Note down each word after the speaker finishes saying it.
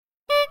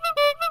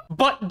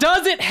But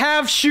does it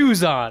have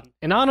shoes on?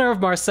 In honor of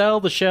Marcel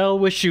the Shell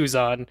with shoes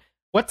on,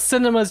 what's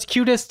cinema's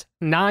cutest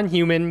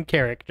non-human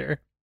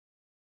character?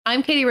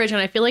 I'm Katie Ridge, and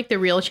I feel like the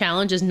real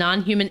challenge is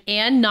non-human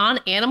and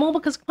non-animal,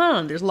 because come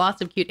on, there's lots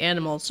of cute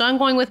animals. So I'm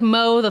going with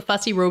Mo, the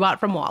fussy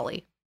robot from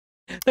WALL-E.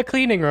 The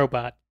cleaning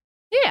robot.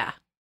 Yeah.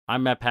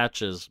 I'm Matt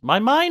Patches. My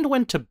mind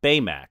went to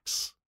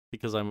Baymax,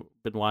 because I've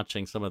been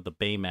watching some of the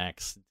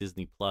Baymax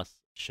Disney Plus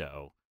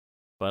show.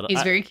 But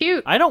He's very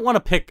cute. I don't want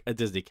to pick a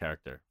Disney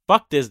character.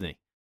 Fuck Disney.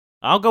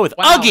 I'll go with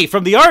Wow. Uggy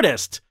from The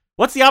Artist.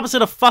 What's the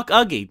opposite of fuck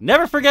Uggy?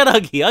 Never forget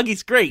Uggy.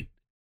 Uggy's great.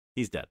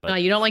 He's dead. But... No,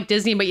 you don't like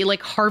Disney, but you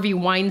like Harvey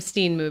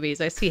Weinstein movies.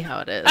 I see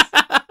how it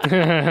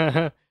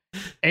is.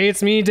 Hey,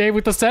 it's me, Dave,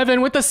 with the 7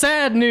 with the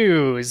sad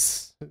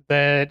news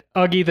that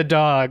Uggy the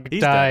dog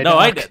He's died. dead. No,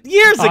 I did.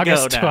 Years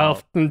August ago now.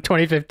 12th in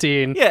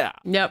 2015. Yeah.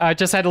 Yep. I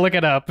just had to look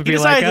it up and He be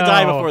decided like, to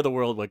die oh, before the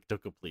world went to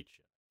complete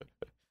shit.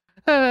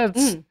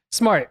 That's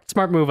smart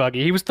move,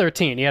 Uggy. He was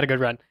 13. He had a good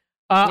run.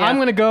 Yeah. I'm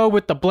going to go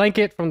with the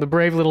blanket from the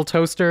Brave Little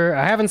Toaster.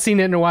 I haven't seen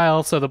it in a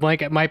while, so the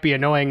blanket might be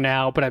annoying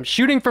now, but I'm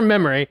shooting from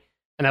memory,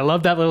 and I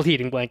love that little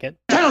heating blanket.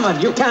 Gentlemen,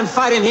 you can't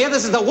fight in here.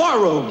 This is the war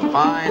room.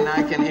 Fine,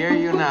 I can hear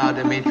you now,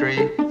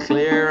 Dimitri.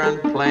 Clear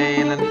and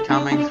plain and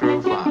coming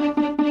through fine.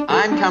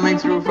 I'm coming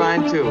through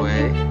fine too,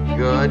 eh?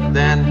 Good.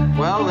 Then,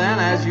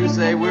 as you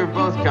say, we're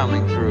both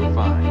coming through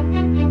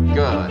fine.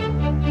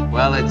 Good.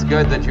 Well, it's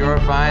good that you're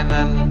fine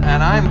and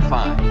I'm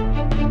fine.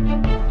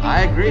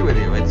 I agree with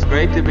you. It's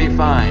great to be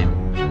fine.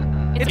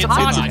 It's a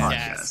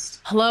podcast.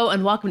 Hello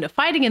and welcome to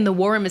Fighting in the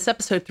War Room. It's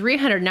episode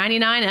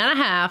 399 and a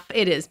half.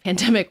 It is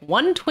Pandemic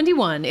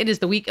 121. It is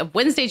the week of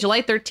Wednesday,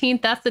 July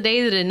 13th. That's the day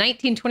that in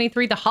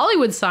 1923, the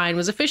Hollywood sign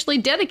was officially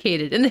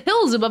dedicated in the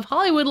hills above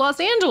Hollywood, Los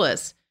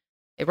Angeles.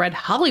 It read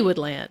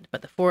Hollywoodland,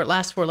 but the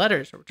last four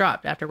letters were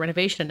dropped after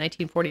renovation in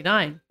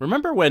 1949.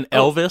 Remember when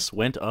Elvis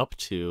went up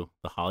to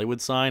the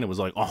Hollywood sign and was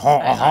like,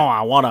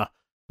 I want to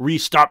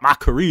restart my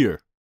career?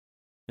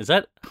 Is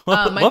that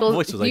what Michael,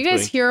 voice was I you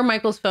guys doing? hear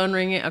Michael's phone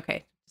ringing?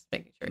 Okay, just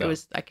making sure. No. It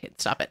was. I can't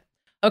stop it.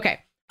 Okay.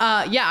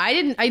 Yeah,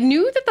 I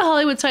knew that the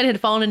Hollywood sign had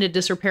fallen into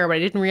disrepair, but I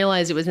didn't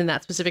realize it was in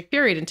that specific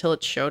period until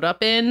it showed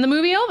up in the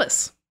movie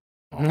Elvis.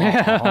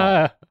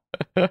 I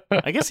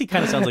guess he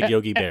kind of sounds like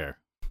Yogi Bear.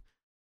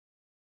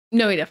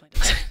 No, he definitely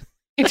does.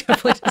 He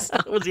definitely does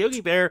not. Was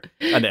Yogi Bear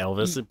an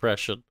Elvis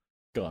impression?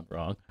 Gone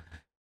wrong.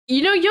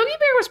 You know, Yogi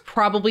Bear was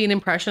probably an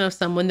impression of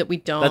someone that we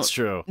don't That's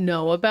true.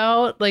 know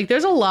about. Like,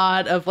 there's a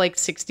lot of like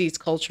 60s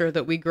culture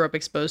that we grew up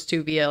exposed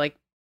to via like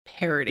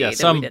parody. Yeah, that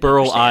some we didn't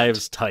Burl understand.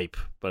 Ives type,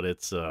 but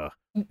it's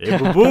hey,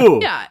 boo-boo.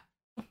 Yeah.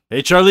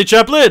 Hey, Charlie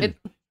Chaplin.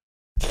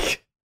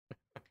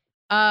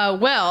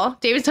 Well,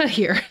 David's not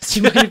here, so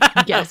you might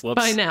have guessed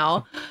Whoops. by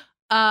now.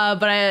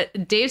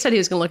 Dave said he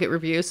was going to look at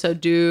reviews, so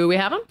do we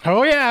have them?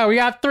 Oh yeah, we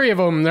got 3 of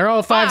them. They're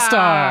all 5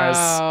 stars.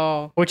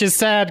 Wow. Which is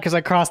sad because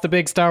I crossed the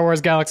big Star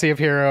Wars Galaxy of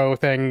Hero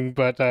thing,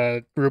 but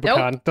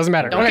Rubicon doesn't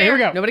matter. Don't Okay, care. here we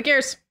go. Nobody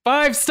cares.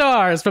 5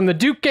 stars from the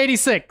Duke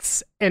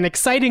 86. An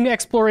exciting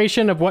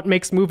exploration of what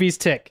makes movies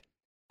tick.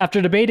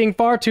 After debating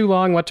far too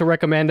long what to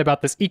recommend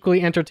about this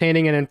equally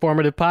entertaining and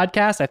informative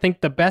podcast, I think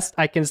the best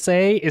I can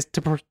say is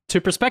to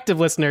prospective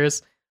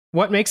listeners,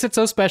 what makes it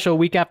so special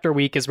week after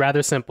week is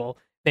rather simple.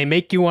 They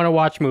make you want to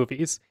watch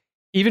movies.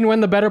 Even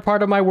when the better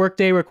part of my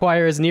workday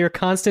requires near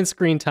constant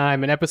screen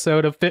time, an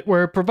episode of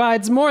Fitward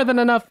provides more than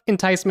enough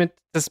enticement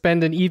to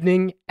spend an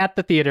evening at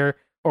the theater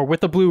or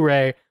with a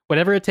Blu-ray,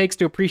 whatever it takes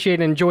to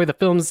appreciate and enjoy the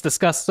films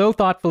discussed so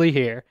thoughtfully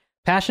here.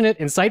 Passionate,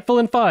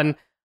 insightful, and fun,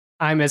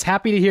 I'm as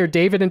happy to hear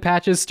David and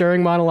Patch's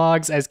stirring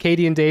monologues as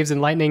Katie and Dave's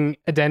enlightening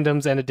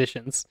addendums and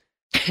additions.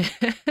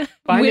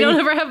 We don't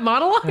ever have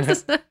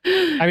monologues?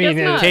 I mean,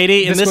 Guess not.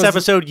 Katie, in This this was-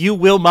 episode, you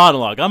will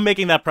monologue. I'm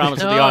making that promise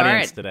to the Oh, all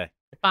audience right. today.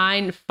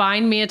 Fine,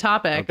 find me a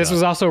topic. This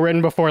was also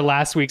written before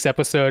last week's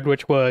episode,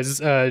 which was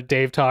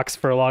Dave Talks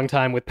for a long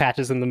time with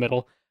Patches in the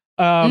middle.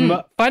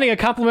 Finding a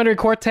complementary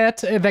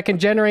quartet that can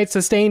generate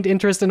sustained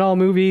interest in all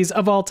movies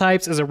of all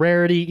types is a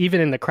rarity, even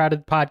in the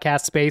crowded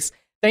podcast space.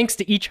 Thanks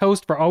to each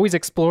host for always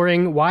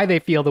exploring why they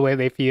feel the way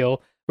they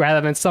feel,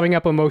 rather than summing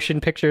up a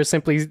motion picture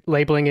simply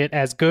labeling it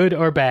as good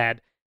or bad.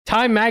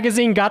 Time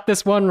Magazine got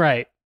this one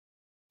right.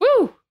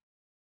 Woo!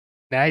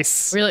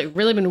 Nice.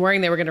 Really been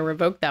worrying they were going to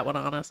revoke that one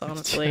on us,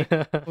 honestly.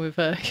 We've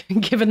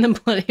given them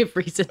plenty of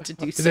reason to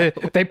do so.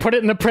 They put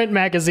it in the print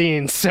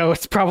magazine, so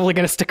it's probably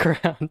going to stick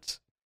around.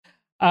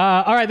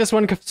 All right, this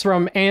one comes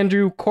from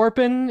Andrew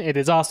Corpin. It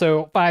is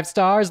also 5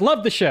 stars.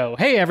 Love the show.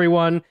 Hey,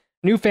 everyone.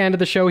 New fan of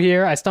the show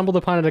here. I stumbled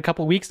upon it a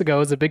couple weeks ago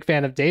as a big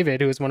fan of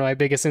David, who is one of my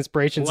biggest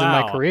inspirations in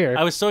my career.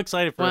 I was so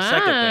excited for a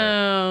second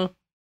there. Wow.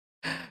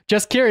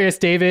 Just curious,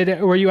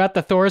 David, were you at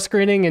the Thor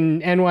screening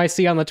in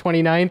NYC on the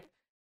 29th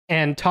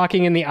and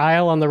talking in the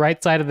aisle on the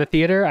right side of the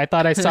theater? I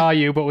thought I saw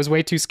you, but was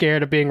way too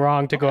scared of being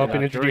wrong to go up and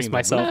Not introduce during the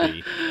myself.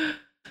 movie.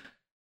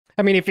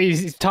 I mean, if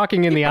he's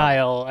talking in the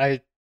aisle,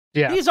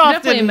 yeah. He's I'm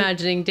often definitely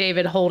imagining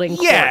David holding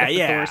court at the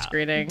Thor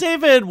screening.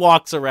 David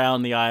walks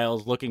around the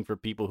aisles looking for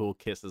people who will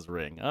kiss his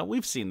ring.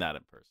 We've seen that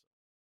in person.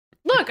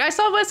 Look, I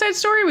saw West Side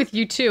Story with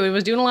you too. It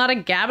was doing a lot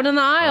of gabbing in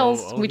the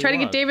aisles. We tried to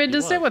get David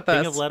to sit with King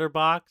us. of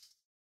Letterbox.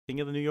 King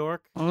of New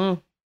York.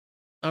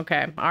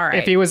 Okay, all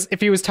right.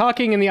 If he was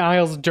talking in the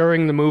aisles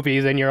during the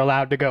movie, then you're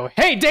allowed to go,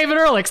 "Hey, David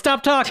Ehrlich,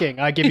 stop talking."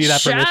 I give you that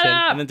Shut permission.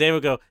 up! And then David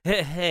would go,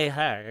 "Hey,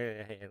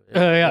 hi."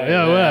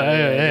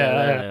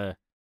 Yeah.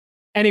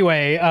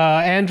 Anyway,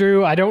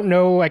 Andrew, I don't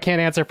know. I can't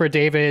answer for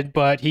David,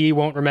 but he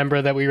won't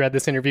remember that we read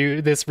this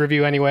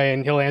review anyway,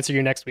 and he'll answer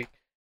you next week.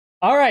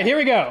 All right, here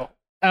we go.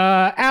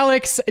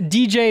 Alex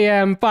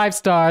DJM 5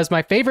 stars,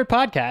 my favorite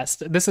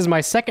podcast. This is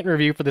my second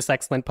review for this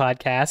excellent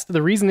podcast.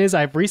 The reason is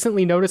I've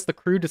recently noticed the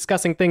crew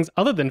discussing things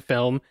other than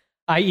film,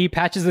 i.e.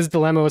 Patches'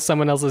 dilemma with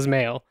someone else's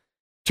mail.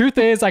 Truth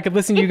is, I could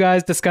listen to you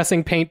guys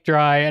discussing paint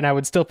dry, and I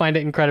would still find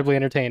it incredibly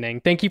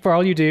entertaining. Thank you for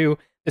all you do.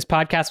 This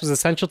podcast was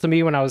essential to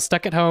me when I was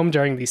stuck at home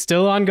during the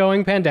still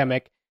ongoing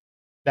pandemic.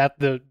 That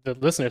the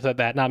listener said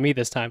that, not me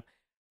this time.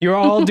 You're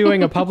all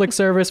doing a public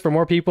service for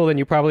more people than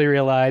you probably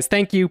realize.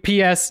 Thank you.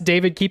 P.S.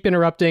 David, keep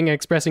interrupting and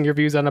expressing your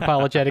views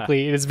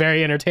unapologetically. It is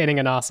very entertaining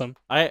and awesome.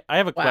 I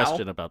have a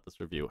question about this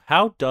review.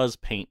 How does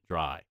paint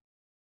dry?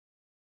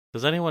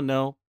 Does anyone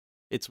know?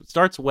 It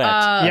starts wet.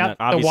 And Yeah, then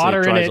obviously the water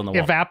it in dries it on the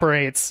wall.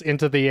 evaporates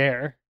into the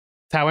air.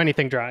 It's how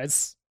anything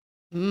dries.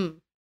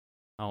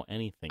 How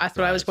anything That's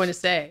what I was dries. going to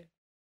say.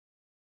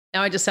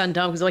 Now I just sound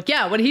dumb because like,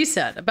 yeah, what he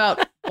said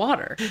about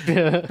water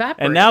evaporating.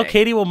 And now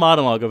Katie will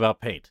monologue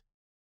about paint.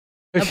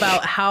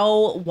 About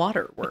how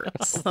water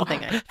works.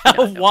 Something I How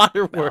know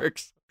water about.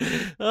 works. This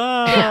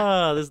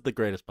is the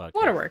greatest podcast.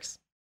 Water works.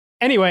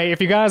 Anyway,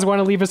 if you guys want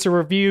to leave us a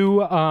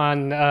review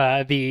on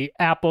the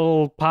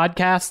Apple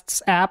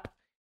Podcasts app,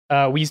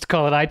 we used to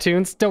call it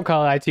iTunes. Don't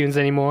call it iTunes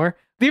anymore.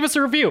 Leave us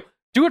a review.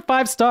 Do it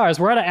 5 stars.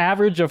 We're at an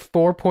average of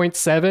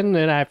 4.7,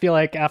 and I feel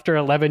like after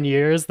 11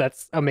 years,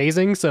 that's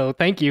amazing. So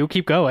thank you.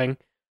 Keep going.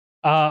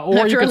 Or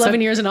After you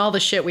 11 years and all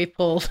the shit we've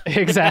pulled.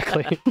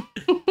 Exactly.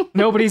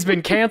 Nobody's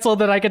been canceled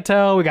that I could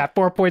tell. We got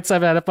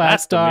 4.7 out of 5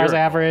 That's the stars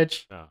miracle.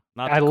 average. No,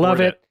 not I to love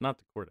court it. Not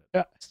to court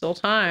it. Still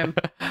time.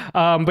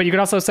 But you can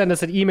also send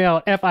us an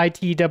email at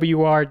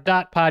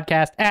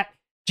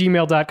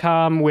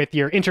fitwr.podcast@gmail.com with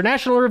your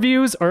international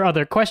reviews or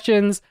other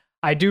questions.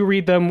 I do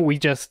read them. We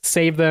just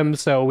save them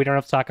so we don't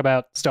have to talk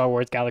about Star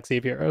Wars Galaxy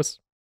of Heroes.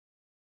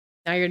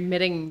 Now you're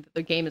admitting that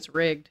the game is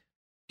rigged.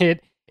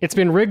 It's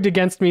been rigged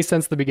against me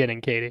since the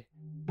beginning, Katie.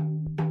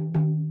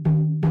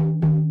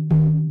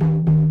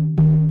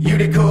 You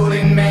the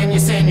coolin' man, you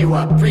send you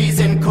up.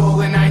 Freezing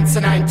cool in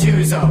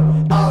 1992,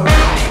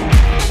 alright.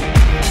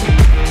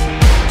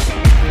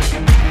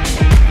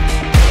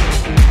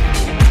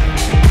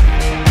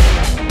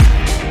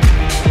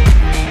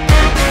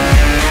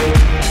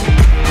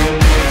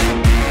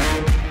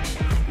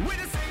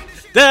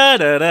 Da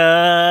da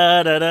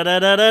da da da da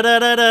da da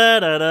da da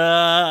da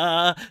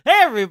da. Hey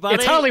everybody!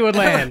 It's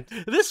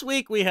Hollywoodland. This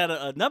week we had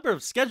a number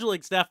of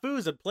scheduling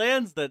snafus and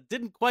plans that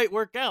didn't quite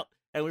work out,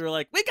 and we were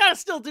like, we gotta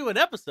still do an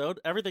episode.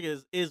 Everything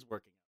is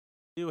working.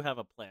 We do have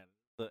a plan.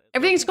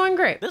 Everything's going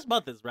great. This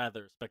month is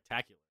rather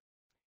spectacular.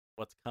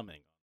 What's coming?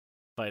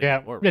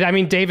 Yeah, I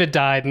mean, David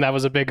died, and that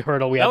was a big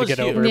hurdle we had to get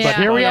over. Yeah.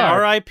 But here we are.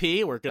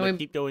 R.I.P. We're gonna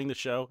keep going the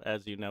show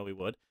as you know we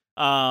would.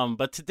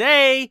 But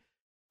today.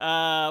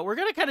 We're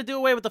going to kind of do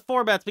away with the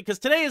formats because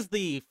today is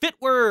the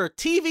Fitwr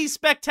TV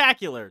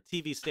Spectacular.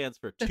 TV stands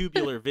for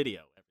tubular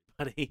video,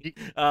 everybody.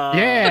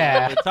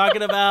 Yeah. We're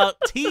talking about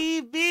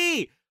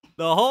TV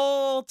the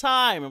whole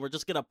time, and we're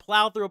just going to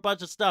plow through a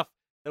bunch of stuff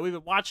that we've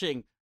been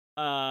watching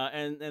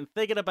and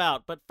thinking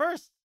about. But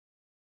first,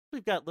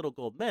 we've got Little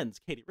Gold Men's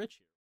Katie Rich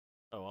here.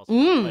 Oh, also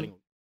fighting.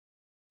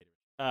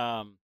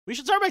 We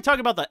should start by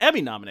talking about the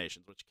Emmy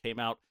nominations, which came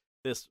out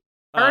this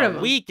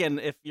week. And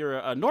if you're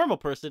a normal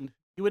person,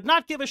 you would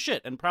not give a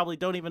shit and probably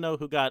don't even know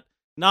who got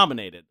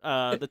nominated.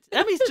 The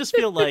Emmys just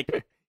feel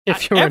like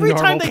every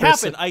time they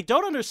happen, I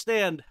don't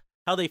understand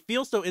how they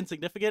feel so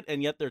insignificant,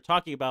 and yet they're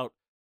talking about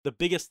the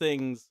biggest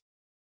things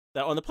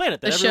that on the planet.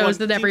 That the shows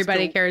that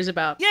everybody cares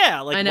about. Yeah,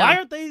 like why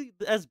aren't they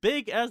as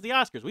big as the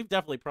Oscars? We've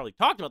definitely probably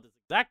talked about this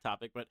exact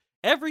topic, but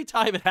every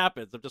time it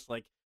happens, I'm just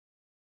like,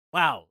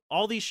 wow,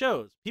 all these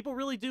shows, people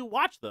really do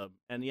watch them,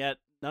 and yet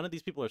none of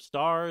these people are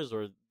stars,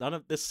 or none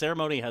of this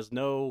ceremony has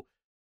no...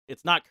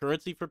 It's not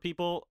currency for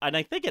people, and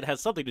I think it has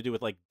something to do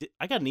with, like,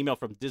 I got an email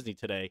from Disney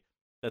today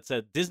that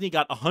said Disney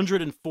got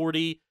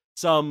 140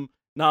 some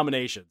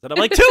nominations, and I'm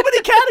like, too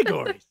many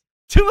categories,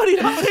 too many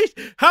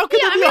nominations. How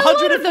could there be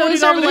 140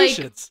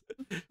 nominations?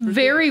 Like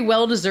very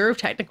well-deserved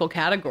technical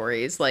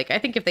categories. Like, I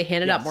think if they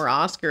handed out more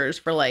Oscars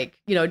for, like,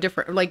 you know,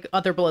 different, like,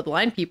 other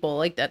bloodline people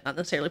like that, not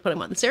necessarily put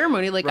them on the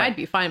ceremony, like, I'd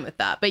be fine with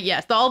that. But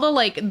yes, all the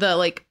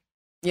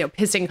you know,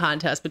 pissing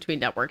contest between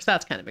networks,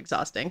 that's kind of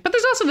exhausting. But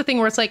there's also the thing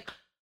where it's like,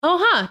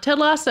 oh, Ted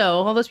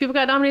Lasso, all those people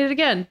got nominated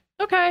again.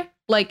 Okay.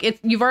 Like,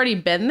 you've already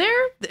been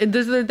there.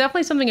 There's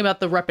definitely something about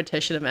the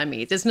repetition of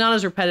Emmys. It's not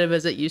as repetitive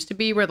as it used to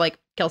be, where, like,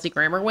 Kelsey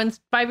Grammer wins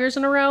 5 years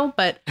in a row,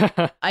 but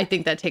I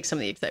think that takes some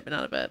of the excitement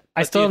out of it.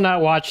 I still have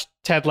not watched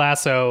Ted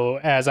Lasso,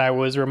 as I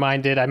was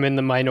reminded I'm in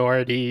the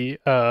minority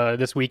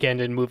this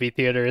weekend in movie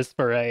theaters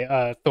for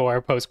a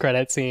Thor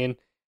post-credit scene,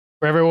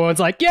 where everyone's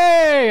like,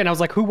 yay! And I was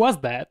like, who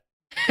was that?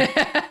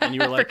 And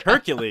you were like,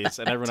 Hercules,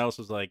 and everyone else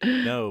was like,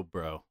 no,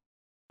 bro.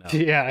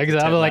 Yeah,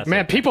 exactly. Ted Like,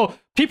 man, Lasso.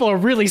 people are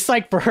really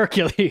psyched for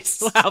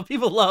Hercules. Wow,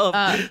 people love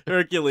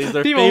Hercules.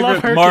 Their people love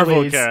favorite Marvel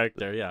Hercules.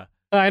 character. Yeah.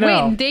 I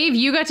know. Wait, Dave,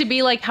 you got to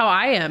be like how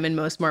I am in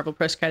most Marvel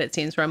post-credit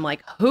scenes where I'm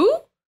like, who?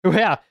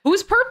 Yeah.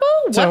 Who's purple?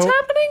 What's So-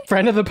 happening?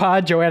 Friend of the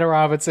pod, Joanna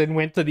Robinson,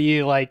 went to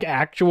the like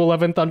actual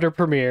Love and Thunder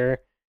premiere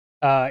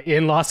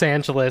in Los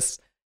Angeles.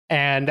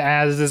 And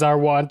as is our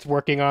wont,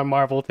 working on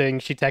Marvel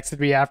things, she texted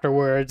me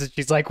afterwards. And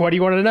she's like, "What do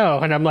you want to know?"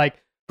 And I'm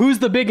like, "Who's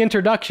the big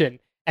introduction?"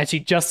 And she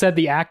just said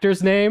the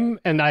actor's name,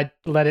 and I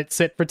let it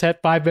sit for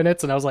 5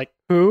 minutes, and I was like,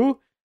 "Who?"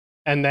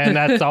 And then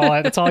that's all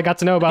I got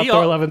to know about He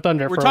Thor: al- Love and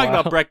Thunder. We're for a talking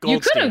while. about Brett You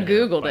Goldstein. could have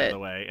here, Googled by it. the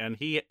way, and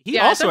he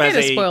Yeah, also it's okay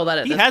has to spoil that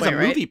at he this has point, a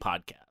right? movie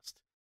podcast.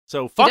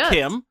 So fuck does.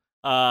 him.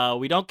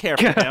 We don't care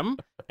for him.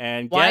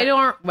 And Why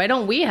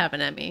don't we have an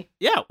Emmy?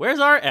 yeah, where's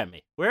our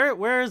Emmy?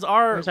 Where's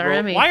our role?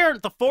 Emmy? Why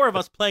aren't the four of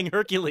us playing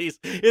Hercules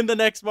in the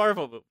next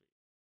Marvel movie?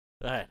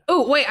 Go ahead.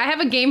 Oh, wait, I have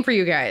a game for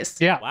you guys.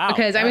 Yeah. Wow.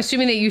 Because I'm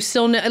assuming that you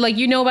still know, like,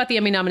 you know about the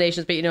Emmy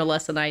nominations, but you know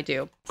less than I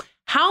do.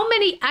 How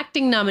many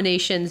acting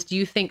nominations do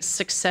you think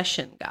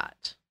Succession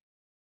got?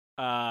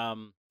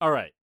 All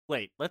right.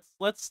 Wait.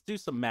 Let's do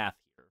some math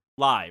here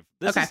live.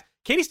 This Okay. is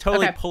Katie's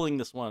totally Okay. pulling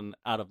this one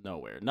out of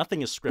nowhere.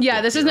 Nothing is scripted.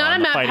 Yeah, this is here not on a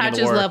the Matt Fighting in the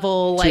Patches War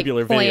level, like,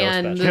 tubular video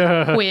planned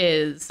special.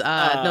 quiz.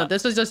 No,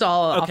 this was just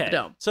all off the Okay.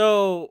 dome.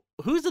 So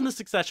who's in the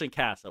Succession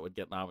cast that would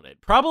get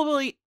nominated?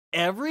 Probably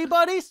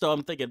everybody. So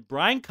I'm thinking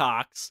Brian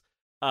Cox,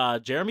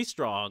 Jeremy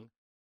Strong,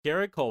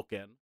 Kieran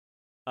Culkin,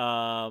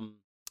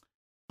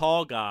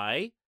 tall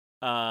guy,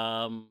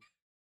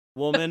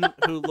 woman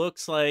who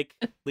looks like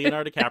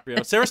Leonardo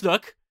DiCaprio, Sarah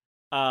Snook.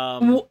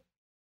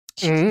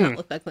 She does not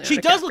look like Leonardo She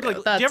does look DiCaprio. like.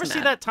 Did That's you ever see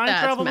mad. that time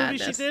That's travel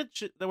madness. movie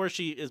she did, where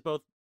she is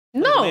both a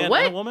No, man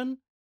what? and a woman?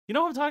 You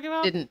know what I'm talking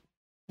about? Didn't.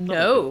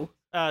 No.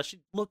 She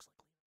looks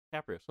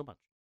like DiCaprio so much.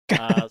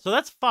 So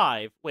that's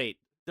 5. Wait,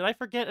 did I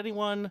forget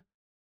anyone?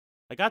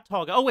 I got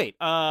tall guy. Oh wait,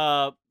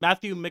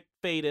 Matthew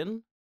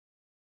McFadden.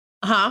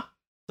 Uh-huh.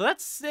 So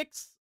that's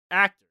 6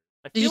 actors.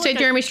 Did you say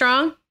Jeremy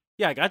Strong?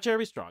 Yeah, I got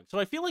Jeremy Strong. So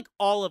I feel like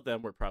all of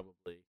them were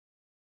probably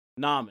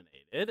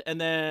nominated, and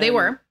then They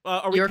were.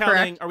 Are You we were counting?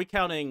 correct. Are we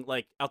counting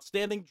like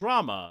outstanding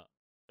drama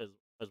as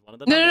one of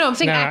the? No. I'm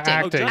saying No, acting.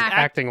 acting. just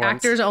Acting ones.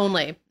 Actors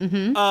only.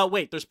 Mm-hmm.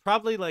 Wait, there's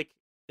probably like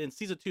in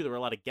season 2 there were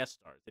a lot of guest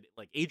stars.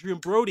 Like Adrian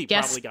Brody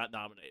Guest- probably got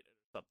nominated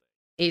or something.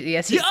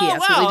 Yes, he Oh, absolutely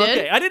wow, did.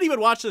 okay. I didn't even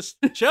watch this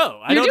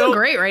show. I You're don't doing know.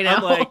 great right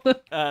I'm now.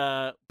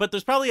 like, but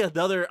there's probably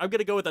another. I'm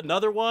gonna go with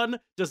another one.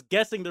 Just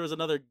guessing there was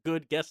another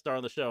good guest star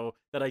on the show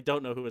that I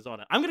don't know who is on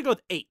it. I'm gonna go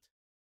with 8.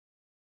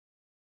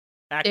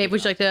 Acting Dave,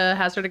 would you like to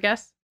hazard a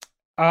guess?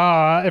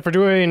 If we're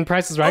doing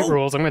Price is Right Oh.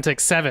 rules, I'm gonna take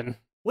 7.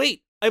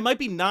 Wait, it might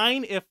be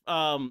 9 if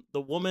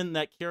the woman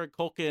that Kieran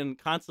Culkin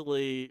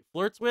constantly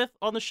flirts with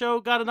on the show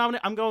got a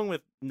nomination. I'm going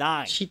with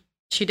 9. She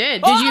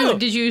did. Oh!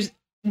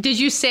 Did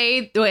you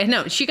say? Wait,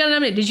 no, she got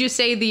nominated. Did you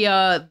say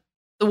the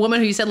woman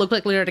who you said looked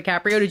like Leonardo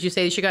DiCaprio? Did you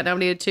say she got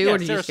nominated too, Yeah, or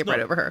did Sarah you skip Snook.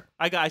 right over her?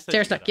 I said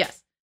Sarah she Snook. got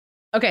Yes.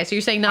 Okay, so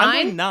you're saying I'm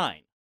 9? going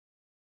 9.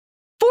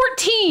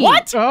 14.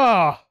 What?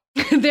 Oh,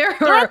 There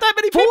There aren't that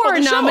many people four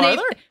on the show, are nominated.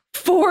 there?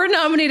 4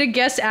 nominated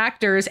guest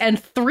actors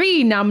and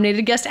 3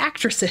 nominated guest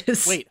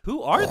actresses. Wait,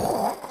 who are they?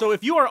 So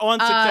if you are on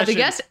the Succession,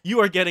 guest- you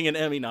are getting an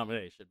Emmy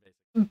nomination,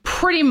 basically.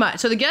 Pretty much.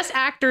 So the guest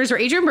actors are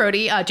Adrian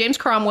Brody, James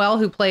Cromwell,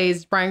 who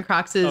plays Brian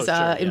Cox's Oh, sure,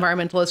 yeah.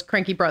 environmentalist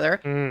cranky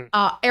brother, mm.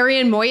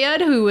 Arian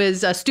Moayed, who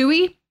is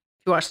Stewie, if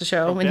you watched the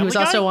show, From and he was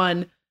Family also Guy?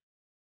 on.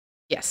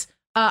 Yes,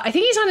 I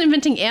think he's on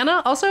Inventing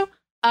Anna also.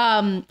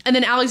 And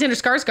then Alexander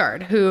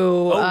Skarsgård,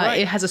 who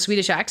right. has a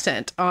Swedish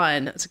accent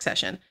on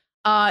Succession.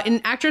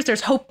 In actors,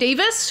 there's Hope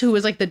Davis, who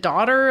is like the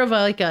daughter of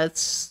a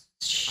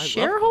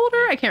shareholder.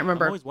 I can't I'm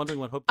remember. always wondering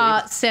what Hope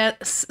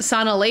Davis.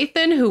 Sana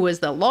Lathan, who was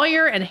the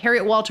lawyer, and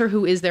Harriet Walter,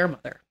 wwho is their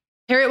mother.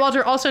 Harriet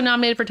Walter also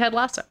nominated for Ted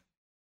Lasso.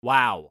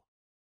 Wow,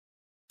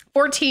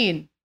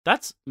 14.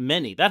 that's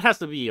many. That has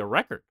to be a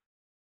record.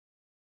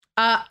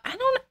 I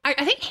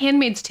think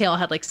Handmaid's Tale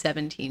had like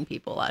 17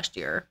 people last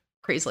year.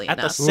 Crazily At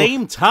the enough.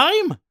 same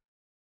time?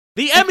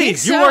 The I think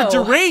Emmys, you are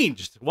so.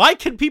 deranged. Why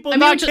can people I mean,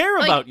 not just, care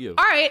like, about you?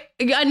 All right,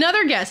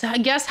 another guess.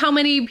 Guess how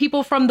many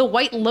people from The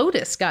White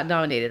Lotus got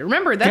nominated.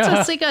 Remember,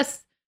 that's like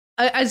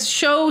a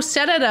show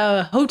set at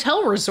a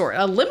hotel resort.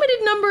 A limited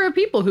number of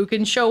people who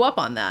can show up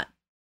on that.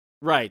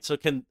 Right. So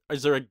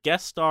is there a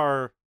guest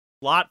star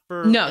slot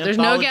for No, there's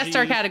no guest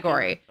star anthologies?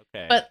 category.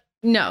 Okay. But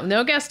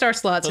no guest star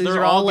slots. so These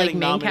they're are all like getting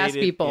main cast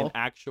nominated people. in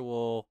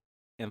actual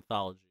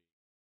anthology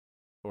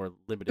or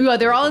limited. Yeah,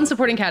 they're all in limited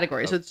supporting series.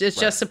 categories. So it's Right.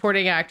 just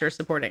supporting actors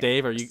supporting.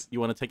 Dave,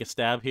 you want to take a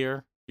stab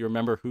here? You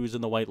remember who's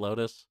in the White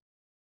Lotus?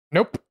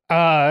 Nope.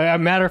 A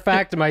matter of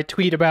fact, my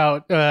tweet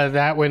about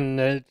that when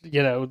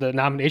the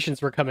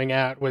nominations were coming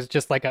out was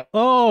just like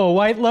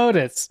White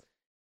Lotus,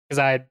 because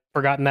I had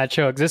forgotten that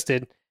show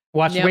existed.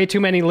 Watched Yep. way too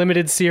many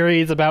limited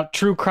series about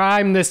true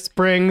crime this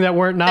spring that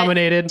weren't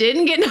nominated.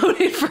 Didn't get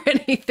nominated for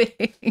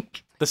anything.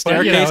 The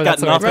Staircase got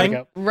that's the way it's gonna nothing.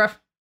 go. Rough.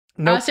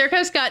 Nope.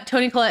 Staircase got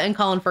Tony Collette and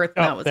Colin Firth.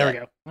 And that was there it. we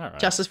go. All right.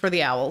 Justice for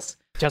the Owls.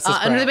 Justice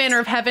Under the Grants. Banner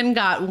of Heaven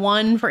got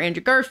 1 for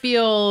Andrew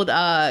Garfield.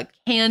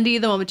 Candy,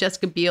 the one with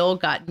Jessica Biel,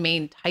 got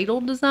main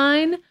title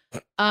design.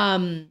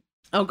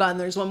 Oh god, and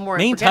there's one more.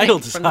 Main title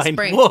from the design.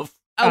 spring. Woof.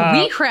 Oh,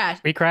 We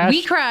Crashed. We Crashed?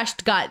 We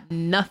Crashed got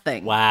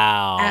nothing.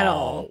 Wow. At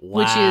all, Wow.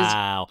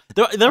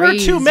 which is there were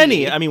too many.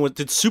 crazy. I mean,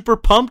 did Super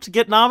Pumped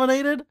get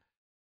nominated?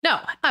 No,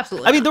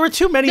 absolutely. I mean, there were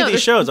too many No, of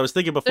these there's- shows. I was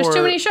thinking before there's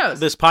too many shows.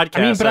 this podcast.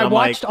 I mean, but and I I'm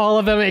watched like, all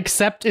of them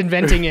except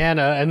Inventing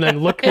Anna, and then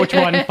look which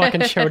one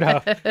fucking showed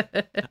up.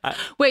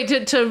 Wait,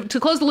 to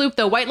close the loop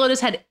though, White Lotus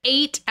had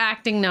 8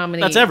 acting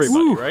nominees. that's everybody,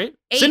 Ooh. right?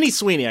 8. Sydney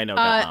Sweeney, I know.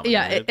 Got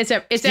Yeah,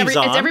 nominated. it's Steve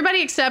Zahn.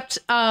 everybody except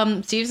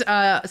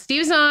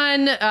Steve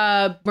Zahn,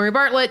 Murray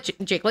Bartlett,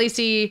 Jake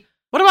Lacey,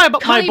 What about my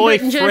Connie boy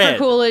Britton, Jennifer Fred?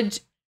 Coolidge,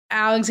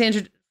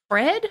 Alexandra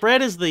Fred.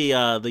 Fred is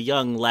the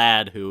young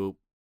lad who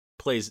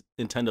plays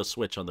Nintendo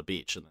Switch on the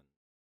beach and then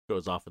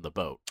goes off in the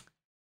boat.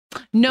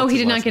 No, What's he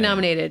his did not last get name?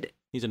 nominated.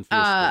 He's in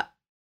Fear Street.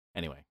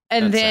 Anyway.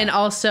 And that's then sad.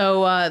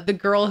 also the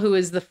girl who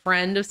is the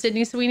friend of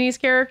Sydney Sweeney's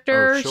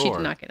character, Oh, she sure.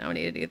 did not get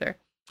nominated either.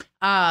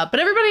 But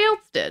everybody else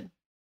did.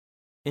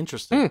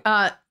 Interesting.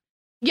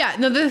 Yeah,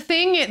 no, the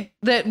thing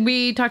that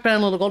we talked about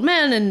in Little Gold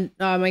Men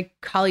and my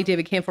colleague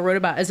David Campbell wrote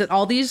about is that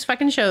all these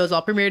fucking shows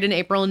all premiered in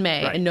April and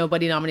May, Right. and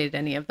nobody nominated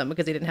any of them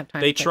because they didn't have time.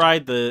 They to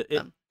tried catch the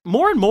them.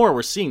 more and more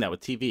we're seeing that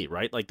with TV,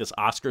 right? Like this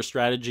Oscar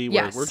strategy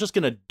where Yes. we're just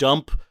going to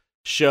dump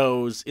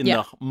shows in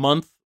Yeah. the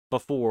month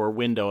before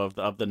window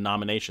of the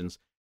nominations.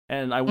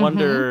 And I Mm-hmm.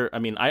 wonder, I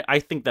mean, I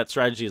think that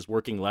strategy is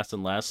working less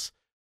and less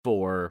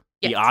for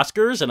the Yes.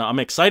 Oscars, and I'm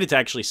excited to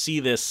actually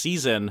see this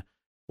season.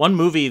 One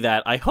movie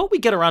that I hope we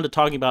get around to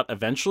talking about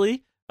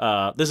eventually.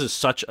 This is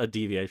such a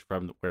deviation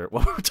from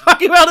what we're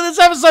talking about in this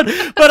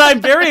episode, but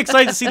I'm very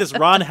excited to see this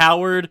Ron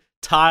Howard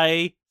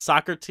Thai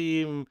soccer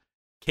team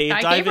cave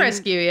Thai diving Cave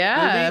Rescue,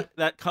 yeah. movie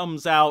that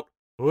comes out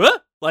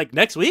like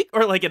next week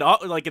or like at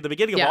the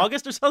beginning of Yeah.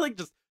 August or something.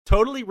 Just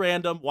totally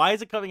random. Why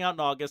is it coming out in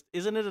August?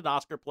 Isn't it an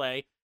Oscar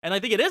play? And I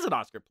think it is an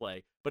Oscar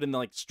play, but in the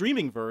like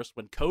streaming verse,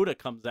 when Coda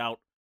comes out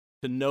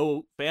to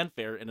no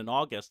fanfare in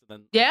August, and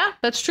then Yeah,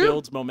 that's true.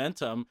 builds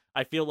momentum.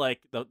 I feel like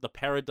the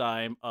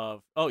paradigm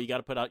of, oh, you got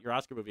to put out your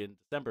Oscar movie in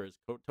December is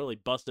totally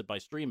busted by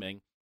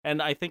streaming.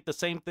 And I think the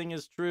same thing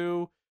is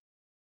true.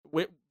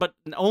 But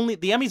only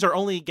the Emmys are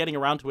only getting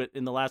around to it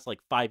in the last like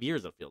 5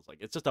 years. It feels like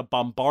it's just a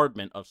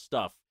bombardment of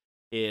stuff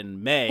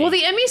in May. Well,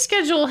 the Emmy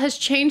schedule has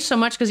changed so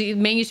much because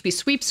May used to be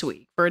sweeps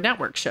week for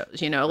network shows,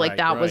 you know, like Right,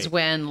 that was right.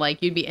 when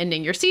like you'd be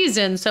ending your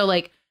season. So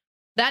like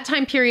that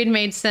time period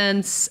made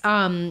sense.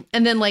 And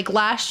then like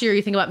last year,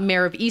 you think about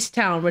Mayor of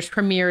Easttown, which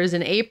premieres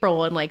in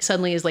April and like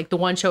suddenly is like the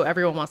one show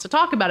everyone wants to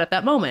talk about at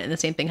that moment. And the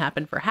same thing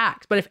happened for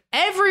Hacks. But if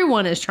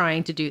everyone is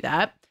trying to do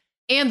that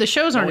and the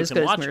shows No aren't one as can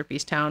good as watch Mayor it. of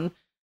Easttown,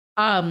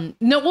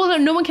 no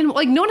one can,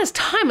 like no one has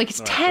time. Like it's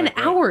Right, 10 right.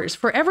 hours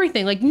for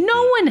everything. Like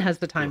no one has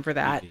the time for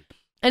that.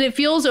 And it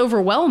feels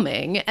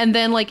overwhelming. And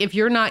then, like, if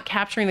you're not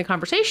capturing the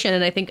conversation,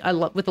 and I think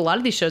with a lot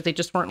of these shows, they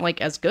just weren't like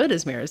as good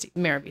as Mayor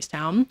of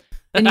Easttown,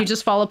 and you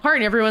just fall apart.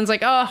 And everyone's like,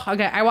 "Oh,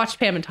 okay, I watched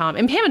Pam and Tommy."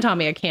 And Pam and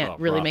Tommy, I can't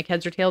really rough. make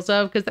heads or tails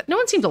of because no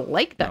one seemed to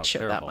like that No, show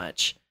terrible. that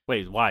much.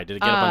 Wait, why? Did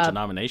it get a bunch of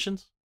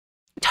nominations?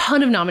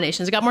 Ton of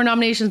nominations. It got more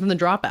nominations than The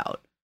Dropout.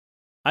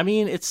 I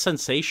mean, it's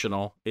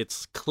sensational.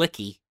 It's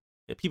clicky.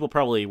 People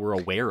probably were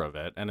aware of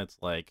it, and it's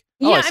like,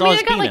 oh, Yeah, I saw mean,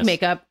 his it got like penis.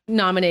 makeup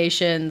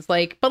nominations,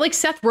 but like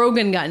Seth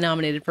Rogen got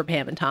nominated for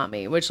Pam and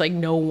Tommy, which like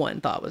no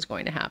one thought was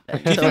going to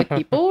happen. So like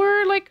people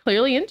were like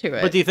clearly into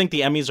it. But do you think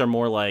the Emmys are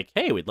more like,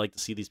 hey, we'd like to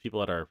see these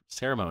people at our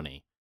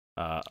ceremony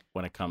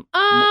when it comes?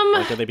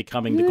 Like, are they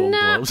becoming the Golden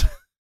no. Globes?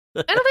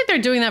 I don't think they're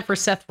doing that for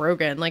Seth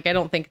Rogen. Like, I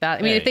don't think that.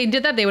 I mean, if Hey. they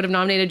did that, they would have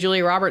nominated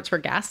Julia Roberts for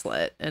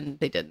Gaslit, and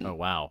they didn't. Oh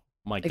wow,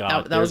 my Like, God!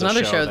 that was there's a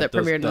another show that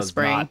does- premiered in the does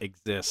spring. Not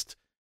exist.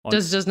 on-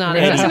 Does not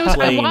any exist. And I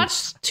plane.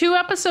 watched 2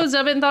 episodes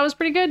of it and thought it was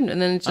pretty good,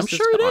 and then it's I'm just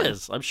sure it's gone. it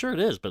is. I'm sure it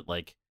is. But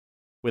like,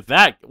 with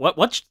that, what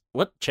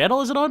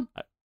channel is it on?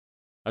 I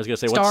was gonna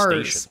say what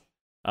Stars. station.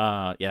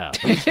 Yeah,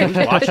 who's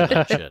watching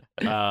that shit?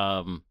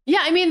 Yeah,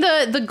 I mean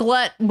the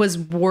glut was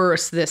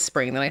worse this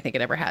spring than I think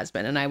it ever has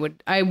been, and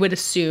I would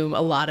assume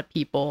a lot of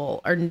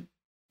people are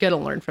gonna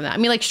learn from that. I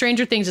mean, like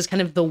Stranger Things is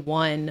kind of the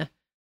one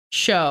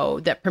show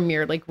that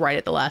premiered like right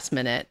at the last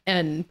minute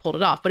and pulled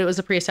it off, but it was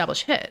a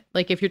pre-established hit.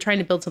 Like if you're trying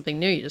to build something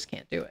new, you just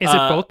can't do it. Is it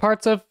both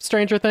parts of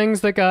Stranger Things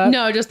that got?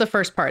 No, just the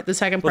first part. The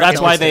second part. Well, that's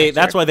is why just they the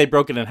that's why they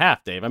broke it in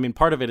half, Dave. I mean,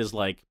 part of it is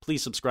like,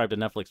 please subscribe to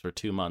Netflix for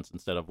 2 months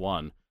instead of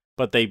 1.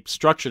 But they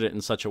structured it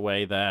in such a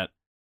way that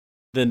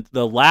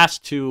the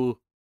last 2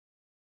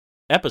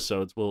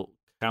 episodes will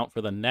count for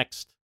the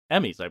next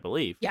Emmys, I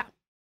believe. Yeah.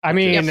 I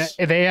mean, Yes.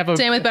 they have a.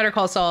 Same with Better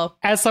Call Saul.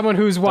 As someone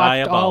who's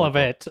watched all of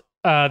Diabolical.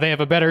 it, they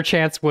have a better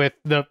chance with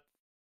the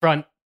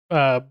front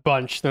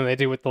bunch than they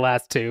do with the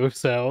last 2.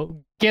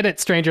 So get it,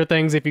 Stranger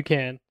Things, if you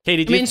can.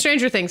 Katie, I do you mean,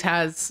 Stranger Things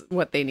has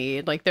what they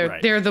need. Like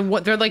Right. they're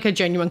like a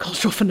genuine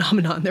cultural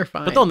phenomenon. They're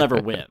fine. but they'll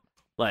never win.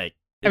 Like,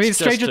 I mean, it's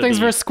just Stranger to Things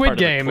be versus part Squid of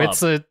the Game.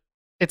 club.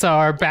 It's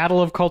our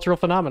battle of cultural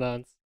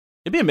phenomenons.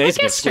 It'd be I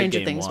amazing. guess if Squid Stranger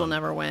Game Things won. will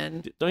never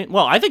win.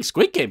 Well, I think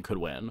Squid Game could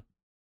win.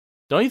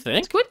 Don't you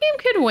think? Squid Game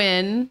could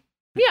win.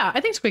 Yeah, I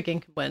think Squid Game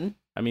could win.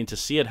 I mean, to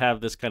see it have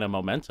this kind of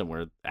momentum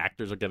where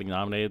actors are getting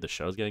nominated, the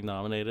show's getting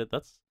nominated,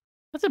 that's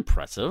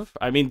impressive.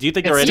 I mean, do you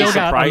think there are It's any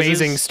still got surprises?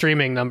 amazing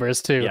streaming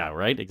numbers too. Yeah,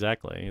 right.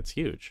 Exactly. It's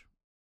huge.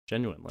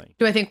 Genuinely.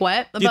 Do I think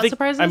what Do you about think,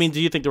 surprises? I mean, do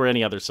you think there were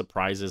any other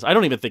surprises? I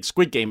don't even think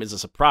Squid Game is a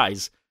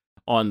surprise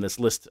on this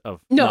list of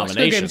No, nominations.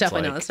 Squid Game's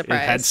definitely not a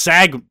surprise. It had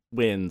SAG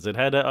wins. It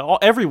had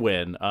every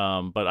win.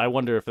 But I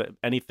wonder if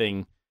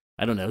anything,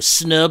 I don't know,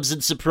 snubs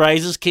and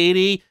surprises,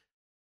 Katie?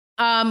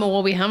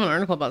 Well, we have an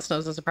article about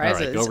snubs and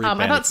surprises. go read I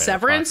Vanity thought Fair.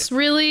 Severance Fuck it.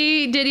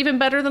 really did even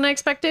better than I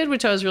expected,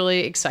 which I was really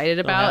excited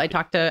about. I happy.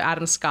 talked to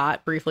Adam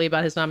Scott briefly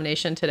about his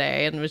nomination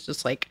today and was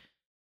just like,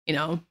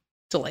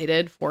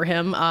 delighted for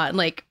him. And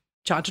like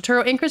John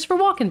Turturro and Christopher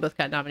Walken both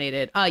got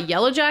nominated.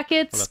 Yellow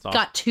Jackets that's awesome.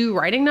 got 2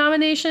 writing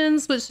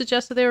nominations, which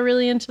suggested they were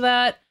really into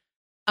that.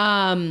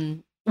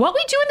 What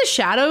We Do in the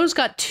Shadows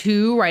got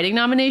 2 writing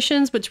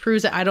nominations, which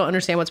proves that I don't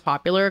understand what's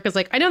popular. Because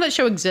like I know that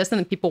show exists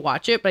and people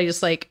watch it, but I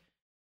just like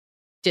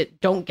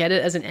don't get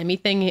it as an Emmy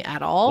thing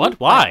at all. What?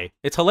 Why?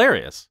 It's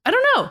hilarious. I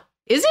don't know.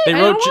 Is it? They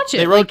I wrote don't watch it.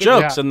 they wrote Like,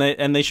 jokes Yeah.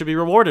 and they should be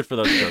rewarded for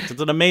those jokes.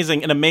 It's an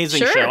amazing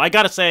Sure. show. I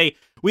gotta say,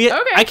 Okay.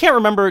 I can't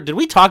remember. Did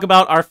we talk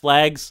about our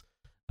flags?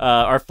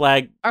 Our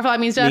flag Our Flag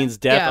Means Death. means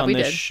death Yeah, on we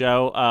this did.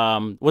 show.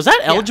 Was that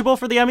eligible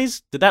for the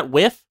Emmys? Did that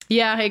whiff?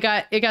 Yeah, it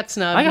got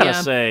snubbed. I gotta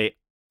yeah. say,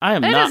 I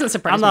am That not. doesn't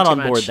surprise I'm me not too on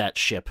board much. that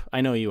ship. I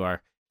know you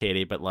are,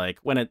 Katie, but like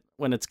when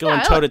it's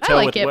going I toe to like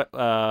toe with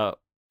it.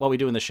 what we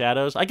do in the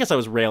shadows. I guess I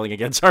was railing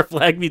against Our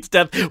Flag Means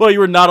Death. Well, you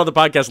were not on the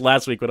podcast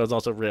last week when I was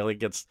also railing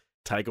against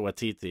Taika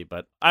Waititi.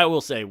 But I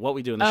will say, What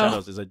We Do in the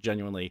Shadows is a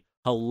genuinely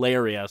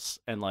hilarious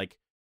and like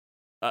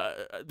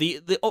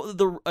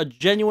a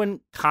genuine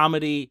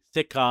comedy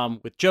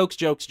sitcom with jokes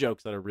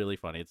that are really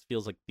funny. It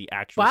feels like the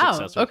actual Wow,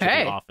 successor to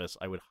okay. The Office.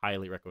 I would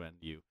highly recommend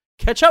you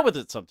catch up with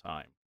it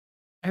sometime.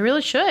 I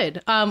really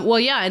should. Well,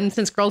 yeah, and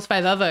since Girls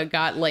Five Eva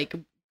got like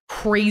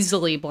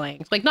crazily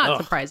blanked, like not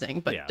Ugh, surprising,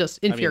 but Yeah. just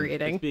I mean,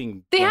 infuriating. it's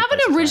being They blanked have an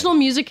by society. original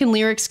music and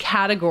lyrics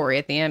category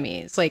at the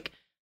Emmys, like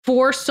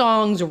 4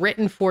 songs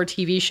written for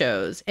TV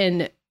shows,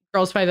 and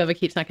Girls Five Eva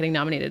keeps not getting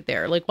nominated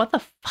there. Like, what the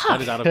fuck?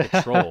 That is out of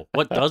control.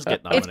 What does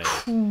get It's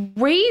nominated?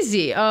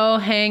 crazy. Oh,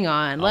 hang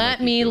on. I'll Let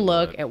make me you Google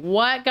look it. at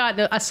what got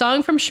a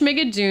song from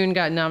Schmigadoon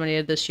got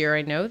nominated this year.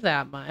 I know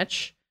that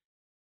much.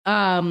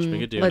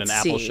 Schmigadoon, Let's an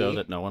Apple see. show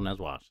that no one has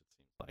watched. It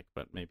seems like,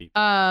 but maybe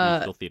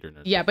musical theater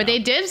nerds. Yeah, have but they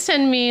found it. did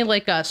send me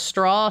like a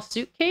straw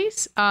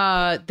suitcase.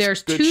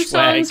 There's Good 2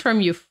 swag. songs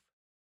from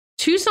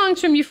two songs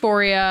from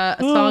Euphoria,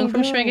 a song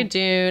from no.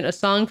 Schmigadoon, a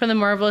song from The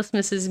Marvelous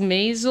Mrs.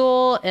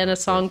 Maisel, and a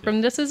song Perfect.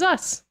 from This Is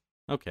Us.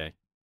 Okay.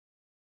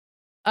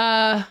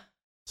 Yeah,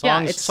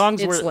 Songs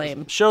it's where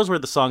lame. shows where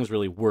the songs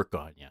really work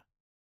on you,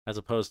 as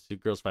opposed to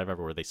Girls Five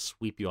Ever where they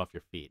sweep you off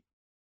your feet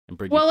and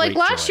bring Well, you like great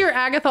last joy. year,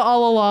 Agatha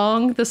All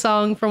Along, the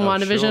song from Oh,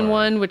 WandaVision sure.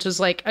 won, which is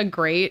like a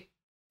great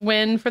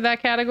win for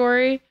that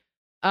category.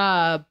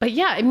 But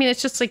yeah, I mean,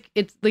 it's just like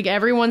it's like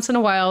every once in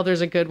a while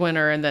there's a good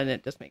winner, and then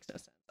it just makes no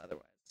sense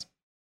otherwise.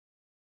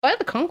 Flight of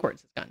the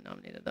Conchords has gotten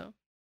nominated though.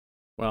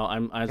 Well,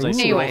 as I Ooh.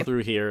 scroll Anyway.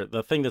 through here,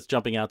 the thing that's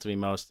jumping out to me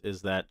most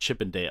is that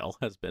Chippendale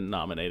has been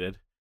nominated.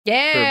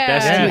 Yeah,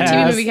 best the TV TV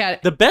movie. movie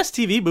cat The best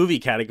TV movie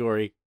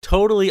category,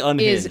 totally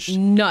unhinged. is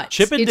nuts.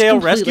 Chippendale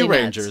It's Rescue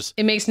completely Rangers. nuts.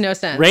 It makes no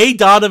sense. Ray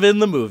Donovan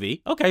the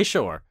movie. Okay,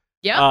 sure.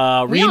 Yep. We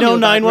all knew Reno about Ray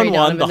 911,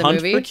 Donovan, The the Hunt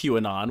movie. for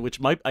QAnon, which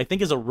I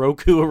think is a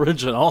Roku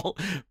original,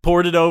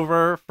 ported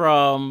over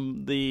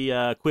from the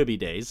Quibi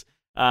days.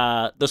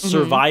 The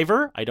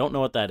Survivor, I don't know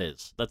what that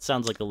is. That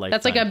sounds like a Lifetime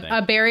That's like thing.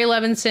 a Barry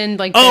Levinson,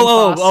 like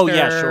Oh, Ben oh,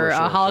 yeah, Foster, sure, a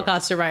sure.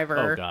 Holocaust survivor.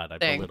 Oh God, I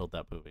thing. belittled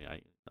that movie.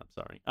 I'm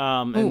sorry.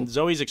 And Ooh.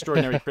 Zoe's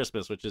Extraordinary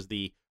Christmas, which is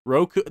the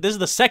Roku. This is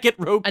the second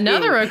Roku.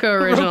 Another Roku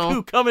original.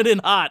 Roku coming in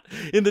hot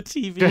in the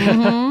TV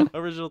Mhm.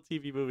 original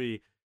TV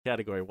movie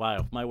category.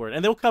 Wow, my word!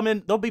 And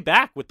they'll be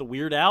back with the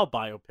Weird Al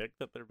biopic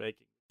that they're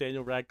making.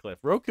 Daniel Radcliffe.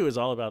 Roku is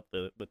all about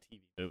the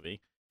TV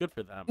movie. Good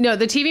for them. No,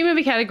 the TV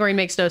movie category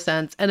makes no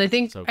sense, and I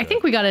think So I good.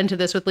 think we got into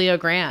this with Leo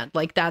Grand.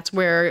 Like that's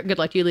where Good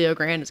Luck to You, Leo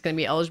Grand is going to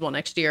be eligible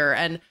next year,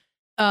 and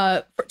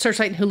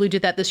Searchlight and Hulu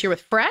did that this year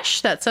with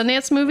Fresh, that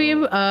Sundance movie,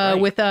 right.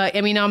 with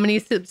Emmy nominee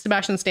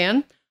Sebastian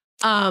Stan.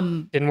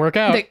 Didn't work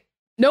out.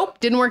 Nope,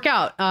 didn't work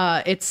out.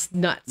 It's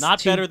nuts. Not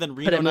to better than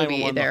put Reno a movie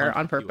 911, The there Hunt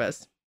on for QAnon.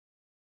 purpose.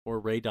 Or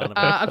Ray Donovan.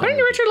 According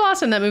to Richard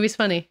Lawson, that movie's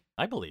funny.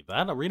 I believe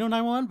that. A Reno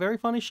 911, very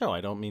funny show.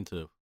 I don't mean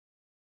to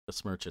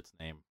besmirch its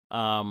name.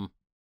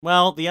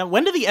 Well,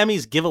 when do the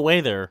Emmys give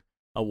away their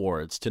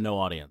awards to no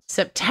audience?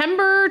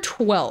 September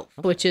 12th,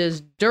 which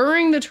is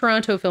during the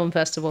Toronto Film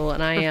Festival,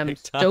 and I am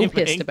Perfect so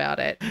pissed timing. about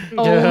it.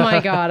 Oh my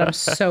god, I'm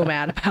so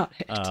mad about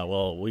it.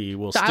 Well, we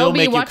will So still I'll be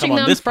make you watching come on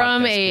them this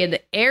from podcast. an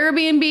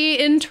Airbnb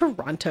in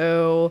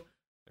Toronto.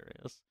 There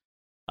it is.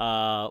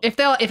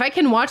 If I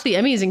can watch the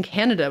Emmys in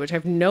Canada, which I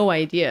have no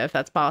idea if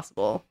that's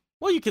possible.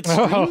 Well, you could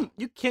Oh.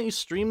 stream. Can't you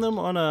stream them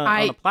on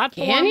a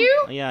platform? Can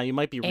you? Yeah, you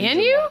might be. Can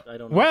you? region-locked. I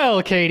don't know.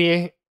 Well,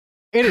 Katie,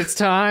 it is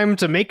time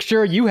to make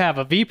sure you have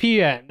a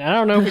VPN. I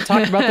don't know if we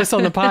talked about this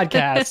on the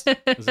podcast,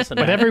 Is this an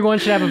but ad? everyone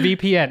should have a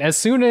VPN. As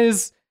soon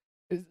as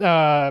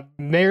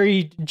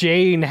Mary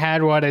Jane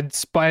had one in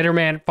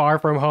Spider-Man Far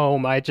From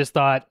Home, I just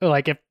thought,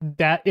 like,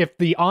 if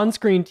the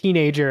on-screen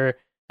teenager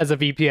has a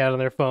VPN on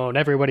their phone,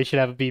 everybody should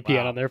have a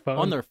VPN on their phone.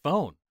 On their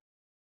phone.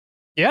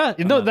 Yeah,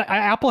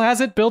 Apple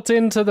has it built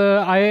into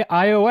the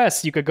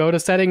iOS. You could go to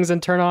settings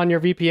and turn on your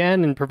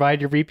VPN and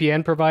provide your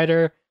VPN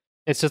provider.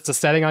 It's just a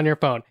setting on your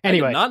phone.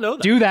 Anyway, I did not know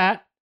that. Do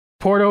that.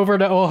 Port over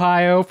to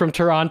Ohio from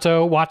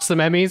Toronto. Watch some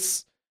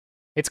Emmys.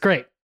 It's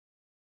great.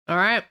 All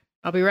right.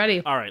 I'll be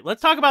ready. All right, let's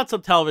talk about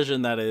some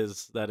television that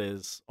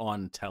is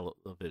on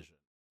television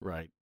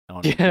right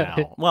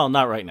now. Well,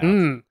 not right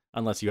now,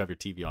 unless you have your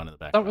TV on in the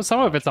background. Some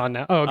of it's on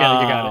now. Oh, got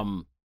it. You got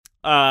it.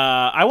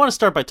 I want to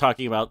start by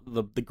talking about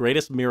the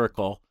greatest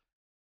miracle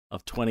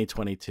of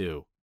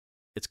 2022.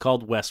 It's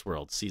called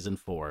Westworld Season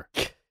 4.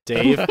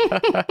 Dave,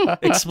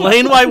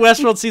 explain why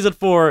Westworld Season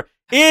 4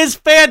 is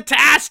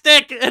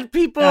fantastic, and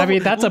people. I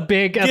mean, that's a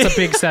big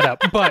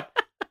setup, but.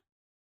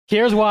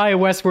 Here's why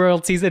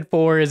Westworld Season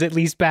 4 is at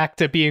least back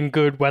to being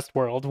good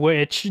Westworld,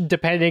 which,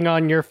 depending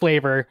on your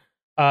flavor,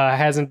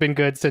 hasn't been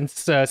good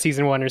since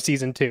Season 1 or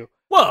Season 2.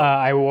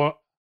 Whoa!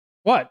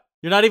 What?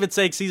 You're not even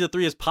saying Season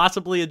 3 is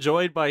possibly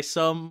enjoyed by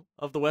some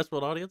of the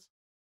Westworld audience?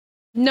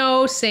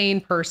 No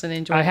sane person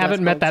enjoyed I haven't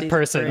Westworld met that Season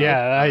person, 3.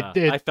 yeah.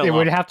 It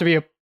would have to be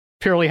a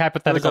purely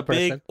hypothetical person.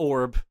 There's a big person.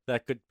 orb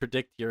that could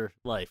predict your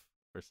life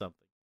or something.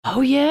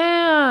 Oh,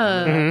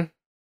 yeah! Mm-hmm.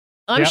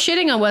 I'm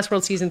shitting on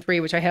Westworld Season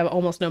 3, which I have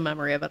almost no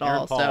memory of at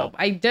all. So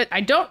I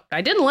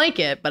didn't like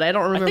it, but I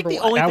don't remember. I think the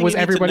only thing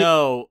you need to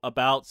know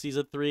about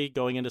Season 3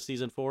 going into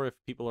Season 4, if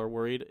people are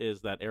worried,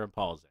 is that Aaron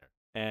Paul is there.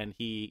 And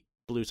he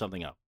blew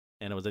something up.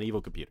 And it was an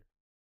evil computer.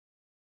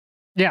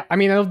 Yeah, I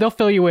mean, they'll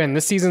fill you in.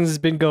 This season has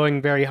been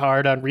going very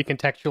hard on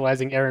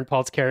recontextualizing Aaron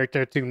Paul's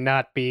character to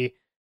not be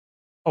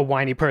a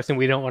whiny person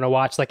we don't want to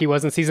watch like he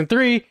was in Season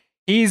 3.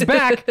 He's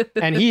back,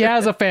 and he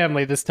has a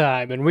family this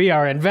time, and we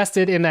are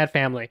invested in that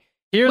family.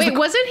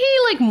 Wasn't he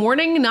like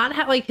mourning not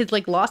his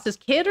lost his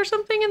kid or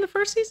something in the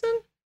first season?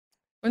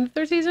 Or in the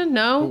third season?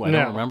 No. Ooh, I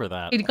don't remember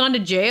that. He'd gone to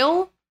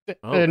jail?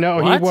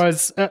 No,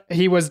 what?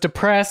 he was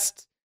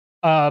depressed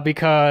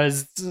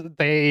because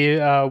they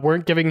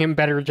weren't giving him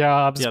better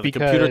jobs. Yeah, the because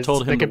computer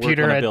told him the to work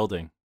on a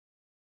building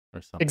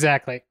or something.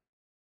 Exactly.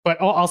 But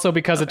also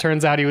because it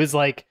turns out he was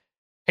like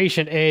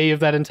patient A of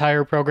that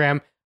entire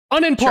program.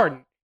 Unimportant.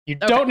 Sure. You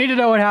don't need to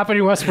know what happened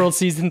in Westworld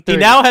Season 3. He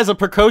now has a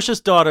precocious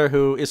daughter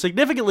who is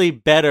significantly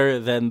better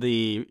than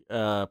the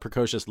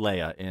precocious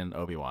Leia in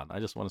Obi-Wan. I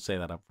just want to say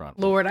that up front.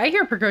 Lord, I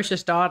hear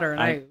precocious daughter,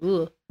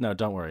 and No,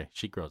 don't worry.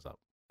 She grows up,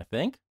 I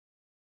think.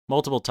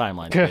 Multiple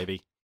timelines,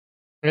 baby.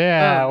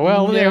 Yeah,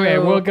 anyway,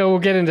 we'll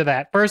get into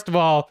that. First of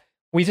all,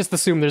 we just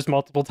assume there's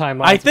multiple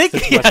timelines. I think,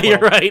 you're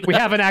right. We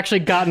haven't actually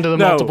gotten to the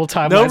multiple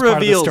timelines no reveals part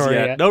of the story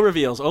yet. No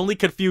reveals. Only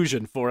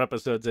confusion 4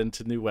 episodes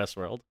into New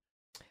Westworld.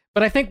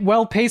 But I think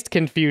well-paced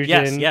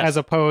confusion yes. as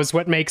opposed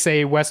what makes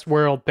a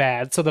Westworld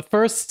bad. So the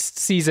first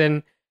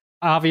season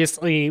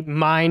obviously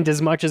mined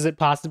as much as it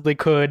possibly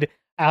could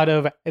out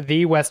of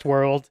the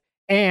Westworld,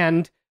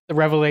 and the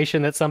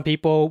revelation that some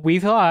people we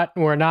thought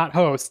were not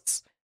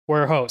hosts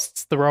were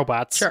hosts, the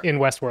robots in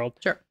Westworld.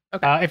 Sure.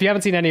 Okay. If you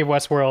haven't seen any of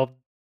Westworld,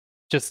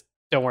 just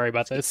don't worry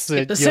about this.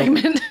 Skip the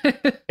segment.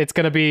 It's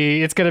gonna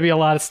be a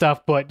lot of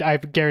stuff, but I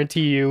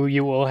guarantee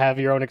you will have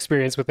your own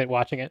experience with it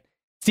watching it.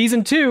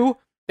 Season 2.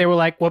 They were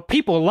like, what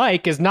people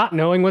like is not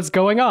knowing what's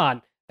going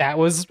on. That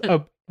was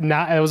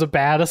a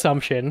bad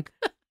assumption.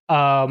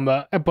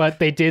 But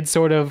they did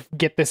sort of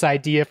get this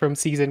idea from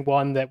Season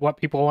 1 that what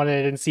people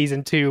wanted in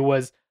Season 2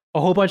 was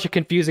a whole bunch of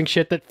confusing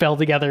shit that fell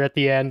together at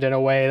the end in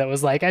a way that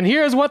was like, and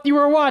here's what you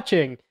were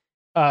watching.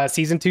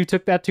 Season 2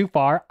 took that too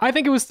far. I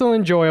think it was still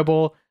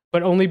enjoyable,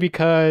 but only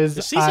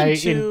because Season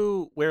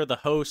 2 where the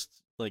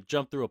hosts like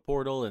jump through a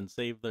portal and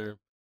save their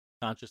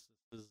consciousness.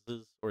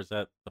 Or is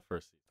that the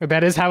first season?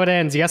 That is how it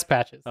ends. Yes,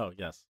 Patches. Oh,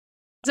 yes.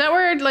 Is that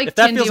where if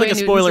that feels like a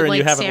spoiler and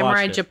you haven't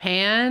Samurai watched it.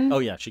 Japan? Oh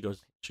yeah, she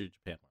goes to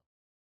Japan.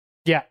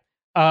 Yeah.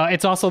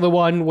 It's also the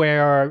one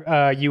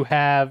where you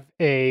have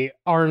a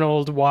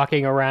Arnold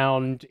walking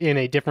around in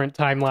a different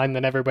timeline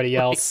than everybody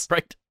else.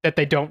 Right. That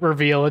they don't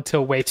reveal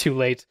until way too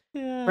late.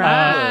 Yeah.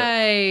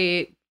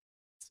 Right.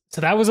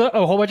 So that was a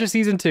whole bunch of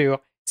Season 2.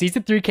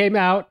 Season 3 came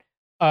out,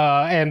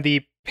 and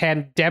the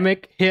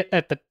pandemic hit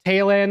at the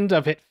tail end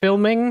of it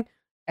filming.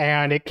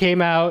 And it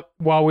came out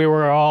while we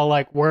were all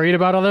like worried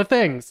about other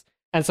things.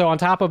 And so on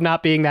top of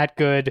not being that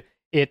good,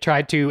 it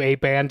tried to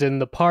abandon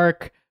the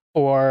park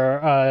for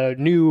a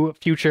new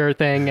future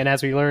thing. And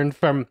as we learned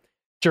from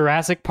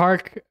Jurassic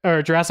Park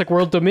or Jurassic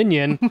World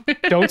Dominion,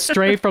 don't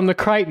stray from the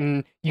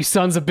Crichton, you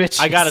sons of bitches.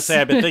 I gotta say,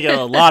 I've been thinking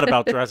a lot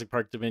about Jurassic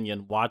Park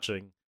Dominion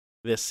watching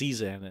this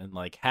season and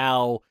like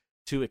how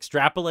to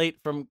extrapolate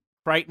from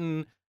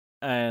Crichton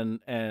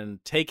and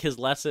take his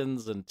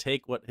lessons and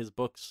take what his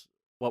books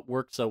what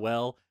worked so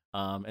well.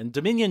 And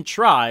Dominion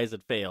tries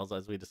and fails,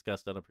 as we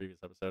discussed on a previous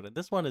episode. And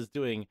this one is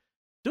doing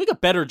a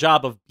better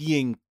job of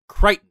being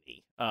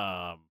Crichton-y.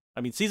 I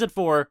mean, Season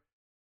 4,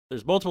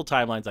 there's multiple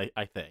timelines,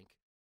 I think.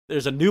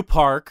 There's a new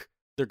park.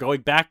 They're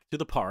going back to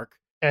the park.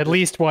 At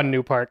least one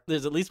new park.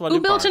 There's at least one new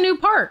park. Who built a new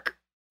park?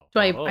 Do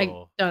I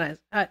Oh. don't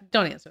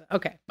answer that.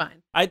 Okay,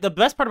 fine. The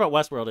best part about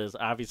Westworld is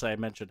obviously I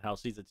mentioned how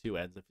season 2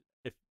 ends.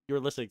 If you're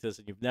listening to this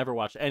and you've never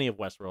watched any of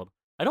Westworld,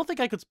 I don't think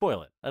I could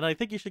spoil it, and I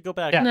think you should go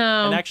back Yeah.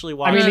 No. and actually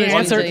watch. I mean, the Not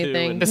answer- one, saying two,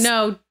 anything. and-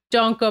 No,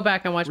 don't go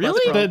back and watch Really?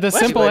 Westworld. The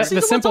Westworld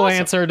season simple one's awesome.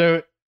 answer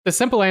to the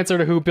simple answer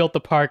to who built the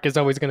park is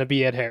always going to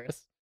be Ed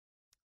Harris.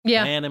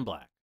 Yeah. Man in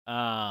Black.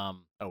 Oh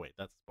wait,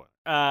 that's a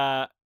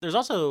spoiler. There's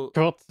also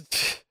Cool.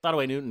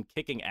 Thought Newton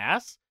kicking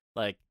ass.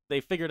 Like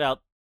they figured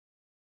out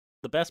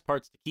the best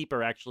parts to keep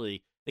are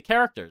actually the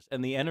characters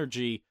and the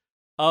energy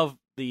of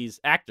these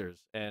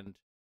actors, and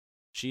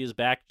she is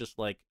back just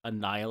like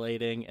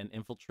annihilating and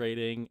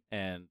infiltrating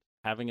and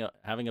having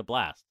a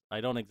blast.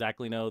 I don't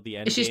exactly know the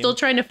end Is she game. still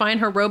trying to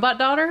find her robot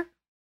daughter?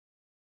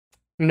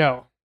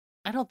 No.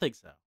 I don't think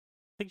so. I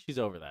think she's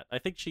over that. I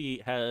think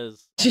she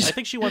has. She's- I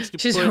think she wants to.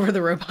 She's put, over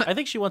the robot. I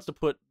think she wants to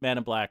put Man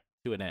in Black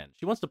to an end.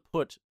 She wants to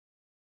put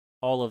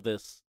all of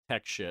this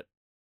tech shit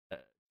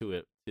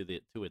to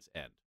its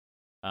end,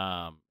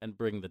 and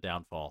bring the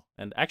downfall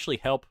and actually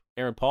help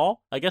Aaron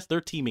Paul. I guess they're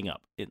teaming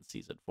up in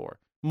season 4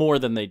 more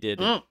than they did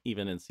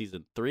even in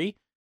season 3.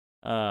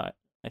 I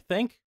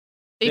think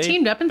They Dave,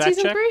 teamed up in fact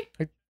season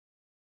check?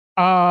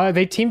 3?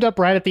 They teamed up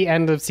right at the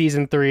end of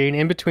season 3, and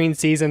in between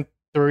season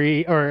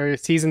 3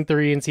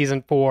 and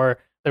season 4,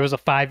 there was a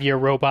 5-year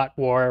robot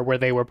war where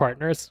they were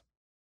partners.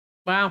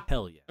 Wow.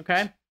 hell yeah.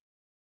 Okay.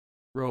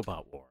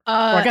 Robot War. Or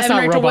I guess Evan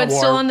not Rachel robot Wood's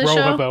war. still on the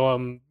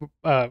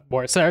show?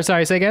 War.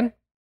 Sorry, say again.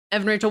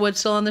 Evan Rachel Wood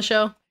still on the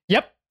show?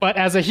 Yep, but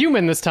as a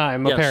human this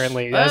time, Yes.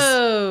 apparently. As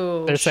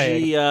Oh. they're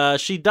saying.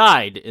 She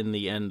died in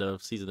the end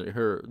of season 3.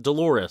 Her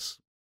Dolores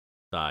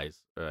dies,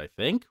 I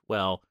think.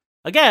 Well,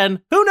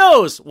 again, who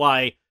knows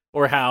why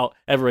or how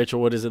Evan Rachel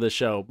Wood is in the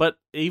show? But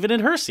even in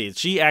her scenes,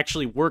 she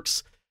actually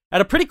works at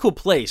a pretty cool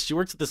place. She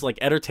works at this like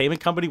entertainment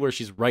company where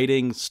she's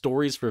writing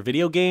stories for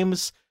video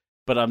games.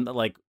 But I'm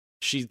like,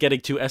 she's getting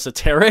too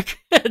esoteric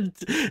and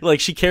like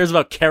she cares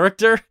about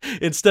character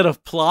instead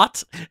of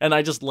plot, and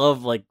I just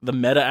love like the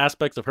meta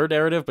aspects of her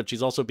narrative, but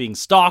she's also being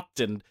stalked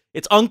and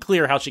it's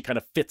unclear how she kind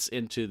of fits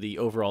into the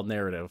overall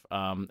narrative.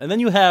 And then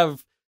you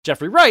have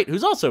Jeffrey Wright,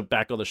 who's also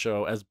back on the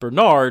show as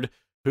Bernard,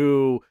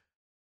 who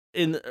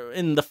in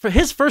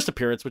his first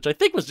appearance, which I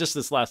think was just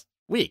this last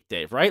week,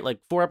 Dave, right? Like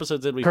 4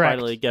 episodes in, we Correct.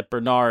 finally get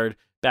Bernard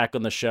back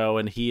on the show,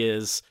 and he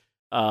is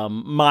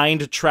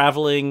mind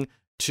traveling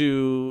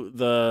to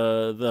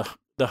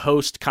the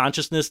host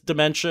consciousness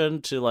dimension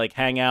to like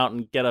hang out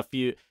and get a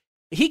few.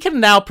 He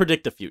can now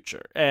predict the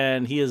future,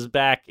 and he is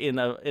back in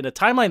a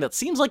timeline that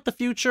seems like the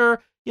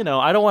future. You know,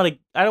 I don't want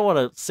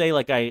to say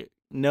like I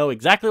know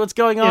exactly what's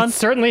going on. It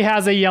certainly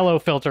has a yellow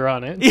filter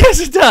on it. Yes,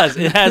 it does.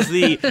 It has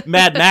the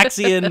Mad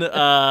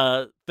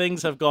Maxian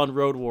things have gone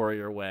Road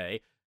Warrior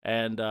way,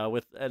 and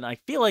I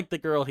feel like the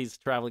girl he's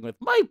traveling with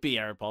might be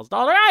Aaron Paul's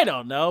daughter. I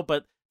don't know,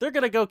 but they're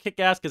gonna go kick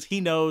ass because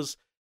he knows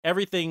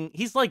everything.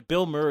 He's like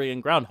Bill Murray in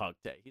Groundhog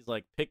Day. He's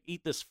like,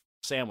 eat this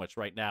sandwich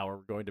right now, or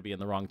we're going to be in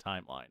the wrong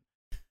timeline.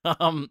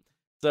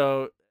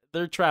 So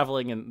they're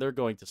traveling and they're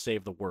going to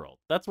save the world.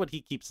 That's what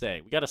he keeps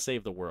saying. We got to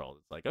save the world.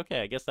 It's like,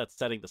 okay, I guess that's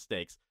setting the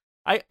stakes.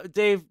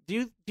 Dave,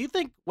 do you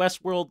think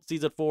Westworld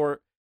season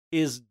 4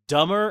 is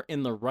dumber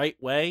in the right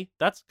way?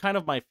 That's kind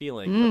of my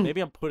feeling. But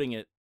maybe I'm putting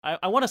it.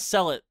 I want to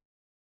sell it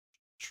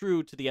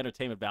true to the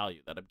entertainment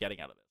value that I'm getting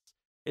out of this.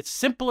 It's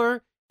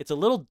simpler. It's a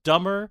little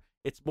dumber.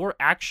 It's more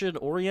action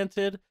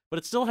oriented, but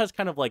it still has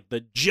kind of like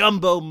the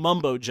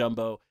mumbo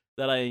jumbo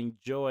that I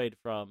enjoyed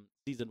from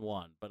season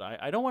 1. But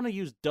I don't want to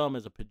use dumb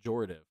as a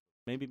pejorative.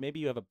 Maybe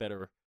you have a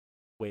better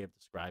way of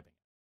describing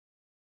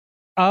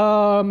it.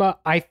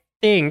 I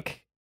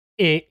think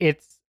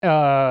it's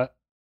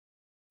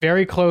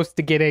very close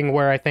to getting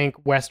where I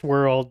think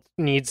Westworld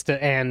needs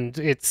to end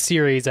its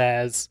series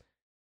as,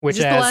 which Is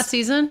this as the last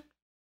season?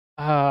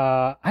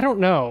 I don't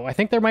know. I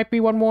think there might be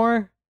one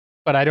more,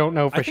 but I don't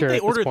know for I think sure they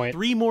at this ordered point.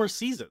 3 more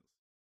seasons.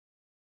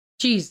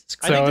 Jesus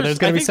I So think there's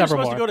gonna be they're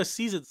several supposed more. to go to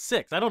season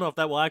 6. I don't know if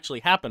that will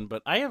actually happen,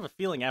 but I have a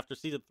feeling after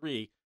season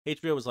 3,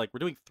 HBO was like, we're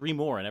doing 3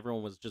 more, and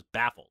everyone was just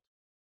baffled.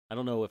 I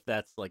don't know if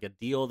that's like a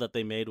deal that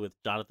they made with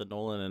Jonathan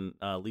Nolan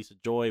and Lisa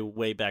Joy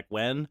way back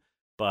when,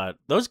 but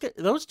those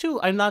two,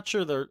 I'm not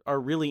sure they are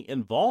really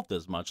involved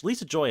as much.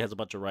 Lisa Joy has a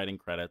bunch of writing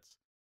credits.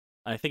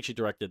 I think she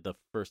directed the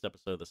first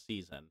episode of the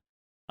season.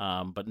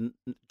 But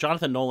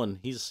Jonathan Nolan,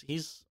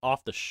 he's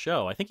off the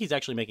show. I think he's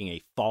actually making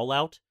a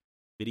Fallout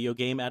video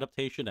game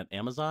adaptation at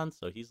Amazon.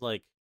 So he's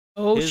like,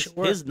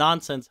 his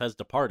nonsense has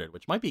departed,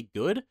 which might be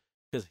good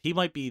because he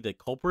might be the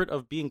culprit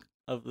of being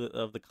of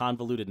the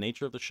convoluted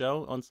nature of the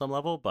show on some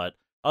level. But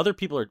other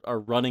people are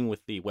running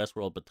with the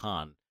Westworld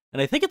baton,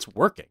 and I think it's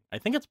working. I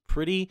think it's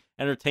pretty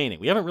entertaining.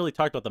 We haven't really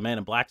talked about the Man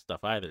in Black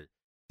stuff either,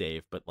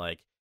 Dave. But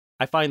like,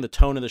 I find the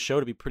tone of the show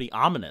to be pretty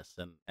ominous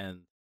and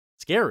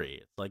scary.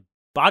 It's like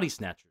body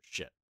snatcher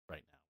shit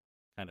right now.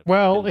 Kind of.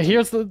 Well,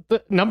 here's the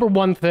number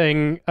one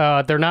thing.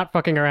 They're not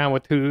fucking around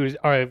with who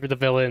are the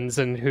villains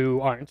and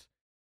who aren't.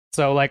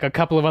 So, like, a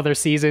couple of other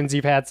seasons,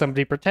 you've had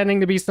somebody pretending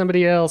to be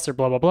somebody else or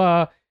blah, blah,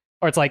 blah.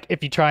 Or it's like,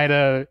 if you try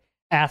to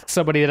ask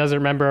somebody that doesn't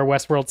remember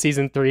Westworld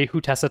Season 3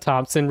 who Tessa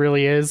Thompson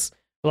really is,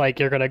 like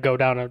you're gonna go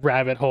down a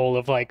rabbit hole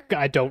of like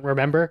I don't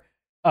remember,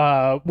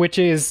 which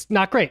is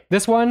not great.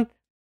 This one,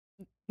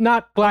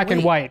 not black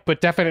and white,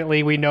 but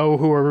definitely we know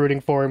who we're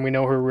rooting for and we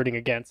know who we're rooting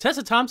against.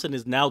 Tessa Thompson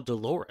is now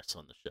Dolores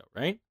on the show,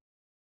 right?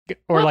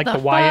 Or What like the the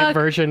Wyatt fuck?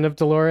 version of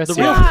Dolores. The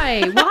real-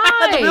 Why?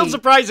 The real Why?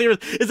 surprise here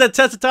is that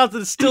Tessa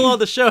Thompson is still on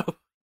the show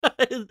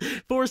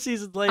 4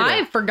 seasons later.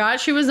 I forgot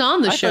she was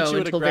on the I thought show she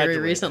would've until very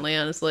graduated. recently,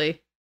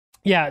 honestly.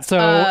 Yeah, so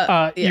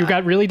Yeah. you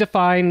got really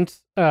defined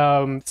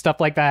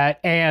stuff like that,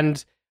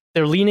 and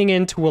they're leaning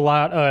into a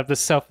lot of the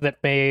stuff that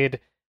made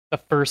the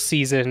first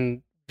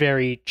season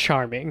very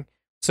charming.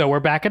 So we're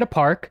back at a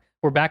park.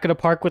 We're back at a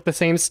park with the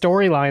same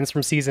storylines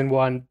from season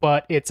 1,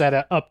 but it's at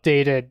an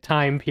updated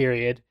time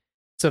period.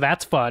 So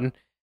that's fun.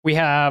 We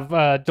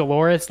have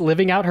Dolores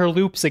living out her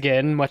loops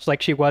again, much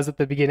like she was at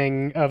the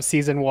beginning of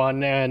season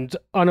 1, and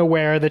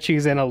unaware that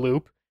she's in a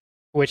loop,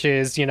 which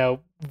is,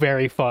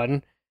 very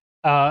fun.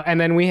 And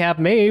then we have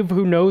Maeve,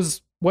 who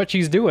knows what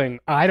she's doing.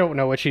 I don't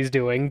know what she's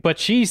doing, but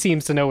she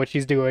seems to know what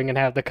she's doing and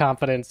have the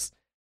confidence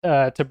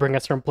to bring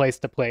us from place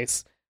to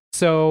place.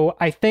 So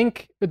I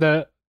think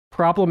the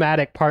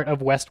problematic part of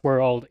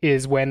Westworld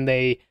is when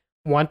they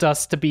want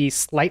us to be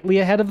slightly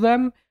ahead of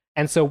them.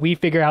 And so we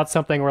figure out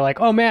something, we're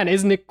like, oh man,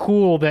 isn't it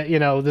cool that,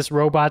 this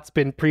robot's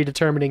been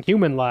predetermining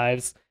human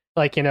lives?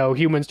 Like,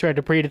 humans tried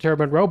to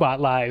predetermine robot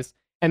lives.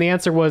 And the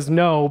answer was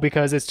no,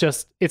 because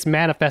it's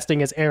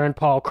manifesting as Aaron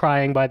Paul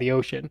crying by the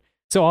ocean.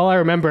 So all I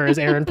remember is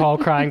Aaron Paul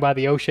crying by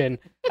the ocean.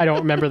 I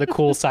don't remember the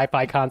cool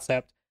sci-fi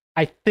concept.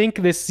 I think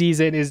this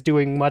season is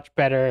doing much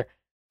better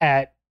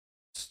at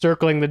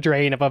circling the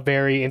drain of a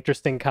very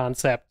interesting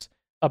concept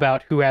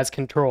about who has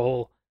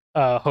control,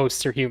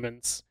 hosts or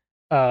humans,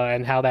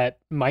 and how that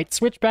might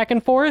switch back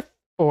and forth,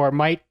 or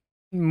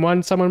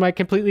someone might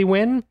completely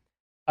win.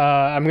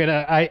 I'm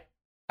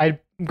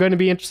gonna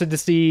be interested to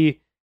see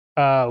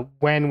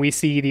when we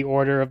see the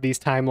order of these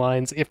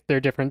timelines, if they're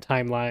different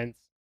timelines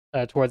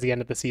towards the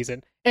end of the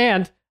season.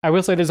 And I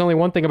will say there's only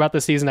one thing about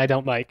this season I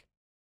don't like,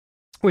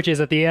 which is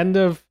at the end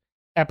of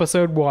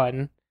episode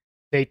 1,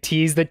 they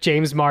tease that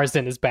James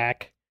Marsden is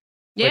back.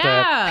 With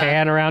a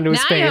pan around to his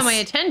now face. you have my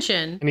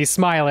attention. And he's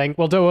smiling.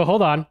 Well,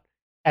 hold on.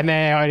 And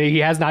then he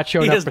has not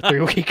shown up for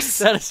 3 weeks.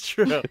 That is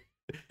true.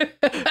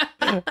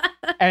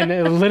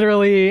 And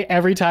literally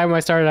every time I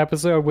start an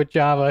episode with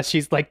Java,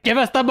 she's like, give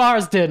us the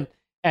Marsden.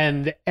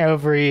 And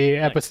every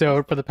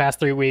episode for the past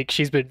 3 weeks,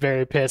 she's been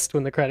very pissed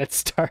when the credits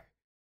start.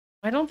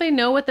 Why don't they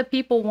know what the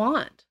people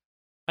want?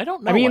 I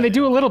don't know. I mean, why they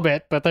do a little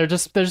bit, but they're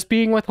just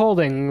being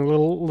withholding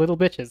little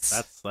bitches.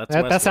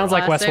 That sounds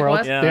like Classic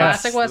Westworld.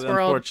 Classic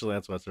Westworld. Unfortunately,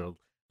 that's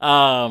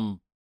Westworld.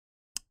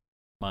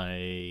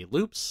 My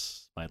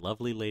loops, my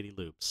lovely lady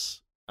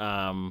loops.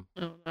 Oh,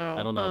 no.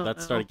 I don't know. Oh, That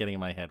no. started getting in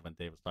my head when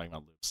Dave was talking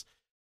about loops.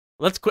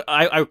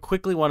 I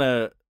quickly want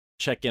to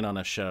check in on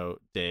a show,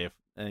 Dave.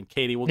 And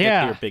Katie, we'll get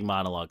to your big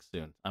monologue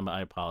soon.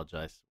 I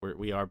apologize.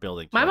 We are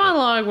building. My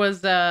monologue was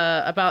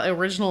about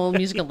original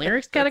music and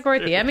lyrics category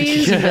at the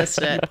Emmys. You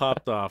missed it.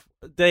 Popped off.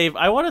 Dave,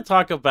 I want to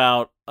talk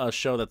about a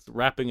show that's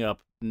wrapping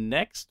up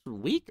next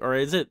week, or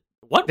is it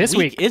This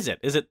week? Is it?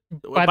 Is it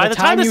By the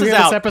time this you is hear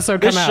out, this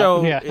episode this come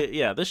show,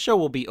 out, this show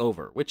will be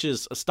over, which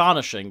is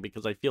astonishing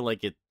because I feel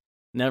like it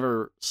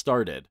never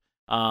started.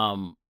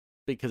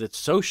 Because it's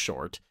so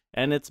short,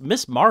 and it's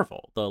Miss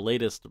Marvel, the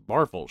latest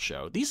Marvel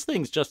show. These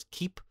things just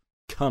keep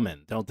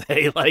coming, don't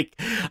they? Like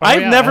I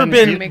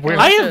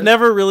have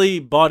never really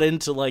bought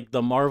into like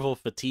the Marvel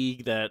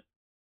fatigue that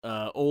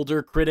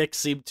older critics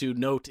seem to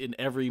note in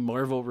every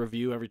Marvel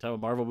review every time a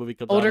Marvel movie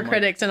comes out. Older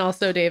critics and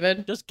also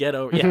David. Just get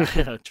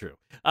over true.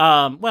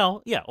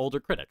 Older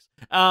critics.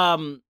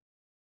 But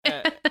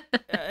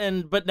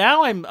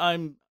now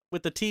I'm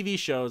with the TV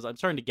shows, I'm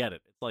starting to get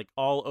it. It's like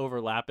all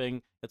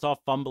overlapping, it's all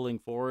fumbling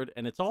forward,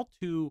 and it's all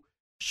too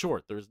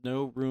short. There's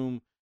no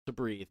room to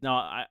breathe.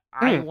 Now,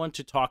 I want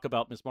to talk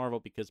about Miss Marvel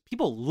because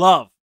people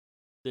love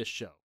this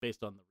show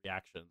based on the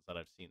reactions that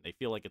I've seen. They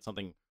feel like it's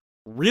something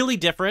really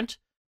different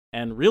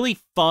and really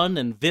fun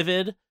and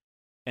vivid,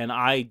 and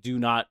I do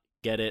not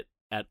get it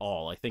at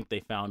all. I think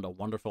they found a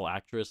wonderful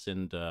actress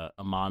in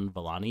Aman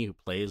Vellani who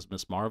plays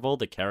Miss Marvel.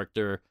 The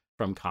character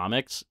from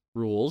comics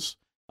rules.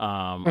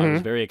 I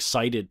was very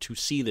excited to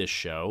see this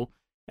show,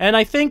 and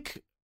I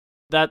think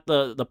that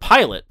the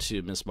pilot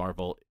to Miss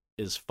Marvel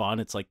is fun.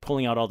 It's like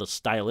pulling out all the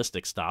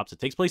stylistic stops. It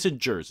takes place in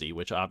Jersey,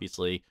 which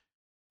obviously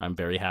I'm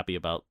very happy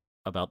about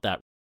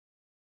that.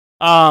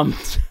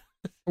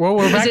 Well,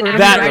 we're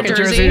back in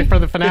Jersey for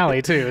the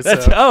finale too.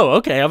 So.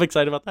 Okay. I'm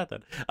excited about that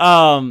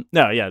then.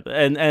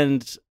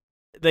 And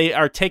they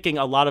are taking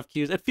a lot of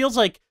cues. It feels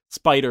like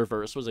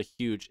Spider-Verse was a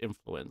huge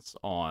influence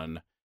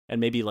on, and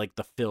maybe like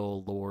the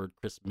Phil Lord,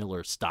 Chris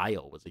Miller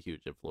style was a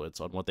huge influence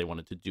on what they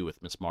wanted to do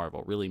with Miss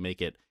Marvel. Really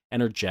make it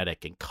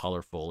energetic and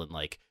colorful, and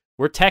like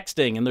we're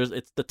texting and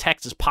the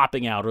text is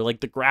popping out, or like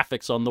the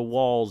graphics on the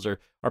walls are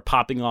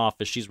popping off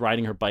as she's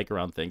riding her bike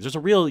around things. There's a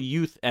real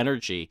youth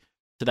energy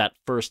to that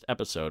first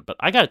episode. But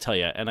I got to tell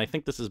you, and I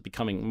think this is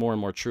becoming more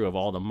and more true of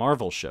all the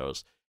Marvel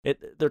shows,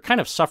 they're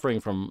kind of suffering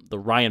from the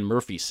Ryan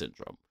Murphy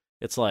syndrome.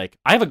 It's like,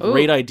 I have a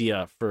great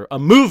idea for a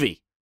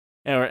movie,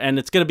 and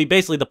it's going to be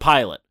basically the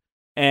pilot.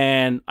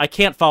 And I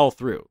can't follow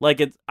through.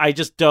 Like, I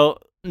just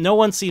don't. No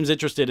one seems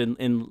interested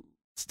in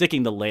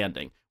sticking the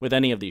landing with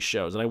any of these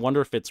shows. And I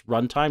wonder if it's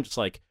runtime. Just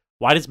like,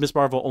 why does Ms.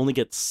 Marvel only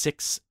get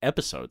 6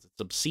 episodes? It's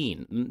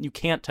obscene. You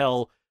can't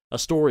tell a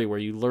story where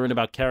you learn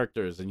about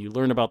characters and you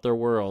learn about their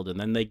world and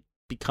then they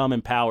become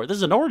empowered. This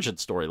is an origin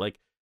story. Like,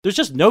 there's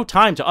just no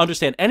time to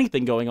understand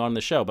anything going on in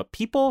the show. But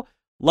people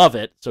love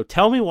it. So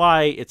tell me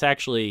why it's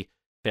actually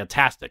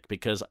fantastic.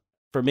 Because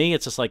for me,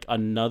 it's just like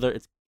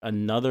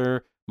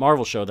another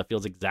Marvel show that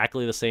feels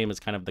exactly the same as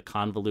kind of the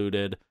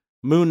convoluted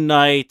Moon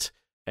Knight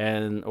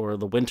or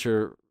the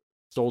Winter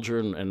Soldier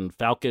and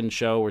Falcon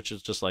show, which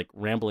is just like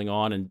rambling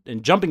on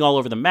and jumping all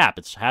over the map.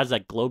 It has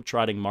that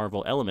globe-trotting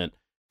Marvel element,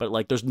 but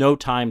like there's no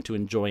time to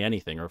enjoy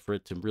anything or for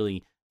it to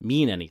really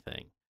mean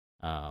anything.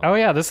 Oh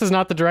yeah, this is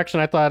not the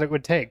direction I thought it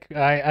would take.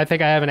 I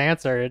think I have an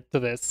answer to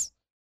this.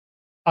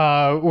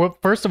 Well,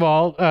 first of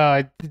all,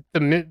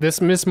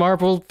 this Ms.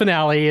 Marvel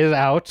finale is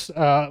out.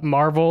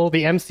 Marvel,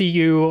 the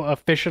MCU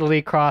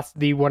officially crossed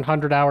the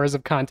 100 hours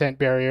of content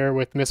barrier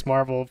with Ms.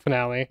 Marvel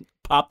finale.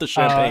 Pop the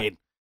champagne.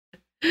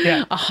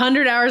 Yeah,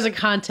 100 hours of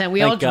content.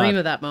 We all dream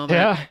of that moment.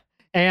 Yeah,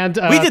 and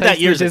we did that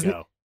years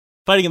ago.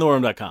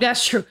 FightingInTheWarRoom.com.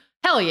 That's true.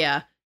 Hell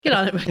yeah. Get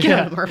on it. Get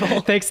on it,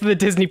 Marvel. Thanks to the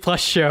Disney Plus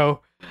shows,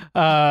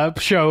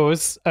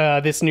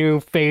 this new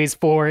Phase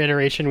 4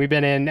 iteration we've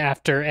been in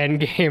after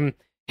Endgame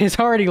is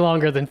already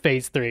longer than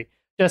Phase 3,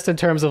 just in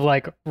terms of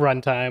like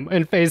runtime.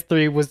 And Phase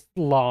 3 was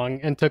long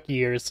and took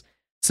years.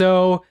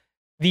 So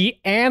the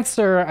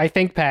answer, I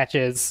think,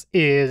 Patches,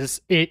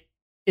 is it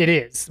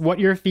is. What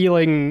you're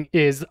feeling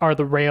are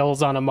the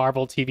rails on a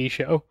Marvel TV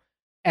show.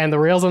 And the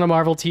rails on a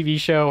Marvel TV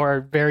show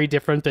are very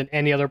different than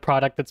any other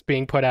product that's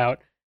being put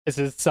out. This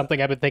is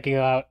something I've been thinking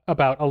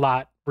about a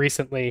lot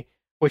recently,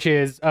 which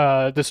is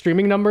the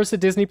streaming numbers at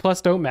Disney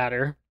Plus don't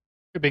matter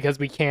because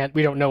we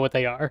don't know what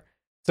they are.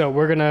 So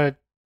we're going to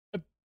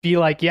be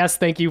like, yes,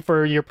 thank you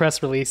for your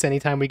press release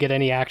anytime we get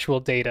any actual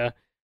data.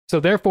 So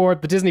therefore,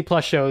 the Disney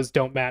Plus shows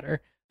don't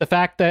matter. The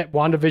fact that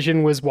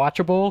WandaVision was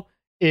watchable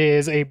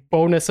is a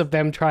bonus of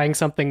them trying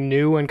something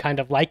new and kind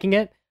of liking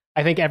it.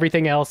 I think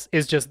everything else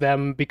is just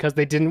them because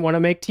they didn't want to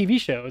make TV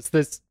shows.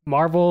 This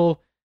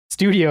Marvel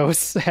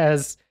Studios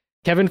has...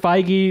 Kevin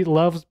Feige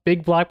loves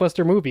big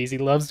blockbuster movies. He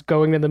loves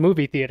going to the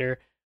movie theater.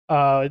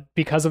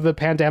 Because of the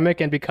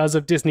pandemic and because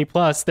of Disney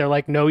Plus, they're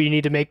like, no, you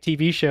need to make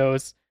TV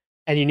shows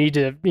and you need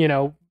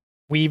to,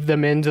 weave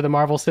them into the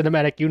Marvel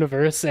Cinematic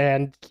Universe.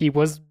 And he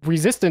was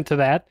resistant to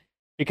that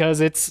because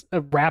it's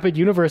a rapid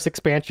universe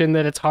expansion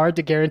that it's hard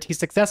to guarantee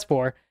success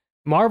for.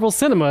 Marvel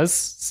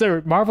Studios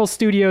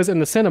in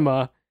the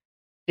cinema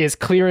is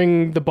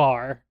clearing the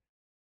bar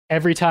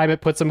every time it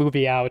puts a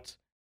movie out.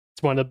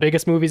 It's one of the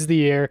biggest movies of the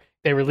year.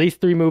 They released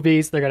 3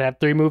 movies. They're going to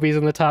have 3 movies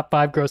in the top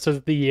 5 grossers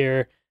of the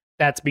year.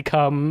 That's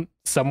become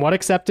somewhat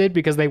accepted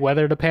because they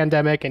weathered a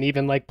pandemic and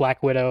even like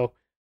Black Widow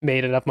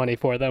made enough money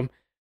for them.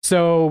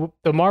 So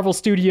the Marvel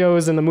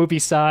Studios and the movie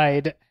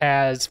side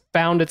has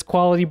found its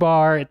quality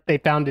bar. They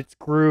found its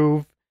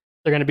groove.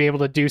 They're going to be able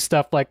to do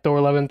stuff like Thor: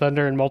 Love and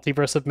Thunder and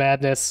Multiverse of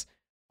Madness,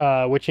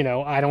 which,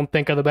 I don't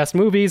think are the best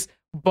movies,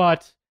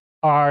 but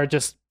are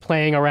just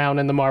playing around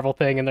in the Marvel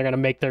thing, and they're going to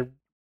make their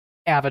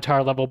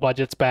Avatar level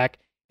budgets back.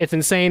 It's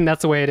insane.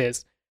 That's the way it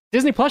is.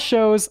 Disney Plus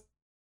shows,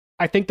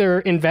 I think they're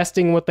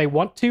investing what they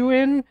want to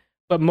in,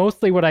 but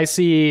mostly what I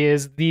see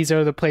is these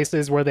are the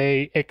places where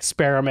they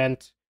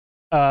experiment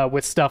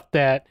with stuff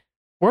that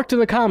worked in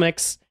the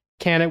comics.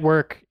 Can it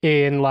work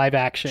in live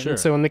action? Sure.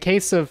 So in the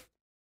case of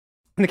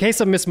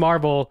Ms.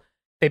 Marvel,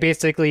 they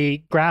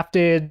basically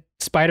grafted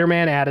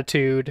Spider-Man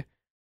attitude,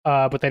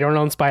 but they don't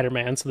own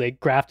Spider-Man, so they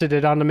grafted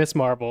it onto Ms.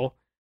 Marvel.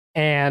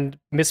 And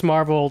Ms.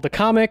 Marvel the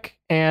comic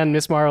and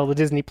Ms. Marvel the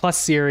Disney Plus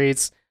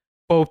series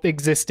both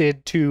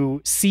existed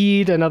to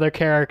seed another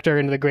character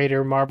into the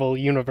greater Marvel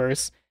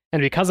universe.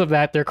 And because of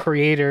that, their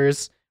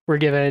creators were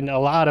given a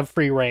lot of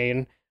free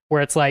reign,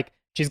 where it's like,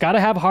 she's got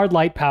to have hard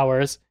light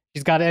powers.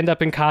 She's got to end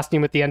up in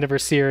costume at the end of her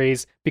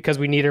series because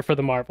we need her for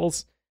the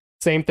Marvels.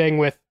 Same thing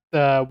with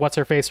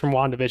what's-her-face from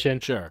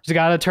WandaVision. Sure. She's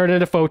got to turn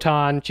into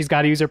Photon. She's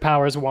got to use her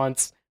powers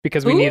once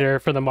because we need her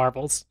for the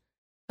Marvels.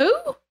 Who?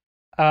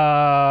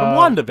 From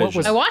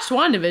WandaVision. I watched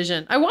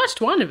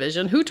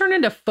WandaVision. Who turned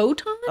into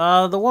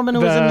Photon? The woman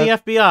who was in the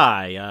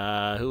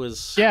FBI, who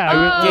was gained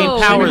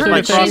gained powers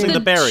by crossing the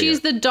barrier.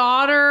 She's the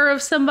daughter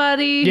of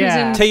somebody.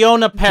 Yeah. Who's in...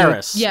 Teyonah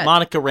Parris. Yeah.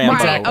 Monica Rambeau.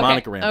 Right, okay.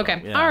 Monica Rambeau.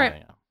 Okay. Yeah, All right.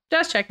 yeah.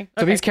 Just checking.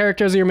 So these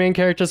characters are your main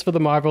characters for the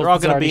Marvels. They're all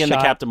going to be in the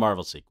Captain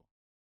Marvel sequel.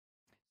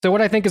 So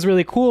what I think is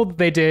really cool that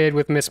they did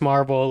with Ms.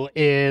 Marvel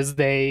is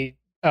they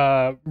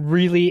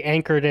really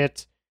anchored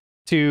it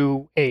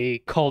to a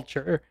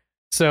culture.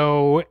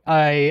 So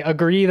I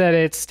agree that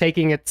it's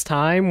taking its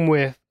time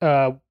with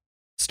a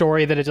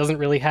story that it doesn't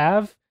really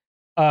have,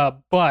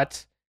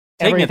 but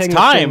taking its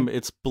time,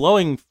 it's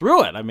blowing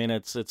through it. I mean,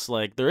 it's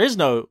like there is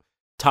no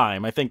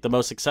time. I think the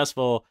most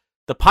successful,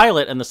 the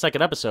pilot and the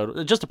second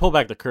episode, just to pull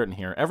back the curtain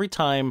here, every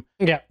time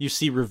you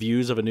see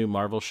reviews of a new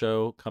Marvel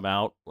show come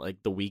out,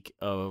 like the week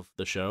of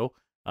the show,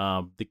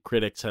 The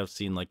critics have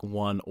seen like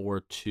 1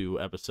 or 2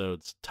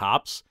 episodes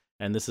tops.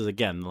 And this is,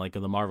 again, like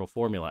in the Marvel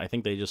formula. I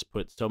think they just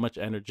put so much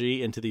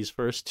energy into these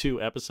first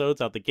 2 episodes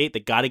out the gate.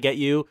 They got to get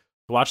you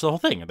to watch the whole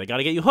thing. They got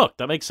to get you hooked.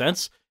 That makes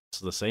sense. It's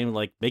the same,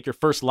 like, make your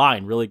first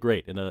line really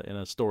great in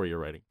a story you're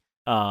writing.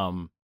 I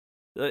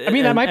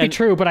mean, that might be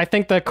true, but I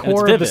think the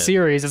core of the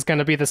series is going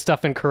to be the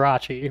stuff in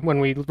Karachi. When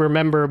we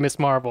remember Miss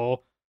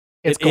Marvel,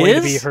 it's going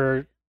to be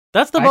her...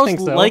 That's the most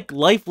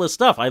lifeless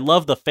stuff. I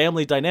love the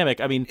family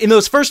dynamic. I mean, in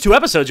those first 2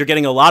 episodes, you're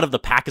getting a lot of the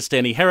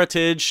Pakistani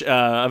heritage.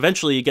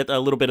 Eventually, you get a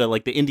little bit of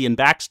like the Indian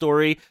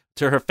backstory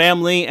to her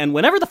family. And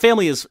whenever the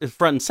family is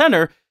front and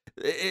center,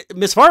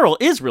 Miss Marvel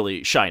is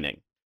really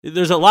shining.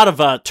 There's a lot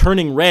of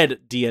turning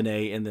red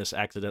DNA in this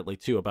accidentally,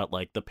 too, about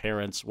like the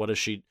parents. What is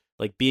she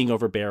like being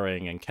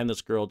overbearing? And can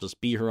this girl just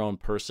be her own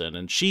person?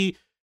 And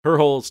her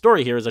whole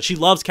story here is that she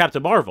loves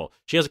Captain Marvel.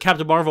 She has a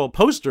Captain Marvel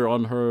poster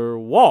on her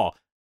wall.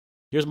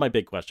 Here's my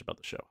big question about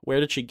the show. Where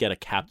did she get a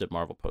Captain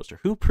Marvel poster?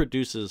 Who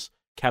produces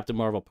Captain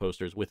Marvel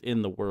posters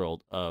within the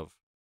world of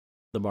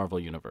the Marvel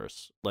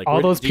Universe? Like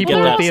all those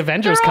people at the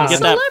Avengers con.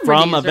 Get that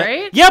from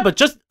right? Yeah, but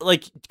just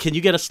like, can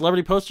you get a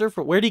celebrity poster?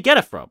 Where do you get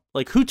it from?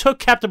 Like, who took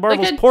Captain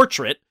Marvel's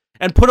portrait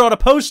and put it on a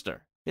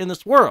poster in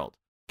this world?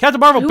 Captain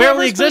Marvel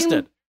barely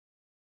existed.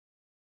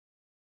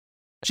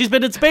 She's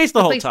been in space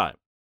the whole time.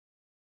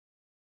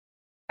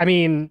 I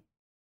mean,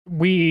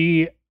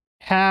 we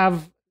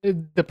have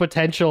the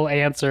potential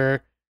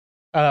answer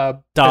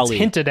that's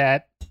hinted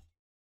at.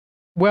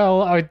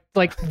 Well,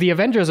 like the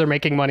Avengers are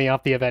making money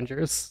off the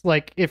Avengers.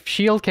 Like if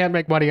S.H.I.E.L.D. can't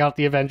make money off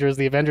the Avengers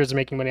are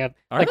making money off.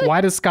 Why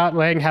does Scott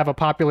Lang have a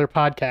popular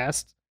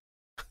podcast?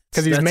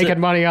 Because he's making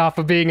money off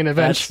of being an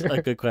Avenger. That's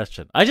a good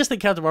question. I just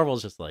think Captain Marvel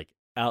is just like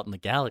out in the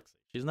galaxy.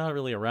 She's not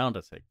really around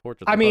to take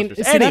portraits. I mean,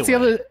 see,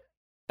 anyway.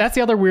 That's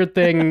the other weird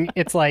thing.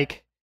 It's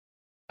like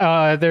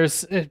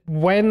there's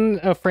when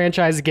a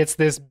franchise gets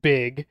this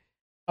big.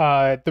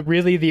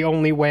 The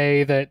only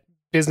way that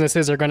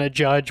businesses are going to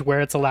judge where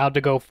it's allowed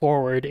to go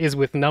forward is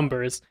with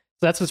numbers. So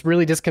that's what's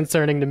really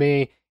disconcerting to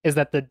me is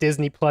that the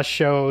Disney Plus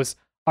shows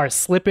are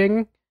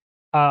slipping.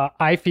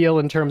 I feel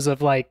in terms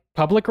of like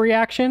public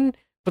reaction,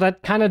 but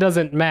that kind of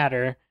doesn't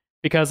matter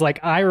because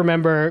like I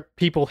remember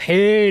people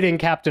hating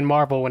Captain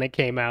Marvel when it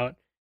came out,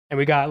 and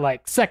we got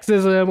like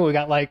sexism, we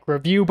got like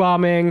review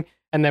bombing,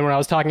 and then when I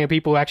was talking to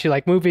people who actually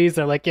like movies,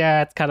 they're like,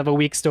 yeah, it's kind of a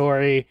weak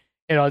story.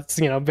 It's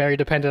very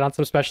dependent on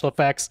some special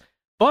effects,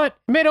 but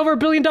it made over $1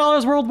 billion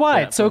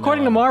worldwide. Yeah, so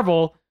according to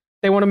Marvel,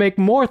 they want to make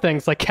more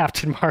things like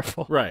Captain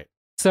Marvel. Right.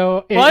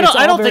 So I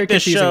don't think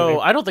this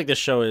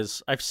show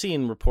is. I've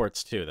seen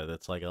reports too that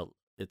it's like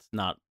it's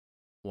not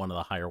one of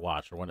the higher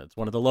watch or it's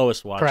one of the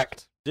lowest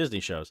watched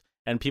Disney shows,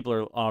 and people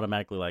are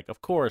automatically like, of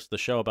course, the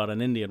show about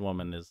an Indian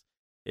woman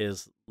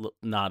is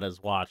not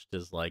as watched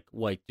as like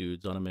white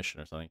dudes on a mission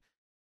or something.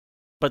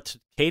 But to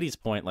Katie's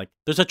point, like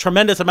there's a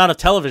tremendous amount of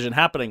television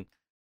happening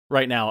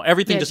right now.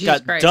 Everything just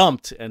got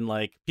dumped, and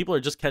like people are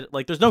just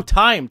like, there's no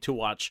time to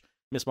watch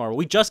Miss Marvel.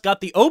 We just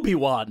got the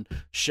Obi-Wan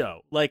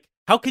show. Like,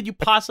 how could you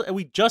possibly?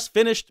 We just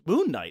finished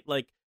Moon Knight.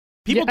 Like,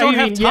 people don't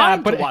have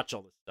time to watch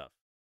all this stuff.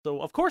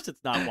 So of course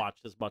it's not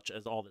watched as much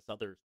as all this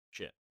other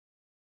shit.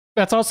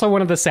 That's also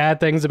one of the sad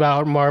things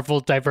about Marvel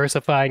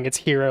diversifying its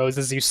heroes,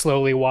 is you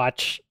slowly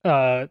watch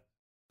Thor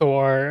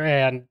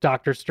and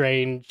Doctor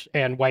Strange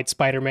and White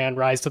Spider-Man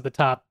rise to the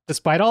top,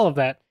 despite all of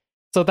that.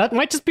 So that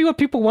might just be what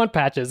people want,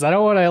 Patches. I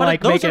don't want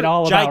to make it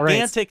all about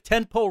race. Gigantic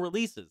tentpole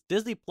releases.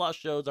 Disney Plus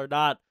shows are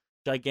not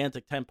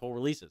gigantic tentpole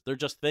releases. They're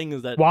just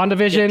things that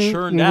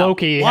WandaVision and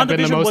Loki have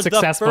been the most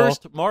successful. The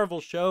first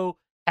Marvel show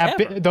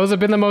those have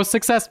been the most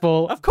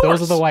successful. Of course.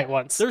 Those are the white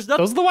ones. Those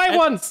are the white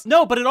ones.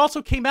 No, but it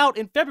also came out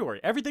in February.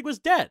 Everything was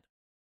dead.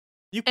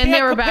 You can't and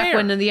they were compare. back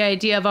when the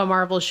idea of a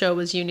Marvel show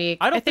was unique.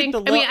 I don't think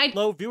the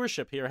low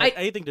viewership here had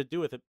anything to do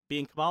with it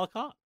being Kamala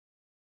Khan.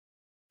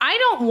 I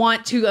don't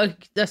want to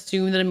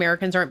assume that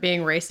Americans aren't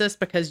being racist,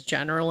 because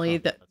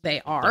generally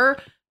they are.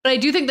 But I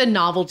do think the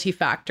novelty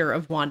factor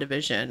of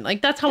WandaVision,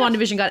 like that's how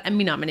WandaVision got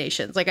Emmy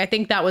nominations. Like I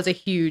think that was a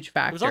huge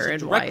factor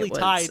in why it was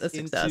tied a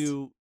success.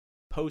 Into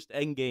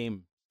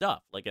post-Endgame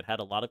stuff. Like it had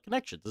a lot of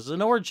connections. This is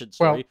an origin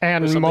story. Well,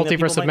 and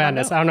Multiverse of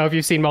Madness. I don't know if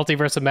you've seen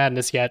Multiverse of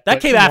Madness yet.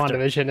 That came after.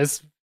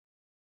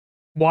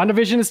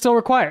 WandaVision is still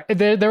required.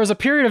 There was a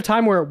period of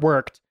time where it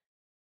worked.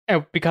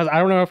 Because I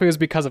don't know if it was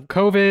because of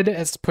COVID,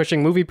 it's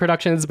pushing movie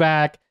productions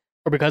back,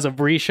 or because of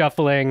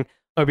reshuffling,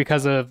 or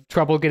because of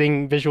trouble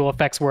getting visual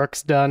effects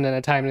works done in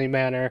a timely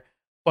manner.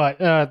 But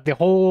the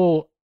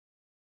whole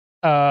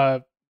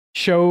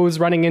shows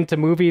running into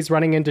movies,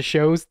 running into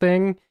shows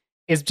thing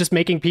is just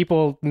making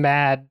people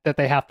mad that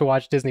they have to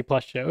watch Disney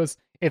Plus shows.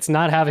 It's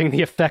not having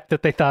the effect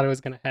that they thought it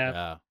was going to have.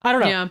 Yeah. I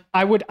don't know. Yeah.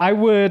 I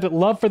would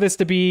love for this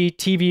to be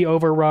TV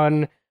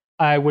overrun.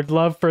 I would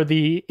love for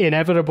the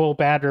inevitable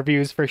bad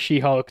reviews for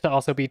She-Hulk to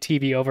also be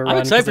TV overrun. I'm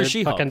excited for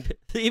She-Hulk.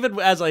 Even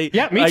as I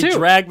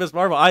drag Miss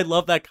Marvel, I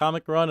love that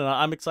comic run, and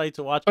I'm excited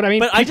to watch. But I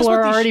mean, people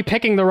are already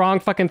picking the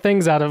wrong fucking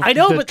things out of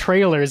the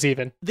trailers.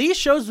 Even these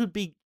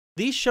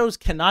shows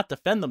cannot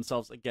defend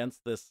themselves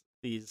against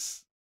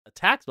these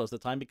attacks most of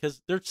the time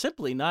because they're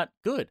simply not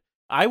good.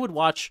 I would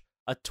watch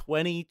a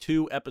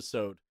 22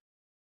 episode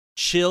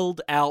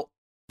chilled out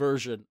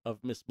version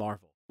of Miss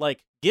Marvel.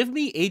 Like, give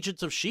me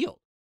Agents of S.H.I.E.L.D.,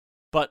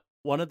 but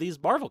one of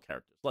these Marvel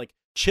characters. Like,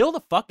 chill the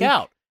fuck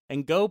out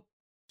and go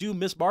do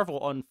Miss Marvel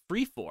on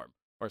Freeform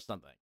or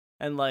something.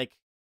 And, like,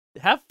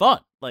 have fun.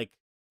 Like,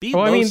 be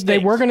low stakes. They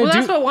were going to do...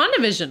 That's what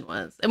WandaVision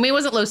was. I mean, it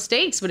wasn't low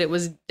stakes, but it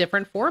was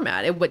different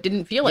format. It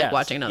didn't feel like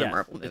watching another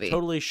Marvel movie. It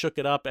totally shook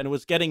it up, and it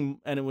was getting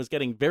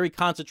very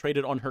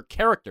concentrated on her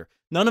character.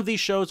 None of these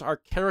shows are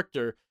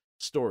character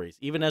stories,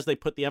 even as they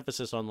put the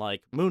emphasis on,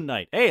 like, Moon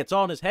Knight. Hey, it's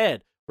all in his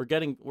head.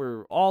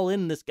 We're all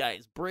in this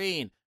guy's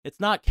brain. It's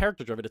not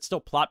character driven. It's still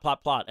plot.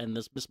 And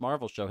this Miss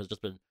Marvel show has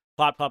just been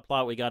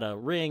plot. We got a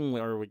ring,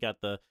 or we got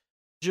the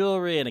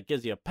jewelry, and it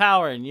gives you a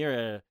power, and you're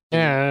a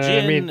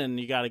djinn, and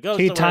you got to go.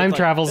 She time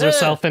travels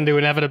herself into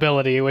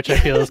inevitability, which I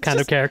feel is kind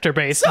of character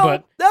based.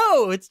 But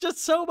no, it's just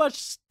so much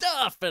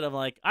stuff, and I'm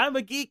like, I'm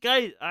a geek.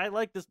 I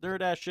like this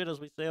nerd ass shit, as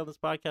we say on this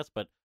podcast,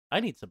 but I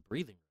need some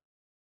breathing.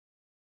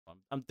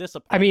 I'm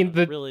disappointed. I mean,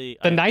 the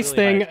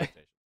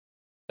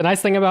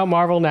nice thing about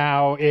Marvel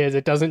now is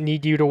it doesn't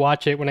need you to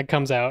watch it when it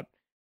comes out.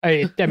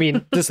 I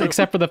mean, just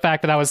except for the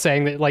fact that I was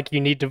saying that, like,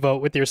 you need to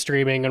vote with your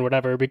streaming and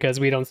whatever because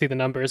we don't see the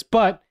numbers.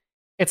 But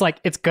it's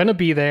like, it's gonna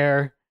be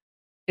there.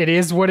 It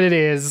is what it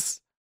is.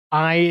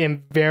 I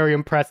am very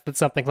impressed that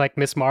something like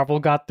Miss Marvel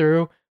got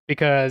through,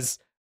 because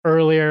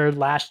earlier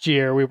last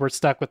year we were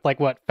stuck with, like,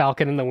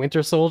 Falcon and the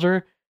Winter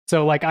Soldier.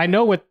 So, like, I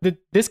know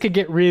this could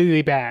get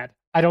really bad.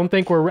 I don't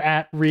think we're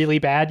at really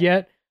bad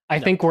yet. I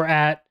think we're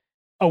at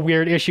a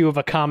weird issue of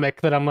a comic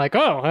that I'm like,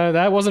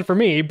 that wasn't for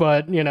me,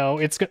 but, you know,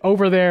 it's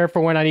over there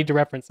for when I need to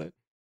reference it.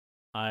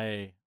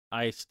 I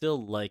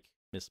still like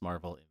Miss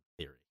Marvel in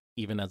theory,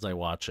 even as I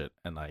watch it,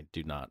 and I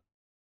do not,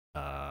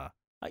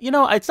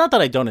 it's not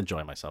that I don't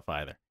enjoy myself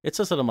either. It's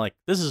just that I'm like,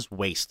 this is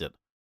wasted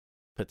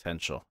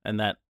potential, and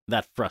that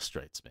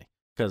frustrates me,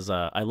 because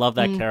I love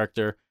that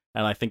character,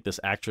 and I think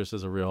this actress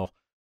is a real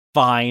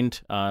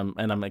find,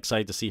 and I'm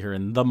excited to see her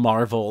in The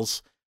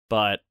Marvels,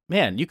 but,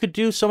 man, you could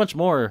do so much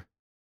more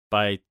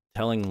by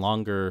telling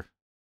longer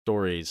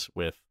stories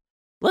with...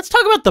 Let's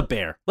talk about The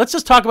Bear. Let's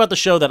just talk about the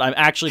show that I'm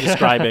actually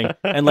describing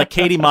and let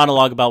Katie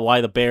monologue about why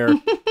The Bear...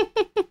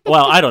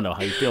 Well, I don't know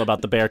how you feel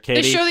about The Bear,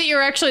 Katie. The show that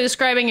you're actually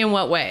describing in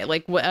what way?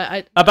 Like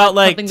about,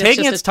 like,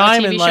 taking its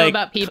time and, like... A TV show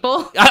about people?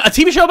 A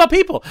TV show about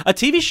people. A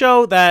TV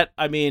show that,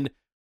 I mean,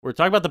 we're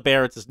talking about The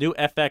Bear. It's this new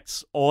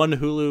FX on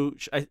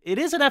Hulu... It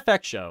is an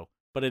FX show,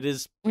 but it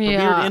is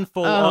premiered in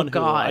full on Hulu.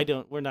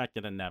 God. We're not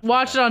going to Netflix.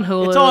 Watch it on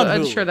Hulu. It's on Hulu.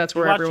 I'm sure that's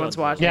where everyone's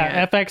watching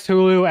Yeah, it. FX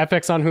Hulu,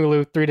 FX on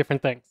Hulu, 3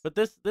 different things. But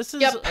this is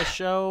a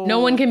show... No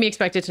one can be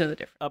expected to know the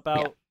difference.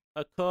 About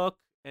a cook,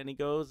 and he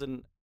goes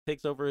and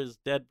takes over his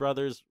dead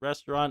brother's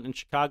restaurant in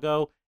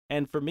Chicago.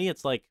 And for me,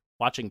 it's like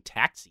watching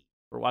Taxi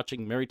or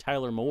watching Mary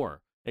Tyler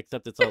Moore,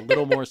 except it's a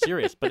little more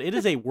serious. But it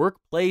is a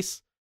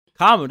workplace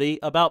comedy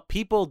about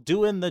people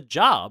doing the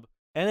job,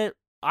 and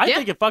I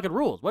think it fucking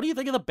rules. What do you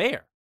think of The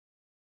Bear?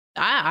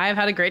 I've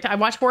had a great time. I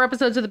watched 4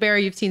 episodes of The Bear.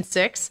 You've seen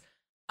 6.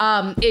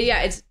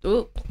 It's...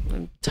 Ooh,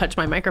 touch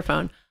my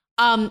microphone.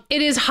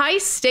 It is high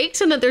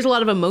stakes in that there's a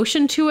lot of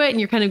emotion to it, and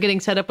you're kind of getting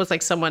set up with,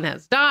 like, someone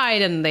has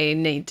died and they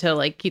need to,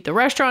 like, keep the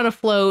restaurant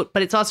afloat.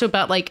 But it's also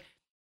about, like,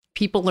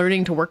 people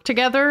learning to work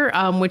together,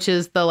 which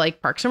is the,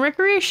 like, Parks and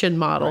Recreation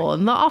model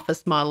and the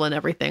Office model and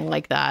everything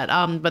like that.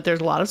 But there's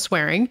a lot of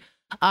swearing.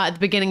 At the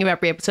beginning of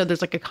every episode,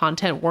 there's, like, a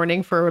content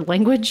warning for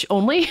language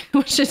only,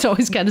 which is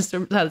always kind of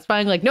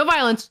satisfying. Like, no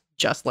violence,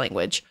 just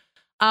language.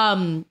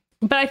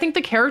 But I think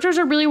the characters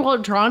are really well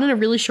drawn in a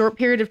really short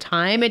period of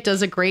time. It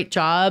does a great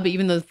job,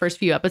 even the first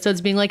few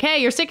episodes, being like, hey,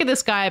 you're sick of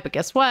this guy, but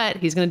guess what?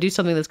 He's going to do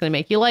something that's going to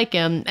make you like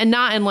him. And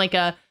not in, like,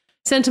 a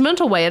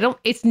sentimental way.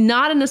 It's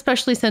not an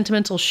especially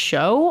sentimental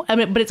show. I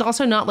mean, but it's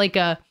also not like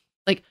a,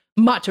 like,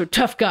 macho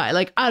tough guy,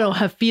 like, I don't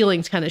have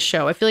feelings kind of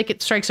show. I feel like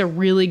it strikes a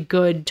really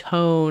good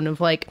tone of,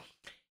 like,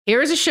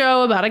 here's a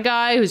show about a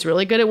guy who's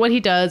really good at what he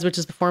does, which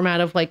is the format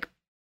of, like,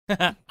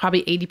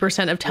 probably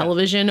 80% of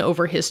television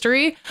over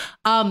history.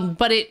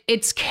 But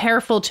it's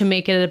careful to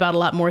make it about a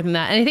lot more than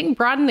that. And I think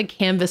broaden the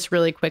canvas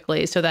really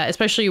quickly, so that,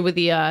 especially with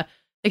the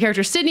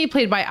character Sydney,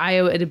 played by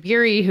Ayo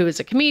Edebiri, who is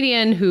a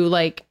comedian who,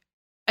 like,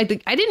 I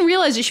didn't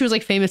realize that she was,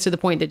 like, famous to the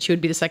point that she would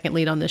be the second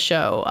lead on this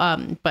show.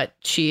 But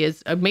she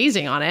is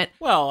amazing on it.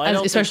 Well,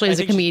 especially as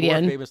a comedian.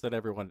 She's more famous than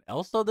everyone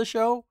else on the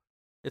show.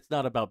 It's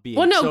not about being.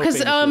 Well, no,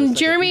 because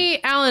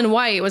Jeremy Allen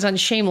White was on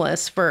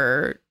Shameless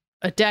for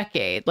a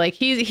decade. Like,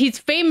 he's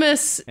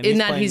famous in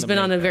that he's been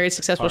on a very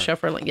successful show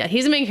for, like,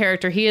 he's a main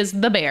character. He is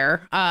the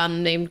bear,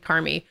 named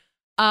Carmi.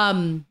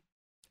 And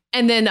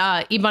then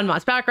Iban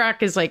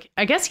Mas-Bakrak is, like,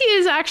 I guess he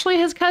is actually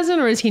his cousin,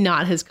 or is he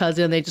not his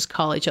cousin? They just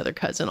call each other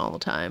cousin all the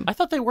time. I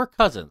thought they were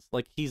cousins.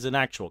 Like, he's an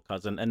actual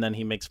cousin, and then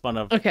he makes fun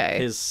of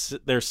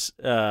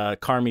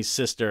Carmi's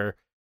sister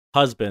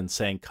husband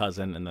saying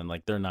cousin, and then,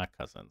 like, they're not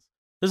cousins.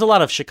 There's a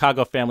lot of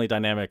Chicago family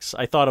dynamics.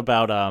 I thought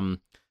about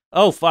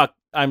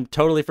I'm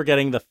totally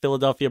forgetting the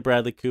Philadelphia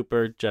Bradley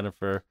Cooper,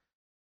 Jennifer.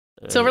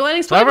 Silver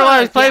Linings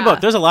Playbook.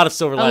 There's a lot of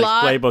Silver Linings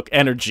Playbook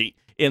energy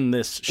in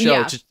this show,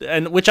 Yeah.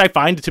 and which I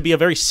find to be a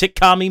very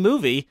sitcom-y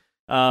movie.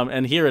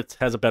 And here it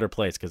has a better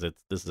place because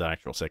this is an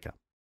actual sitcom.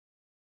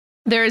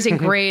 There is a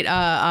great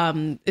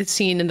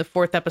scene in the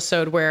 4th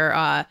episode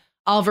where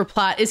Oliver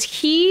Platt, is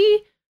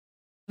he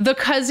the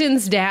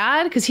cousin's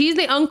dad? Because he's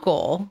the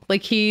uncle.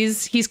 Like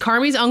he's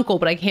Carmi's uncle,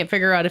 but I can't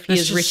figure out if he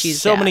is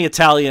Richie's so dad. many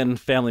Italian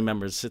family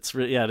members. It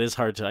is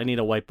hard to. I need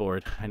a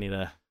whiteboard. I need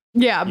a.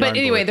 Yeah, but yarn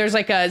anyway, board. there's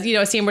like a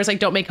scene where it's like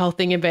don't make a whole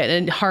thing of it,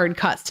 and hard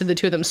cuts to the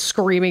two of them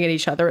screaming at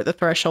each other at the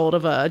threshold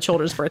of a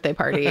children's birthday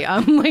party,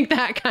 like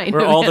that kind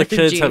Where of all the energy.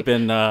 kids have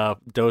been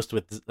dosed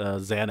with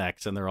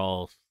Xanax, and they're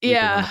all sleeping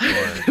on the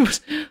floor.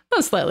 It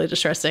was slightly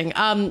distressing. No,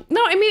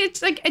 I mean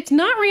it's like it's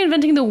not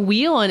reinventing the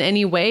wheel in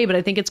any way, but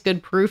I think it's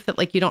good proof that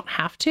like you don't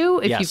have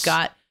to if Yes. you've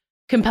got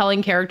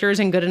compelling characters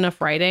and good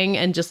enough writing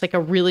and just like a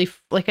really,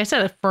 like I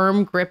said, a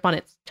firm grip on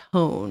its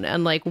tone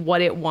and like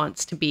what it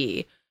wants to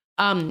be.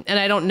 And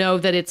I don't know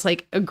that it's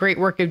like a great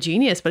work of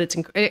genius, but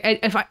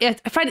I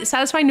find it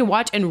satisfying to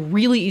watch and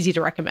really easy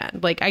to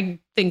recommend. Like I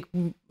think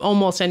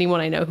almost anyone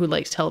I know who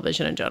likes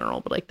television in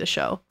general would like the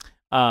show.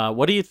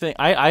 What do you think?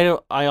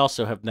 I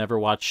also have never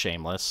watched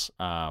Shameless,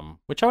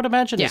 which I would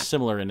imagine Yeah. is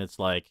similar, and it's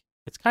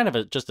kind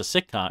of just a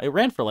sitcom. It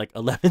ran for like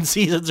 11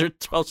 seasons or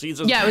 12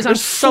 seasons. Yeah, it was on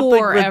something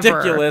forever.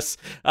 ridiculous.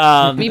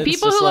 I mean, it's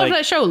people just who love like,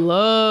 that show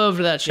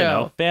loved that show. you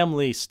know,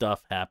 family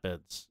stuff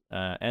happens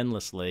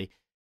endlessly,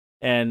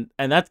 and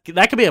that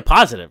could be a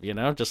positive, you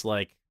know, just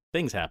like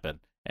things happen.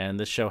 And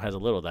this show has a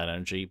little of that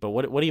energy. But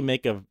what do you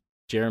make of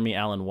Jeremy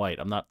Allen White?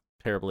 I'm not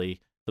terribly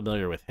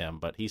familiar with him,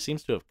 but he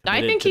seems to have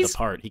committed to the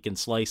part. He can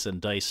slice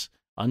and dice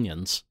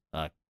onions.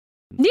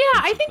 Yeah,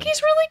 I think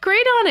he's really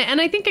great on it.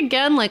 And I think,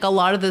 again, like a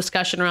lot of the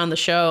discussion around the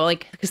show,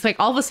 like, because like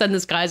all of a sudden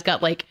this guy's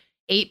got like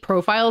 8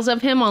 profiles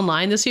of him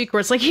online this week where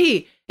it's like,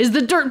 he is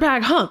the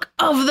dirtbag hunk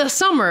of the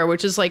summer,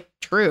 which is like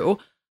true.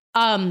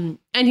 And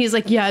he's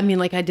like, yeah, I mean,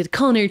 like I did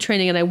culinary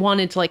training and I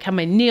wanted to like have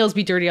my nails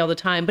be dirty all the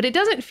time, but it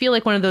doesn't feel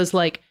like one of those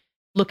like,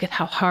 look at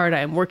how hard I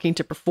am working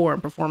to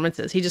perform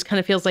performances. He just kind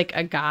of feels like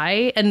a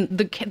guy, and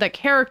the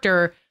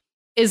character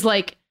is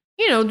like,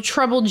 you know,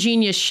 troubled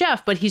genius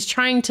chef, but he's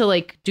trying to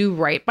like do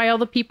right by all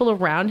the people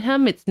around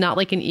him. It's not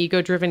like an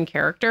ego-driven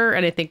character,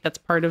 and I think that's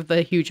part of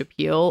the huge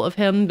appeal of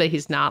him, that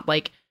he's not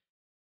like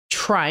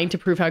trying to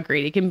prove how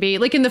great he can be.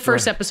 Like in the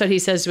first episode, he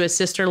says to his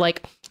sister,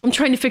 like, I'm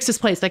trying to fix this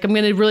place. Like, I'm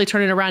going to really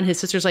turn it around. His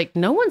sister's like,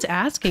 no one's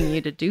asking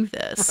you to do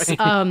this.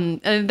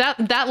 And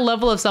that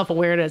level of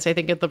self-awareness, I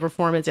think, at the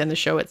performance and the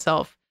show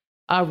itself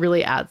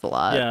really adds a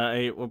lot.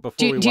 Yeah.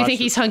 Do you think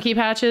he's hunky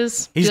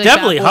patches? He's Do you like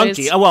definitely Bad Boys?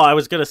 hunky. Well, I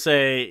was gonna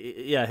say,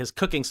 yeah, his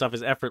cooking stuff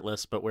is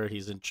effortless, but where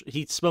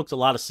he smokes a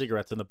lot of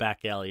cigarettes in the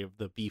back alley of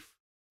the beef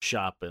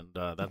shop, and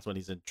that's when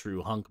he's in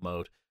true hunk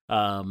mode.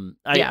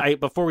 I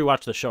before we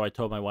watched the show, I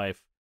told my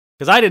wife,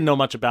 because I didn't know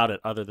much about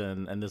it other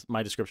than, and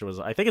my description was,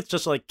 I think it's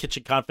just like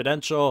Kitchen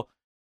Confidential,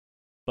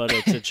 but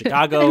it's in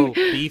Chicago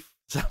beef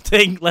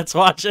something. Let's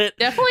watch it.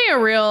 Definitely a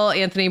real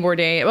Anthony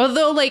Bourdain.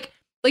 Although, like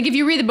if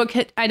you read the book,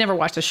 I never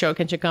watched the show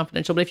Kitchen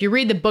Confidential, but if you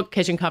read the book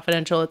Kitchen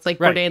Confidential, it's like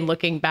Bourdain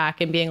looking back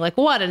and being like,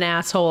 what an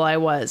asshole I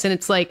was. And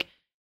it's like,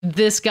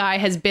 this guy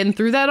has been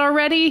through that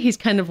already. He's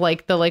kind of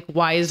like the like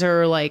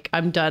wiser, like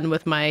I'm done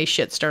with my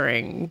shit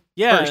stirring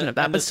version of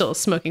that, but still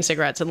smoking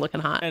cigarettes and looking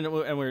hot. And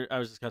I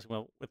was discussing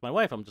with my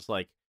wife. I'm just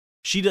like,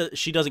 she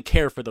doesn't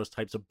care for those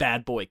types of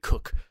bad boy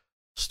cook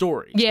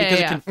stories because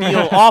it can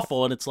feel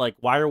awful, and it's like,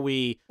 why are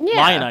we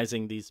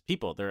lionizing these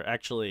people? They're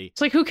actually, it's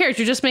like, who cares?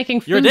 You're just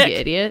making food, you're a dick. you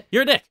idiot.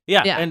 You're a dick.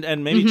 Yeah.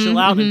 And maybe chill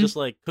out and just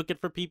like cook it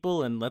for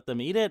people and let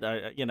them eat it.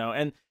 You know,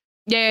 and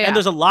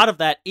there's a lot of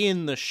that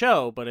in the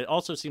show, but it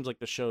also seems like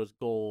the show's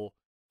goal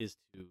is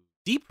to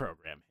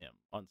deprogram him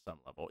on some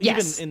level.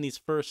 Even in these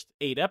first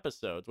 8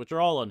 episodes, which are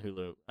all on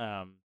Hulu.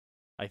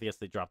 I guess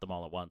they dropped them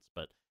all at once,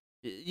 but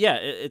yeah,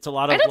 it's a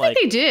lot of. I don't like,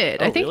 think they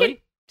did. Oh, I think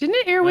really? Didn't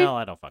it air Well,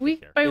 I don't fucking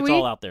care. It's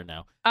all out there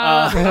now.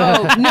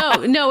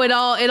 No, it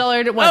all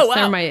aired at once. Oh, wow.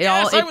 Never mind.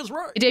 I was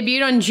right. It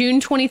debuted on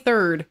June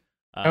 23rd.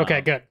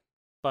 Okay, good.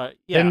 But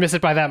yeah, Didn't miss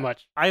it by that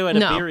much. Ayo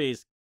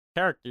Edebiri's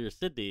character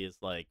Sydney is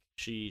like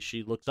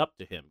she looks up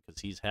to him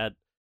because he's had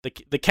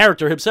the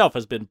character himself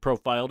has been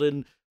profiled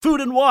in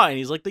Food and Wine.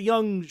 He's like the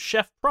young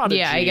chef prodigy.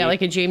 Yeah, he got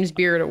like a James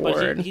Beard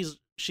award. But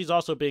she's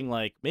also being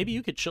like, maybe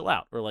you could chill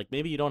out, or like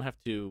maybe you don't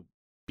have to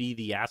be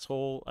the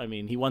asshole. I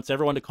mean, he wants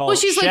everyone to call him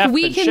she's chef like,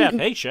 we and can... chef.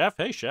 Hey, chef.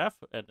 Hey, chef.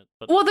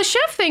 Well, the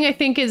chef thing, I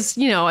think, is,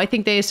 you know, I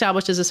think they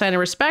established as a sign of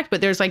respect,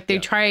 but there's like,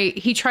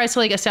 he tries to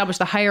like establish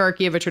the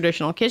hierarchy of a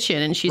traditional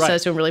kitchen. And she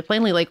says to him really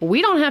plainly, like,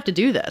 we don't have to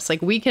do this.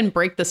 Like, we can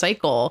break the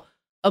cycle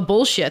of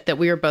bullshit that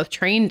we were both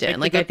trained in.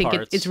 Like, I think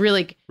it's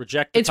really,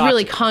 reject it's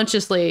really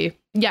consciously.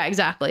 Yeah,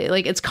 exactly.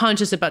 Like, it's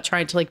conscious about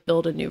trying to like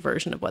build a new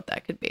version of what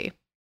that could be.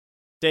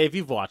 Dave,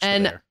 you've watched The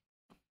Bear.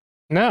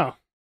 No.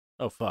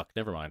 Oh, fuck.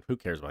 Never mind. Who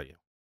cares about you?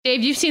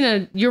 Dave, you've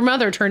seen your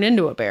mother turn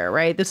into a bear,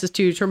 right? This is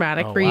too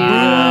traumatic for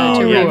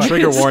you.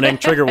 Trigger warning.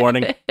 Trigger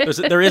warning.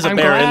 There is a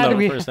bear in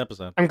the first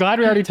episode. I'm glad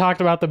we already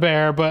talked about the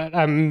bear, but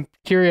I'm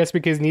curious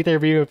because neither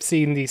of you have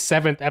seen the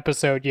 7th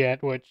episode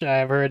yet, which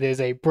I've heard is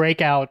a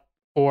breakout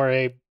or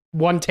a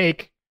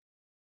one-take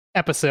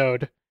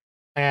episode.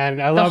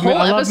 And I The love whole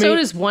I love episode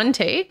me. is one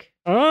take?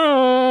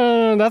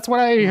 That's what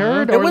I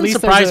heard. It or at wouldn't least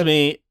surprise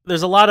me.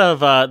 There's a lot of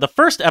the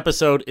first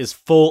episode is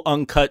full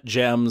uncut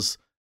gems,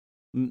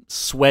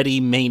 sweaty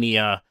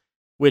mania,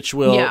 which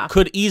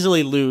could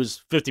easily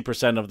lose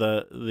 50% of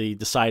the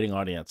deciding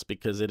audience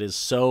because it is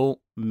so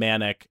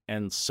manic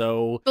and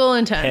so Full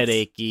intense.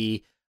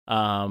 headachy.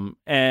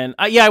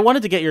 I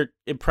wanted to get your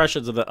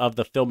impressions of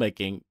the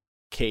filmmaking,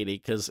 Katie,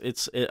 because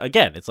it's like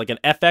an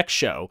FX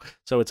show,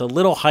 so it's a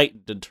little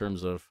heightened in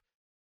terms of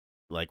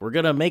like we're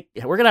gonna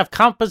have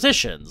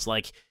compositions.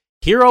 Like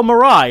Hiro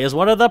Murai is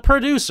one of the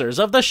producers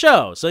of the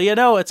show, so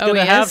it's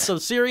gonna have some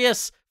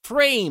serious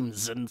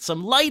frames and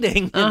some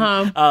lighting.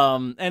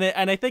 And,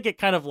 and I think it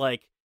kind of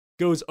like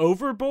goes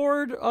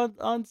overboard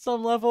on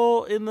some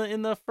level in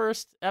the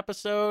first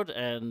episode,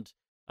 and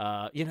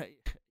I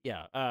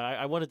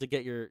wanted to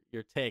get your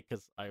take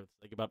because I was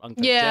thinking about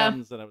Uncut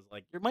Gems, and I was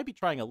like, you might be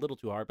trying a little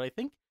too hard, but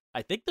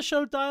I think the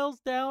show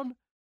dials down.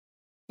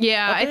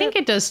 Yeah, I think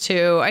it does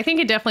too. I think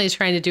it definitely is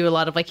trying to do a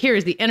lot of like,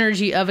 here's the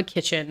energy of a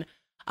kitchen.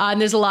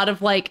 And there's a lot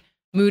of like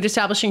mood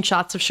establishing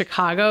shots of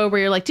Chicago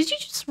where you're like, did you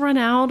just run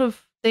out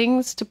of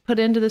things to put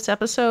into this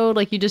episode?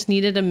 Like you just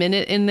needed a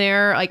minute in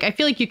there. Like I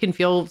feel like you can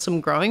feel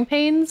some growing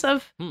pains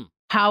of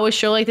how a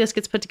show like this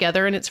gets put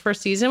together in its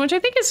first season, which I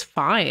think is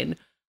fine.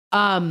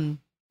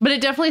 But it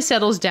definitely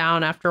settles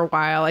down after a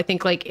while. I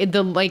think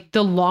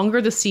the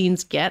longer the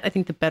scenes get, I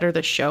think the better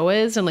the show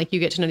is. And like you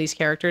get to know these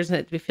characters and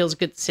it feels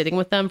good sitting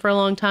with them for a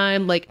long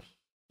time. Like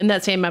in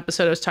that same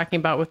episode I was talking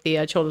about with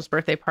the children's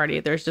birthday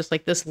party, there's just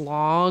like this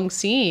long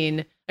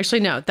scene. Actually,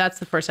 no, that's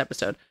the first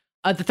episode.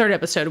 The third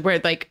episode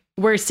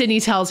where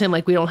Sydney tells him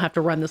like, we don't have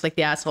to run this like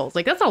the assholes.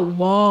 Like that's a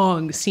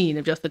long scene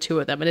of just the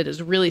two of them. And it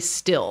is really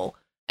still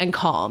and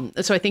calm.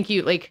 So I think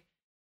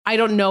I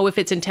don't know if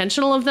it's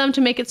intentional of them to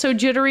make it so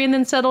jittery and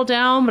then settle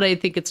down, but I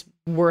think it's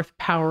worth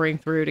powering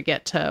through to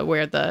get to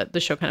where the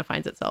show kind of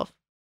finds itself.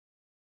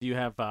 Do you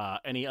have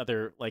any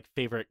other like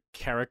favorite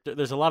character?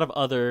 There's a lot of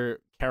other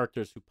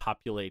characters who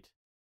populate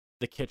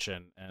the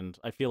kitchen, and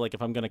I feel like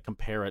if I'm going to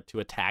compare it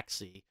to a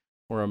Taxi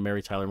or a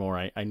Mary Tyler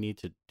Moore, I need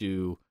to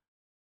do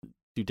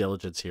due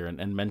diligence here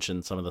and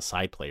mention some of the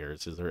side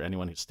players. Is there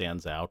anyone who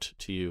stands out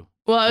to you?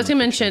 Well, I was going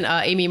to mention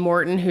Amy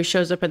Morton, who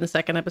shows up in the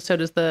second episode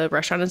as the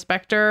restaurant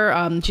inspector.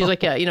 She's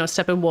like a,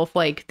 Steppenwolf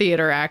like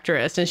theater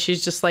actress. And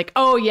she's just like,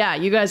 oh yeah,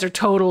 you guys are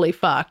totally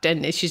fucked.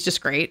 And she's just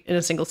great in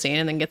a single scene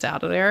and then gets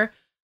out of there.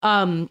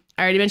 I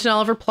already mentioned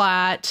Oliver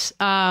Platt.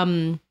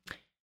 And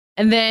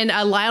then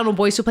Lionel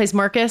Boyce, who plays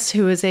Marcus,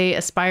 who is a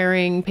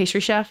aspiring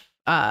pastry chef.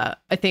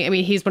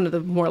 He's one of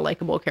the more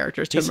likable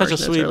characters. He's such a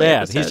sweet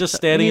man. He's just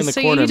standing in the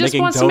corner he just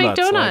making wants donuts.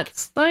 To make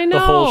donuts. I know.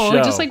 The whole show.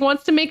 He just like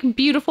wants to make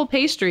beautiful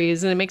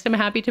pastries, and it makes him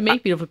happy to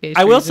make beautiful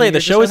pastries. I will say the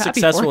show is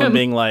successful in him.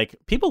 being like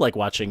people like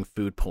watching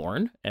food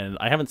porn, and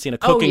I haven't seen a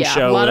cooking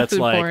show that's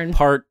like porn.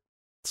 Part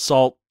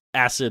salt,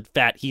 acid,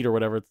 fat, heat, or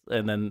whatever,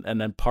 and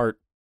then part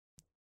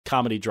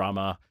comedy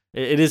drama.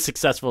 It is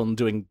successful in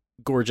doing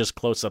gorgeous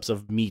close-ups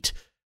of meat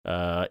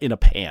in a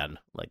pan.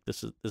 Like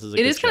this is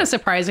it is kind of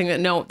surprising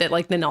that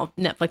the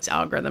Netflix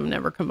algorithm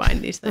never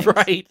combined these things.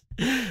 Right.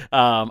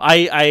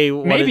 I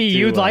maybe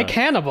you'd like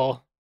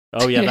Hannibal.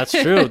 Oh yeah, that's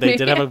true. They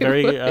did have a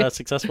very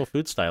successful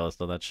food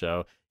stylist on that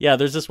show. Yeah,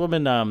 there's this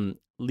woman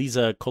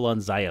Lisa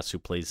Colon-Zayas who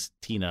plays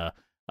Tina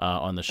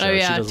on the show. Oh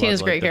yeah, she does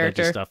Tina's a great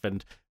character stuff.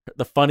 And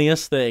the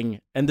funniest thing,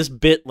 and this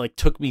bit like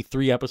took me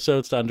 3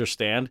 episodes to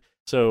understand.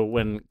 So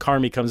when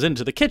Carmy comes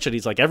into the kitchen,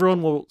 he's like,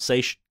 everyone will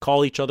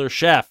call each other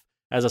chef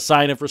as a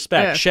sign of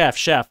respect,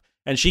 chef,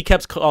 and she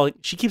keeps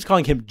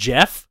calling him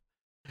Jeff,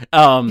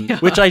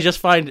 which I just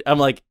find, I'm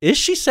like, is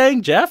she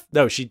saying Jeff?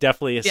 No, she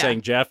definitely is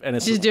saying Jeff,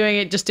 and she's doing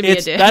it just to be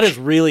a dick. That is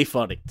really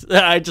funny.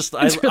 I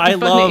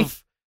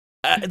love.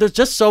 There's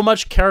just so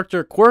much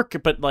character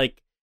quirk, but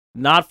like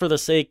not for the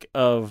sake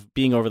of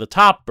being over the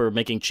top or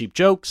making cheap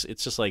jokes.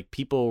 It's just like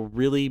people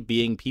really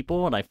being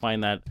people, and I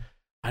find that.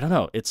 I don't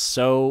know. It's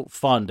so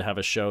fun to have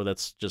a show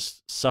that's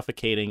just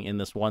suffocating in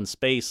this one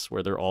space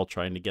where they're all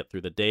trying to get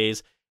through the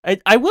days.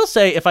 I will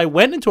say, if I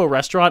went into a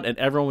restaurant and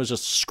everyone was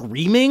just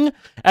screaming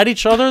at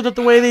each other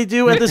the way they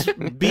do at this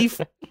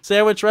beef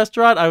sandwich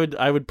restaurant,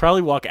 I would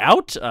probably walk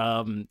out.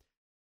 I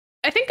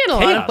think in a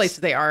lot of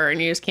places they are,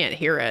 and you just can't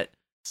hear it.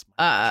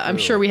 I'm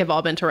sure we have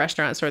all been to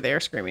restaurants where they are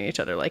screaming at each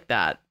other like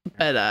that.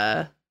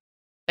 But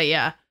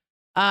yeah.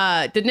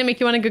 Didn't it make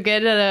you want to go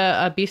get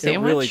a beef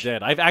sandwich? It really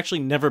did. I've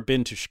actually never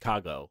been to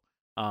Chicago,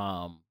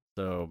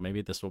 so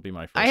maybe this will be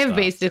my first. I have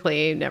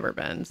basically never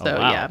been. So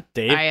yeah,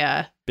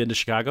 Dave, been to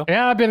Chicago?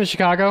 Yeah, I've been to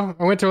Chicago.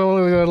 I went to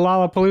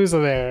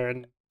Lollapalooza there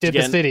and did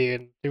the city,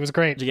 and it was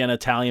great. Did you get an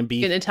Italian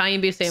beef? Get an Italian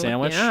beef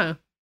sandwich? Yeah.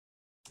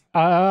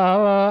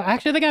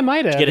 Actually, I think I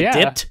might have. Did you get it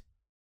dipped?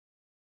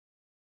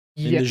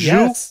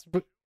 Yes.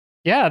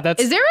 Yeah,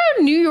 that's. Is there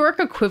a New York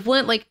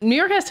equivalent? Like New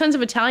York has tons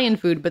of Italian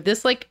food, but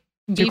this like.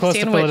 Too close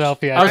to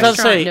Philadelphia. I was about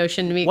to say,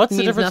 notion what's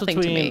the difference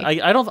between? between?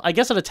 I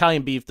guess an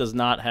Italian beef does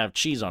not have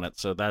cheese on it,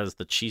 so that is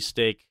the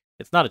cheesesteak.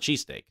 It's not a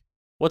cheesesteak.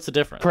 What's the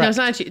difference? No, it's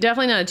not.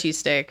 Definitely not a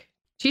cheesesteak.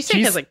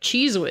 Cheesesteak has like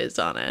cheese whiz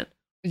on it.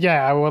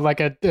 Yeah, well, and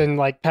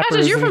like peppers.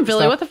 Patches, you're and from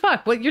Philly. stuff. What the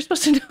fuck? What you're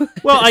supposed to know?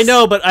 Well, I this.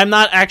 know, but I'm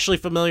not actually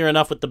familiar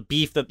enough with the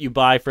beef that you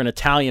buy for an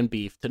Italian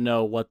beef to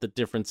know what the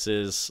difference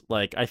is.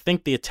 Like, I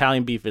think the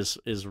Italian beef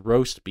is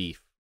roast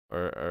beef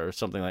or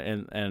something like,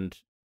 and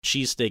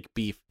cheesesteak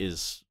beef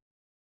is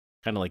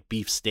kind of like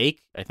beef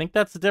steak. I think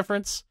that's the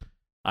difference.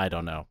 I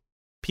don't know.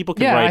 People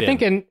can write I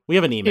think we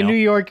have an email. in New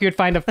York, you could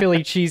find a Philly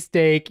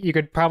cheesesteak. You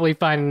could probably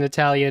find an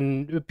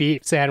Italian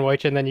beef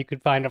sandwich, and then you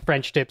could find a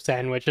French dip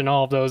sandwich, and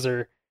all of those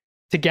are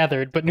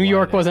together. But New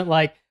York wasn't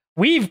like,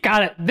 we've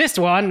got it, this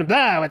one,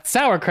 blah, with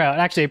sauerkraut.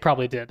 Actually, it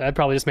probably did. I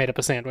probably just made up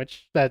a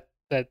sandwich. That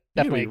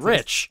definitely exists.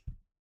 Rich.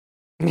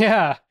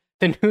 Yeah,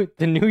 the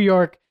New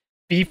York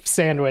beef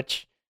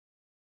sandwich,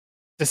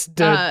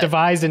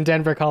 devised in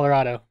Denver,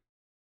 Colorado.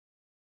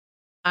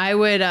 I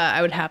would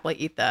happily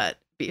eat that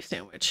beef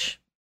sandwich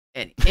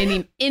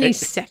any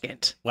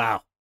second.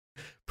 Wow,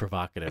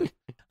 provocative.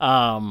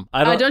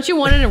 I don't you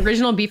want an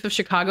original Beef of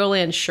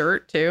Chicagoland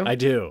shirt too? I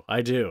do. I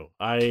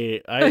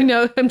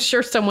know. I'm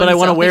sure someone. But I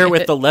want to wear it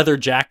with the leather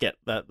jacket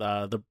that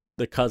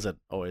the cousin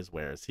always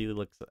wears. He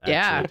looks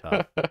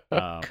actually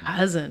tough.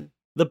 Cousin.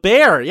 The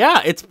bear,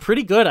 yeah, it's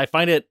pretty good. I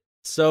find it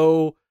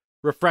so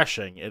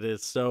refreshing. It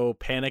is so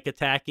panic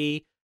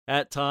attacky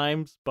at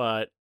times,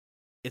 but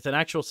it's an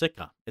actual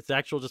sitcom. It's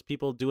actual just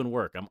people doing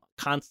work. I'm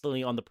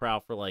constantly on the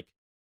prowl for like,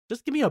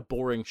 just give me a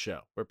boring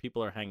show where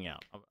people are hanging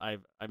out. I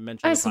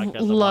mentioned the podcast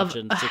I'm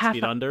watching 6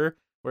 Feet Under,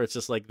 where it's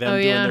just like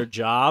them doing their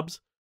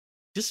jobs.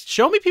 Just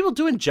show me people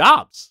doing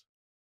jobs.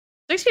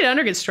 6 Feet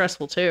Under gets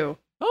stressful too.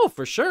 Oh,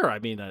 for sure. I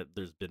mean,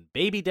 there's been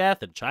baby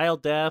death and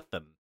child death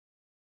and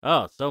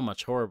so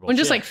much horrible When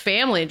just shit. like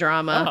family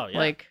drama, Oh, yeah.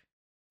 like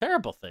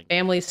terrible thing.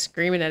 families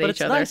screaming at But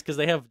each other. it's nice because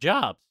they have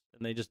jobs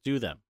and they just do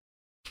them.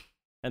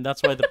 And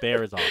that's why the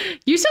bear is on.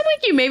 You sound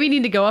like you maybe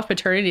need to go off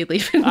paternity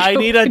leave. And I go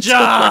need a into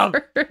job.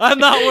 work. I'm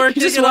not working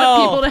You just at want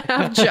all. people to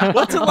have jobs.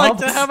 What's it like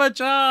to have a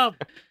job?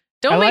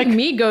 Don't I make like-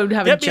 me go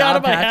have a Get me out job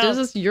of my patches.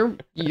 house. It's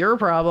your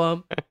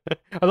problem.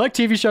 I like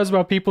TV shows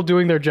about people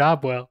doing their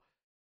job well.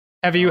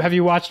 Have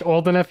you watched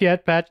Old Enough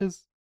yet,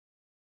 Patches?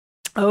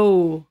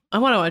 Oh, I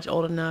want to watch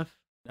Old Enough.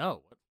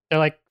 No. They're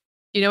like,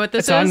 You know what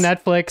this it's on is?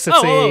 Netflix. It's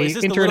Is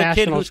this the little kid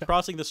international who's show.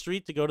 crossing the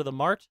street to go to the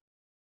mart?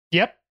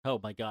 Yep, Oh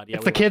my god, yeah.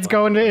 it's the kids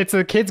going. It's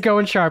the kids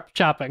going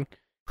shopping.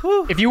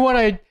 Whew. If you want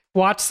to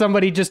watch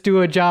somebody just do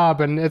a job,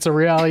 and it's a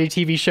reality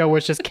TV show,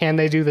 which just can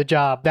they do the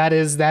job? That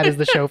is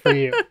the show for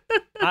you.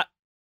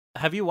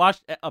 Have you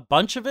watched a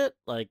bunch of it?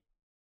 Like,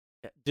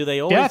 do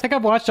they always? Yeah, I think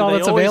I've watched do all they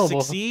that's always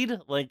available. Succeed?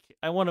 Like,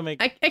 I want to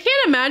make. I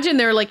can't imagine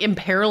they're like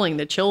imperiling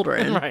the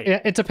children. Right.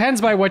 It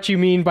depends by what you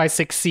mean by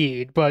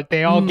succeed, but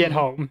they all get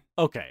home.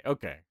 Okay.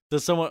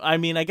 Does someone? I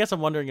mean, I guess I'm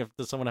wondering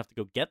does someone have to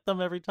go get them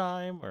every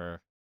time,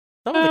 or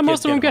some of the Most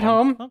kids of them get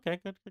home. Okay,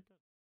 good.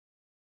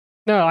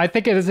 No, I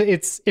think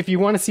it's if you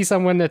want to see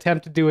someone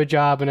attempt to do a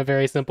job in a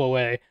very simple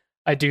way,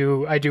 I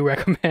do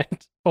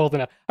recommend Old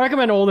Enough. I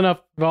recommend Old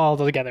Enough all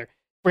together.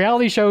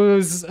 Reality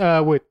shows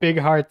with big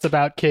hearts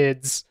about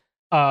kids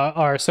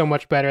are so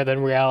much better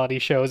than reality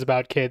shows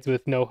about kids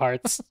with no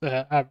hearts.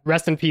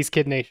 Rest in peace,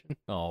 Kid Nation.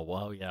 Oh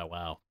wow, yeah,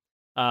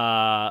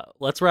 wow.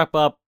 Let's wrap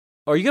up.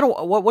 Are you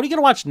gonna what are you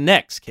gonna watch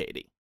next,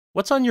 Katie?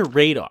 What's on your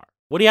radar?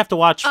 What do you have to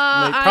watch?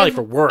 Probably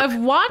for work. I've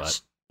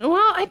watched. Well,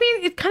 I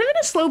mean, it's kind of in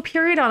a slow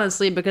period,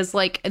 honestly, because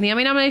like the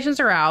Emmy nominations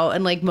are out,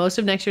 and like most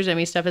of next year's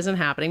Emmy stuff isn't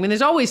happening. I mean,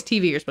 there's always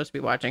TV you're supposed to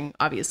be watching,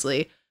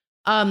 obviously.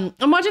 I'm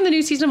watching the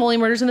new season of Only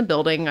Murders in the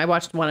Building. I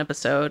watched one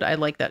episode. I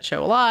like that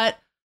show a lot.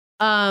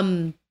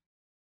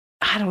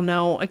 I don't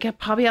know. I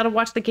probably ought to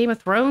watch the Game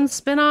of Thrones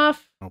spinoff.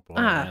 Oh boy,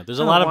 Ah, there's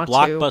I a don't lot of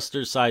want to.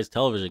 blockbuster-sized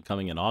television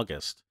coming in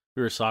August.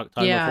 We were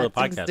talking Yeah, before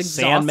the it's podcast.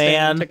 exhausting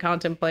Sandman, to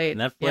contemplate.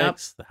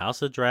 Netflix, The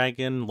House of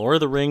Dragon, Lord of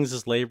the Rings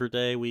is Labor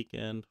Day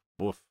weekend.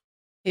 Woof.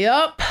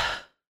 Yep.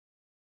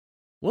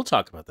 We'll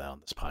talk about that on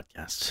this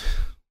podcast.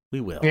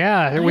 We will.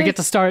 Yeah, we get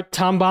to start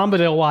Tom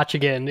Bombadil watch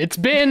again. It's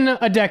been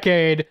a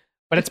decade,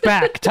 but it's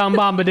back. Tom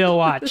Bombadil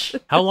watch.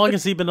 How long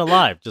has he been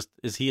alive? Just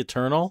is he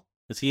eternal?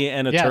 Is he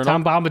an eternal? Yeah,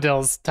 Tom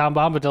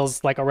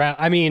Bombadil's like around.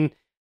 I mean,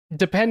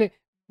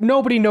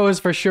 nobody knows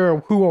for sure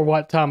who or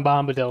what Tom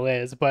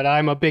Bombadil is, but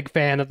I'm a big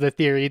fan of the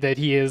theory that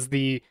he is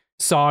the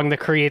song that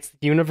creates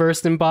the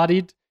universe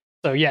embodied.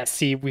 So yes,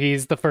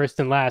 he's the first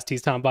and last.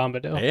 He's Tom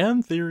Bombadil.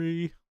 Fan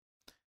theory.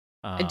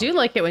 I do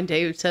like it when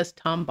Dave says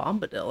Tom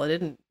Bombadil. I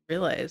didn't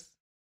realize.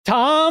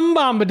 Tom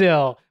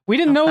Bombadil. We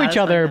didn't know each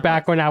other nice.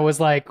 back when I was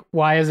like,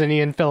 why isn't he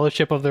in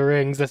Fellowship of the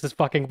Rings? This is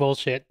fucking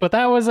bullshit. But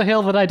that was a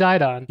hill that I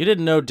died on. You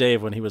didn't know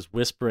Dave when he was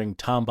whispering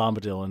Tom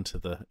Bombadil into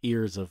the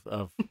ears of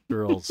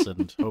girls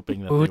and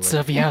hoping that Boots they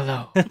of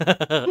yellow.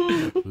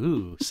 would...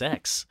 Ooh,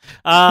 sex.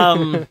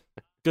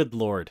 Good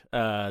lord.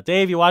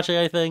 Dave, you watch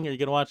anything? Are you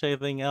gonna watch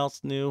anything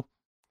else new?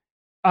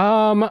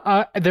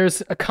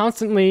 There's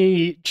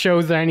constantly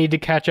shows that I need to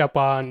catch up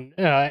on,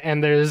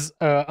 and there's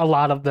a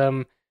lot of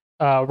them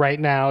right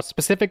now.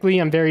 Specifically,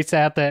 I'm very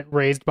sad that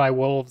Raised by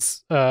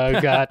Wolves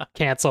got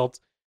canceled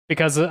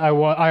because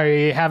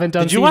I haven't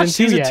done. Did you watch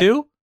season season yet.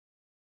 2?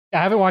 I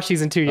haven't watched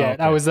season 2 yet.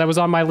 okay. That was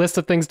on my list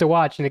of things to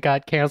watch, and it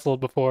got canceled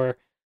before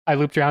I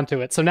looped around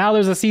to it. So now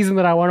there's a season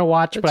that I want to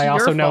watch, but It's I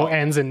also your know fault.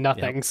 ends in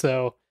nothing.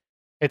 So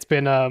it's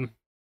been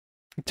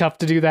tough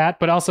to do that.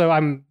 But also,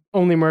 I'm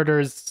Only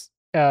Murders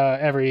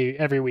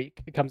every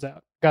week it comes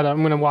out.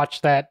 I'm gonna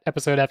watch that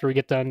episode after we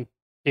get done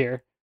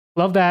here.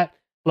 Love that.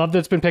 Love that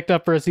it's been picked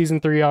up for a season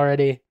 3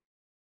 already.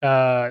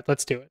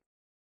 Let's do it.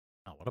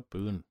 Oh, what a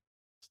boon,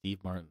 Steve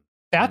Martin.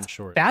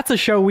 That's a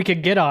show we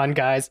could get on,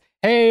 guys.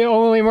 Hey,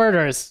 Only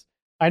Murders.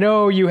 I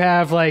know you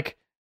have like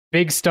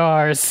big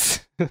stars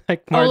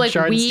like Martin like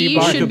Short and we Steve should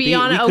Martin. be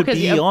on it. We could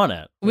be on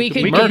it. we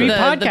could We get could be the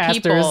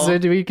podcasters.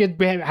 people. We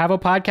could have a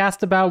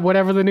podcast about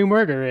whatever the new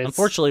murder is.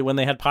 Unfortunately, when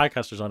they had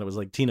podcasters on, it was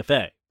like Tina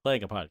Fey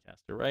playing a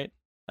podcaster, right?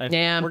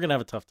 Yeah. We're gonna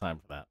have a tough time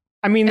for that.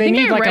 I mean, I they think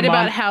need I like read a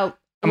about how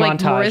a like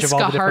montage of all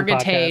the Mariska different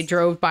Hargitay podcasts.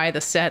 drove by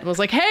the set and was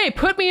like, "Hey,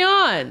 put me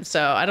on."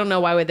 So I don't know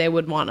why they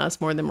would want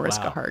us more than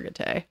Mariska Wow.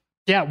 Hargitay.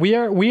 Yeah, we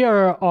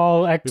are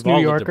all ex We've New all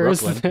lived in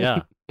Yorkers. Brooklyn,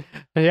 yeah.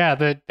 Yeah,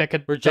 that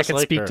could We're that just could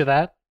like speak her. to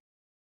that.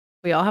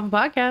 We all have a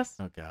podcast.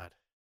 Oh God.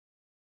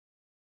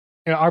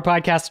 You know, our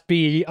podcast would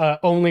be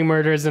Only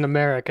Murders in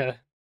America.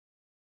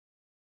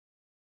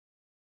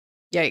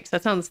 Yikes,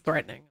 that sounds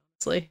threatening.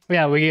 Honestly,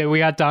 Yeah, we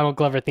got Donald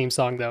Glover theme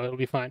song though. It'll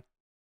be fine.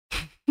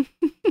 This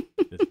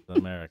is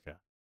America.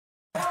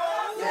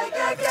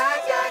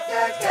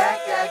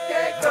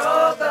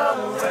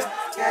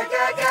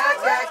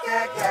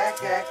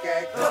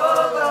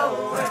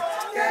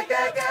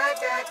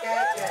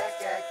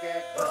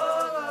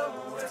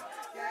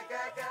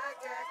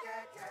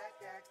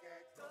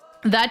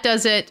 that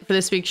does it for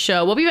this week's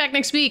show. We'll be back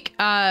next week.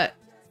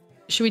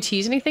 Should we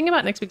tease anything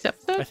about next week's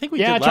episode? I think we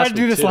Yeah, I did tried last to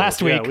do week, this too.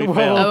 last Yeah, week. we Well,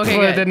 failed. Okay,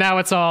 but good. then now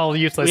it's all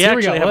useless. We Here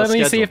we go. actually have a Let me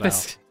see schedule if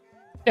this.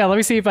 Yeah, let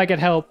me see if I can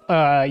help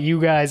you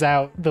guys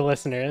out, the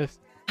listeners.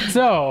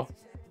 So,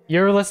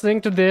 you're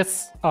listening to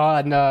this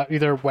on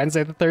either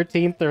Wednesday the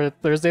 13th or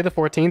Thursday the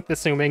 14th,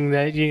 assuming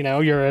that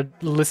you're a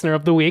listener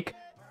of the week.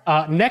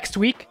 Next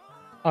week,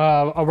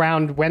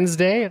 around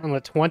Wednesday on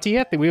the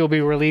 20th, we will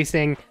be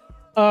releasing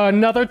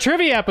another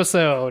trivia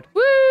episode.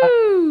 Woo!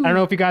 I don't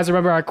know if you guys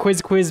remember our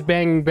Quiz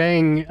Bang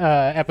Bang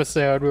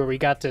episode where we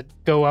got to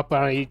go up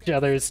on each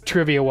other's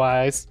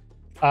trivia-wise.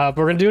 But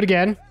we're going to do it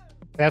again.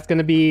 That's going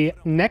to be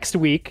next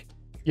week.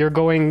 You're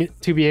going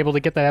to be able to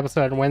get that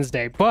episode on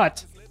Wednesday.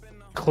 But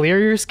clear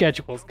your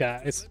schedules,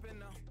 guys.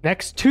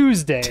 Next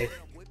Tuesday,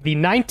 the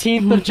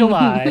 19th of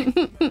July.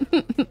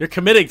 You're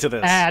committing to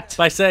this At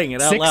by saying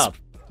it out 6 loud.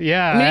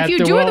 Yeah. I mean, if at you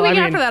the- do it well, the week I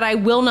mean, after that, I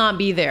will not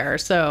be there.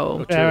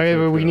 So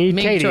we need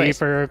Make a Katie choice.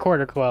 for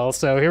Quarter Quell,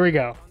 so here we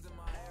go.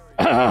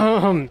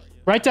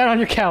 Write down on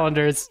your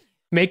calendars.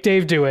 Make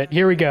Dave do it.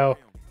 Here we go.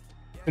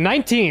 The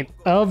 19th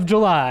of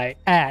July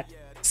at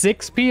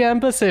 6 p.m.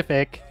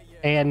 Pacific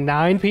and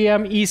 9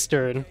 p.m.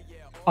 Eastern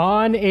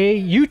on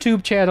a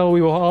YouTube channel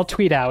we will all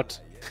tweet out.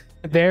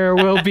 There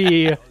will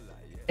be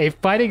a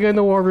Fighting in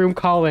the War Room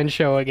call-in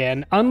show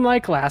again.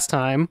 Unlike last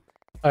time,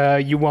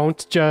 you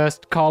won't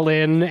just call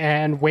in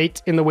and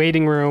wait in the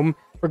waiting room.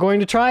 We're going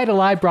to try to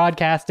live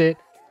broadcast it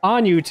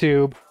on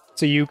YouTube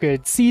so you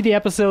could see the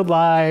episode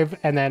live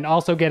and then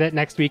also get it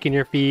next week in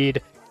your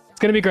feed. It's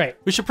going to be great.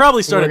 We should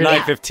probably start at We're gonna-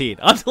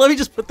 9:15. Let me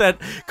just put that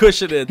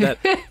cushion in that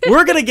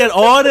we're gonna get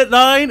on at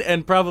 9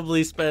 and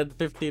probably spend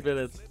 15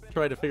 minutes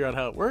trying to figure out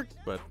how it works.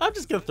 But I'm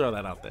just gonna throw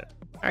that out there.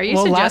 are you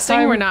Well, last suggesting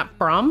time- we're not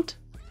prompt?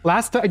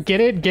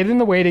 Get in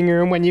the waiting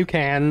room when you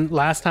can.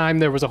 Last time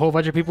there was a whole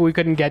bunch of people we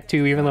couldn't get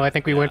to, even though I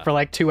think we went for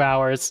like 2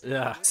 hours.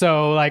 Yeah.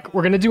 So like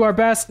we're gonna do our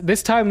best.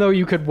 This time though,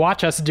 you could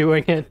watch us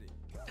doing it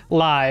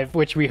live,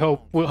 which we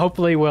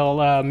hopefully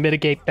will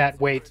mitigate that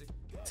wait,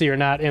 so you're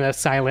not in a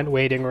silent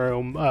waiting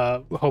room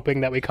hoping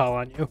that we call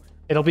on you.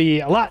 It'll be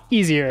a lot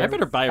easier. I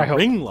better buy I a hope.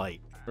 ring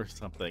light or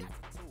something.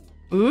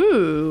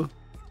 Ooh,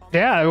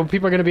 Yeah, well,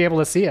 people are gonna be able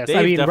to see us. Dave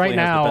I mean, definitely right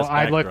has the now best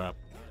backdrop.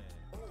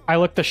 I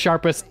look the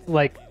sharpest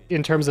like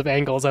in terms of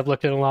angles I've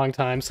looked in a long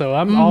time. So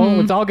Mm-hmm.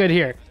 it's all good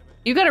here.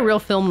 you got a real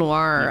film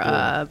noir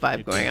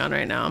vibe going on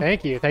right now.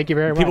 Thank you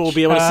very much. People will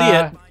be able to see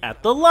it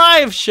at the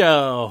live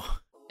show.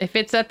 If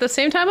it's at the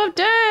same time of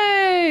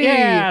day,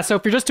 Yeah, so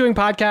if you're just doing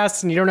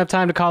podcasts and you don't have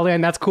time to call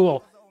in, that's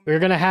cool. We're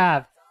going to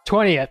have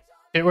 20th,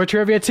 It Were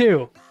Trivia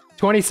 2,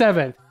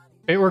 27th,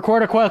 It Were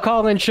Quarter Quell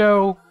Call-In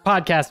Show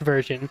podcast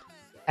version.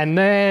 And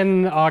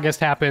then August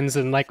happens,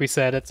 and like we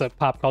said, it's a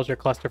pop culture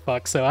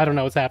clusterfuck, so I don't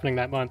know what's happening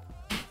that month.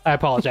 I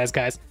apologize,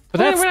 guys. But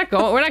We're that's, not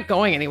going. We're not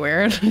going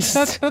anywhere.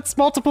 that's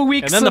multiple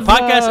weeks And then the of,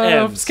 podcast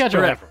ends scheduling.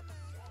 forever.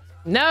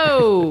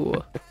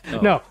 No.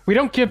 No, we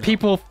don't give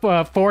people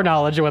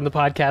foreknowledge of when the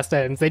podcast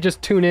ends. They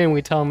just tune in.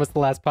 We tell them it's the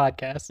last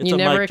podcast. It's You a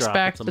never mic drop.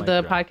 expect It's a mic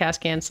the drop. podcast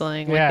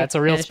canceling. like Yeah, the it's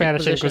a real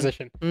Spanish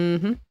Inquisition.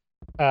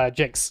 Mm-hmm.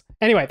 Jinx.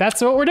 Anyway, that's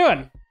what we're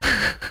doing.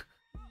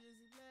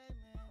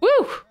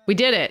 Woo! We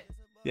did it.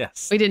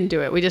 Yes. We didn't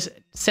do it. We just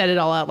said it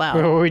all out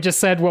loud. We just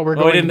said what we're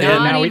Oh, we going didn't to do.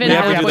 end. Not Now even we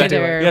have to do halfway that.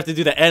 there. We have to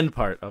do the end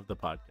part of the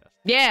podcast.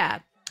 Yeah.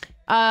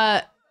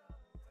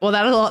 Well,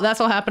 that's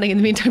all happening in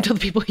the meantime. Tell the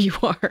people who you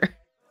are.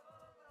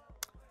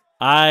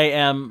 I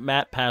am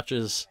Matt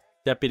Patch's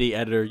deputy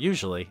editor,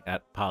 usually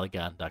at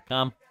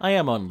Polygon.com. I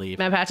am on leave.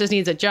 Matt Patches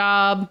needs a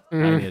job. I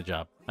need a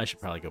job. I should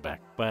probably go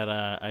back, but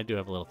I do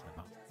have a little time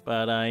off.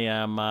 But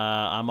I'm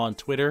on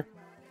Twitter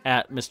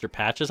at Mr.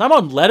 Patches. I'm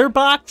on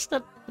Letterboxd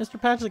at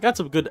Mr. Patches. I got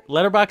some good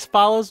Letterboxd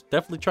follows.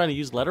 Definitely trying to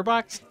use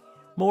Letterboxd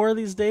more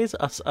these days.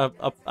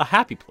 A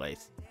happy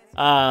place.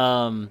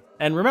 And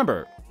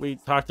remember, we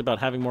talked about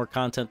having more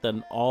content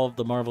than all of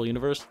the Marvel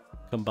Universe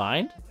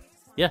combined.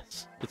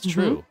 Yes, it's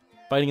true.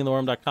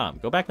 FightingInTheWorm.com.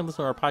 Go back and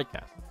listen to our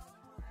podcast.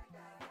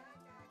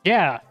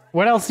 Yeah.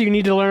 What else do you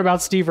need to learn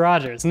about Steve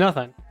Rogers?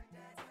 Nothing.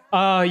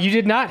 You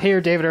did not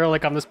hear David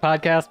Ehrlich on this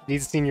podcast, but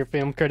he's a senior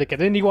film critic at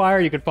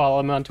IndieWire. You could follow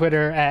him on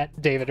Twitter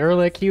at David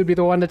Ehrlich. He would be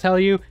the one to tell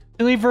you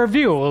to leave a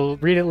review. We'll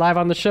read it live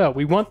on the show.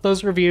 We want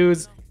those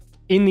reviews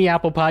in the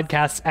Apple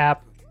Podcasts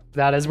app.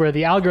 That is where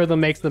the algorithm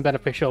makes them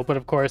beneficial. But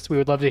of course, we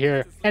would love to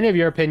hear any of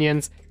your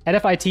opinions at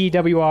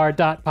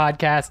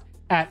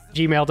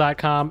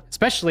fitwr.podcast@gmail.com,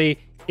 especially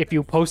if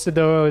you posted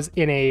those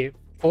in a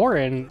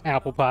foreign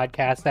Apple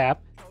Podcast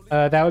app.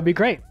 That would be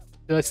great.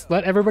 Just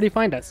let everybody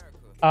find us.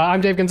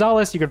 I'm Dave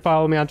Gonzalez. You can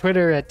follow me on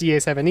Twitter at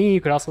DA7E.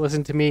 You could also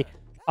listen to me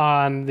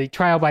on the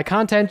Trial by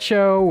Content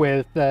show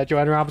with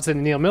Joanne Robinson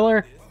and Neil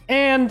Miller,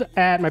 and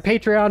at my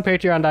Patreon,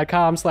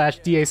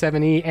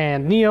 patreon.com/DA7E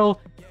and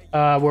Neil,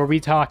 where we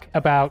talk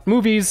about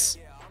movies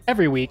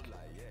every week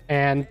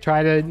and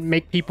try to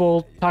make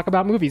people talk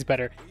about movies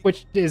better,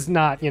 which is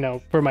not,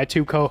 for my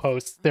two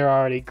co-hosts. They're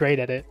already great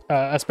at it,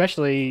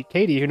 especially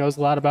Katie, who knows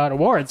a lot about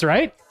awards,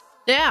 right?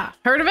 Yeah,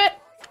 heard of it?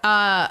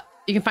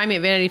 You can find me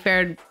at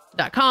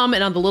VanityFair.com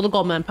and on the Little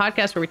Gold Man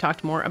podcast, where we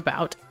talked more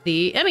about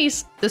the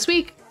Emmys this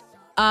week.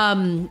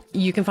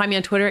 You can find me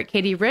on Twitter at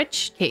Katie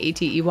Rich,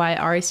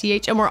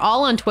 KATEYRICH, and we're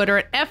all on Twitter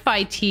at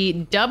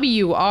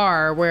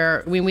FITWR,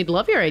 where we'd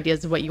love your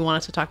ideas of what you want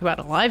us to talk about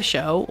in a live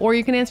show, or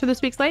you can answer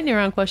this week's lightning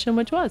round question,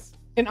 which was,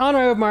 in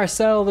honor of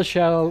Marcel the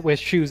Shell with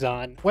shoes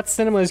on, what's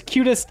cinema's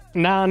cutest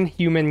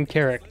non-human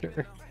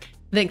character?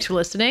 Thanks for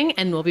listening,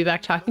 and we'll be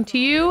back talking to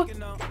you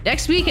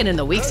next week and in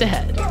the weeks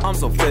ahead. I'm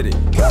so pretty.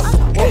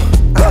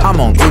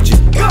 I'm on Gucci.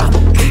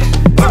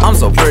 I'm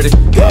so pretty.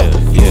 Yeah.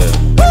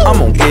 I'm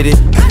gonna get it.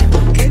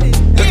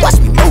 Watch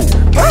me move.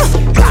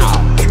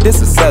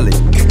 This is Sally.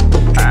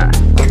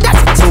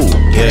 That's a tool.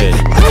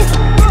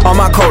 Yeah. On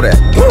my Kodak.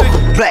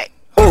 Black.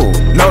 Ooh,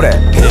 know that.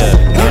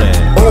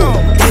 Yeah. Ooh,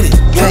 get it.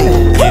 Get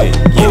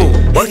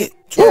it. Work it.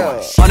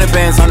 100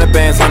 bands.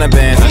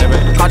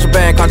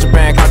 Contraband.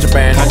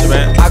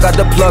 I got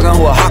the plug on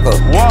who a hawker.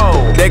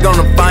 Whoa. They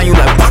gonna find you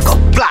like Baka.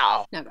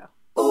 Blow. Now go.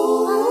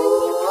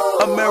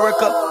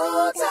 America.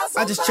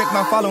 I just checked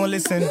my follow and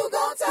listen.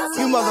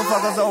 You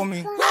motherfuckers owe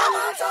me.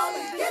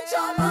 Get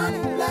your money,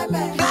 black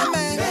man.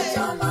 Get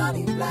your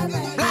money, black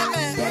man.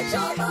 Get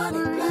your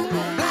money, black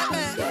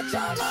man. Get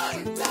your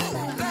money,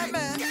 black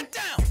man. Get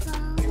down.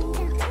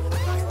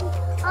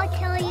 I'll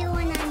tell you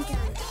when I'm done.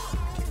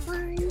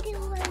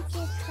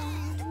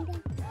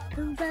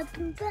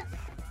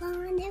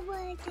 Wonder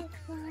what you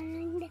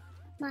find,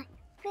 my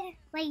fair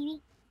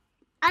lady.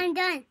 I'm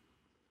done.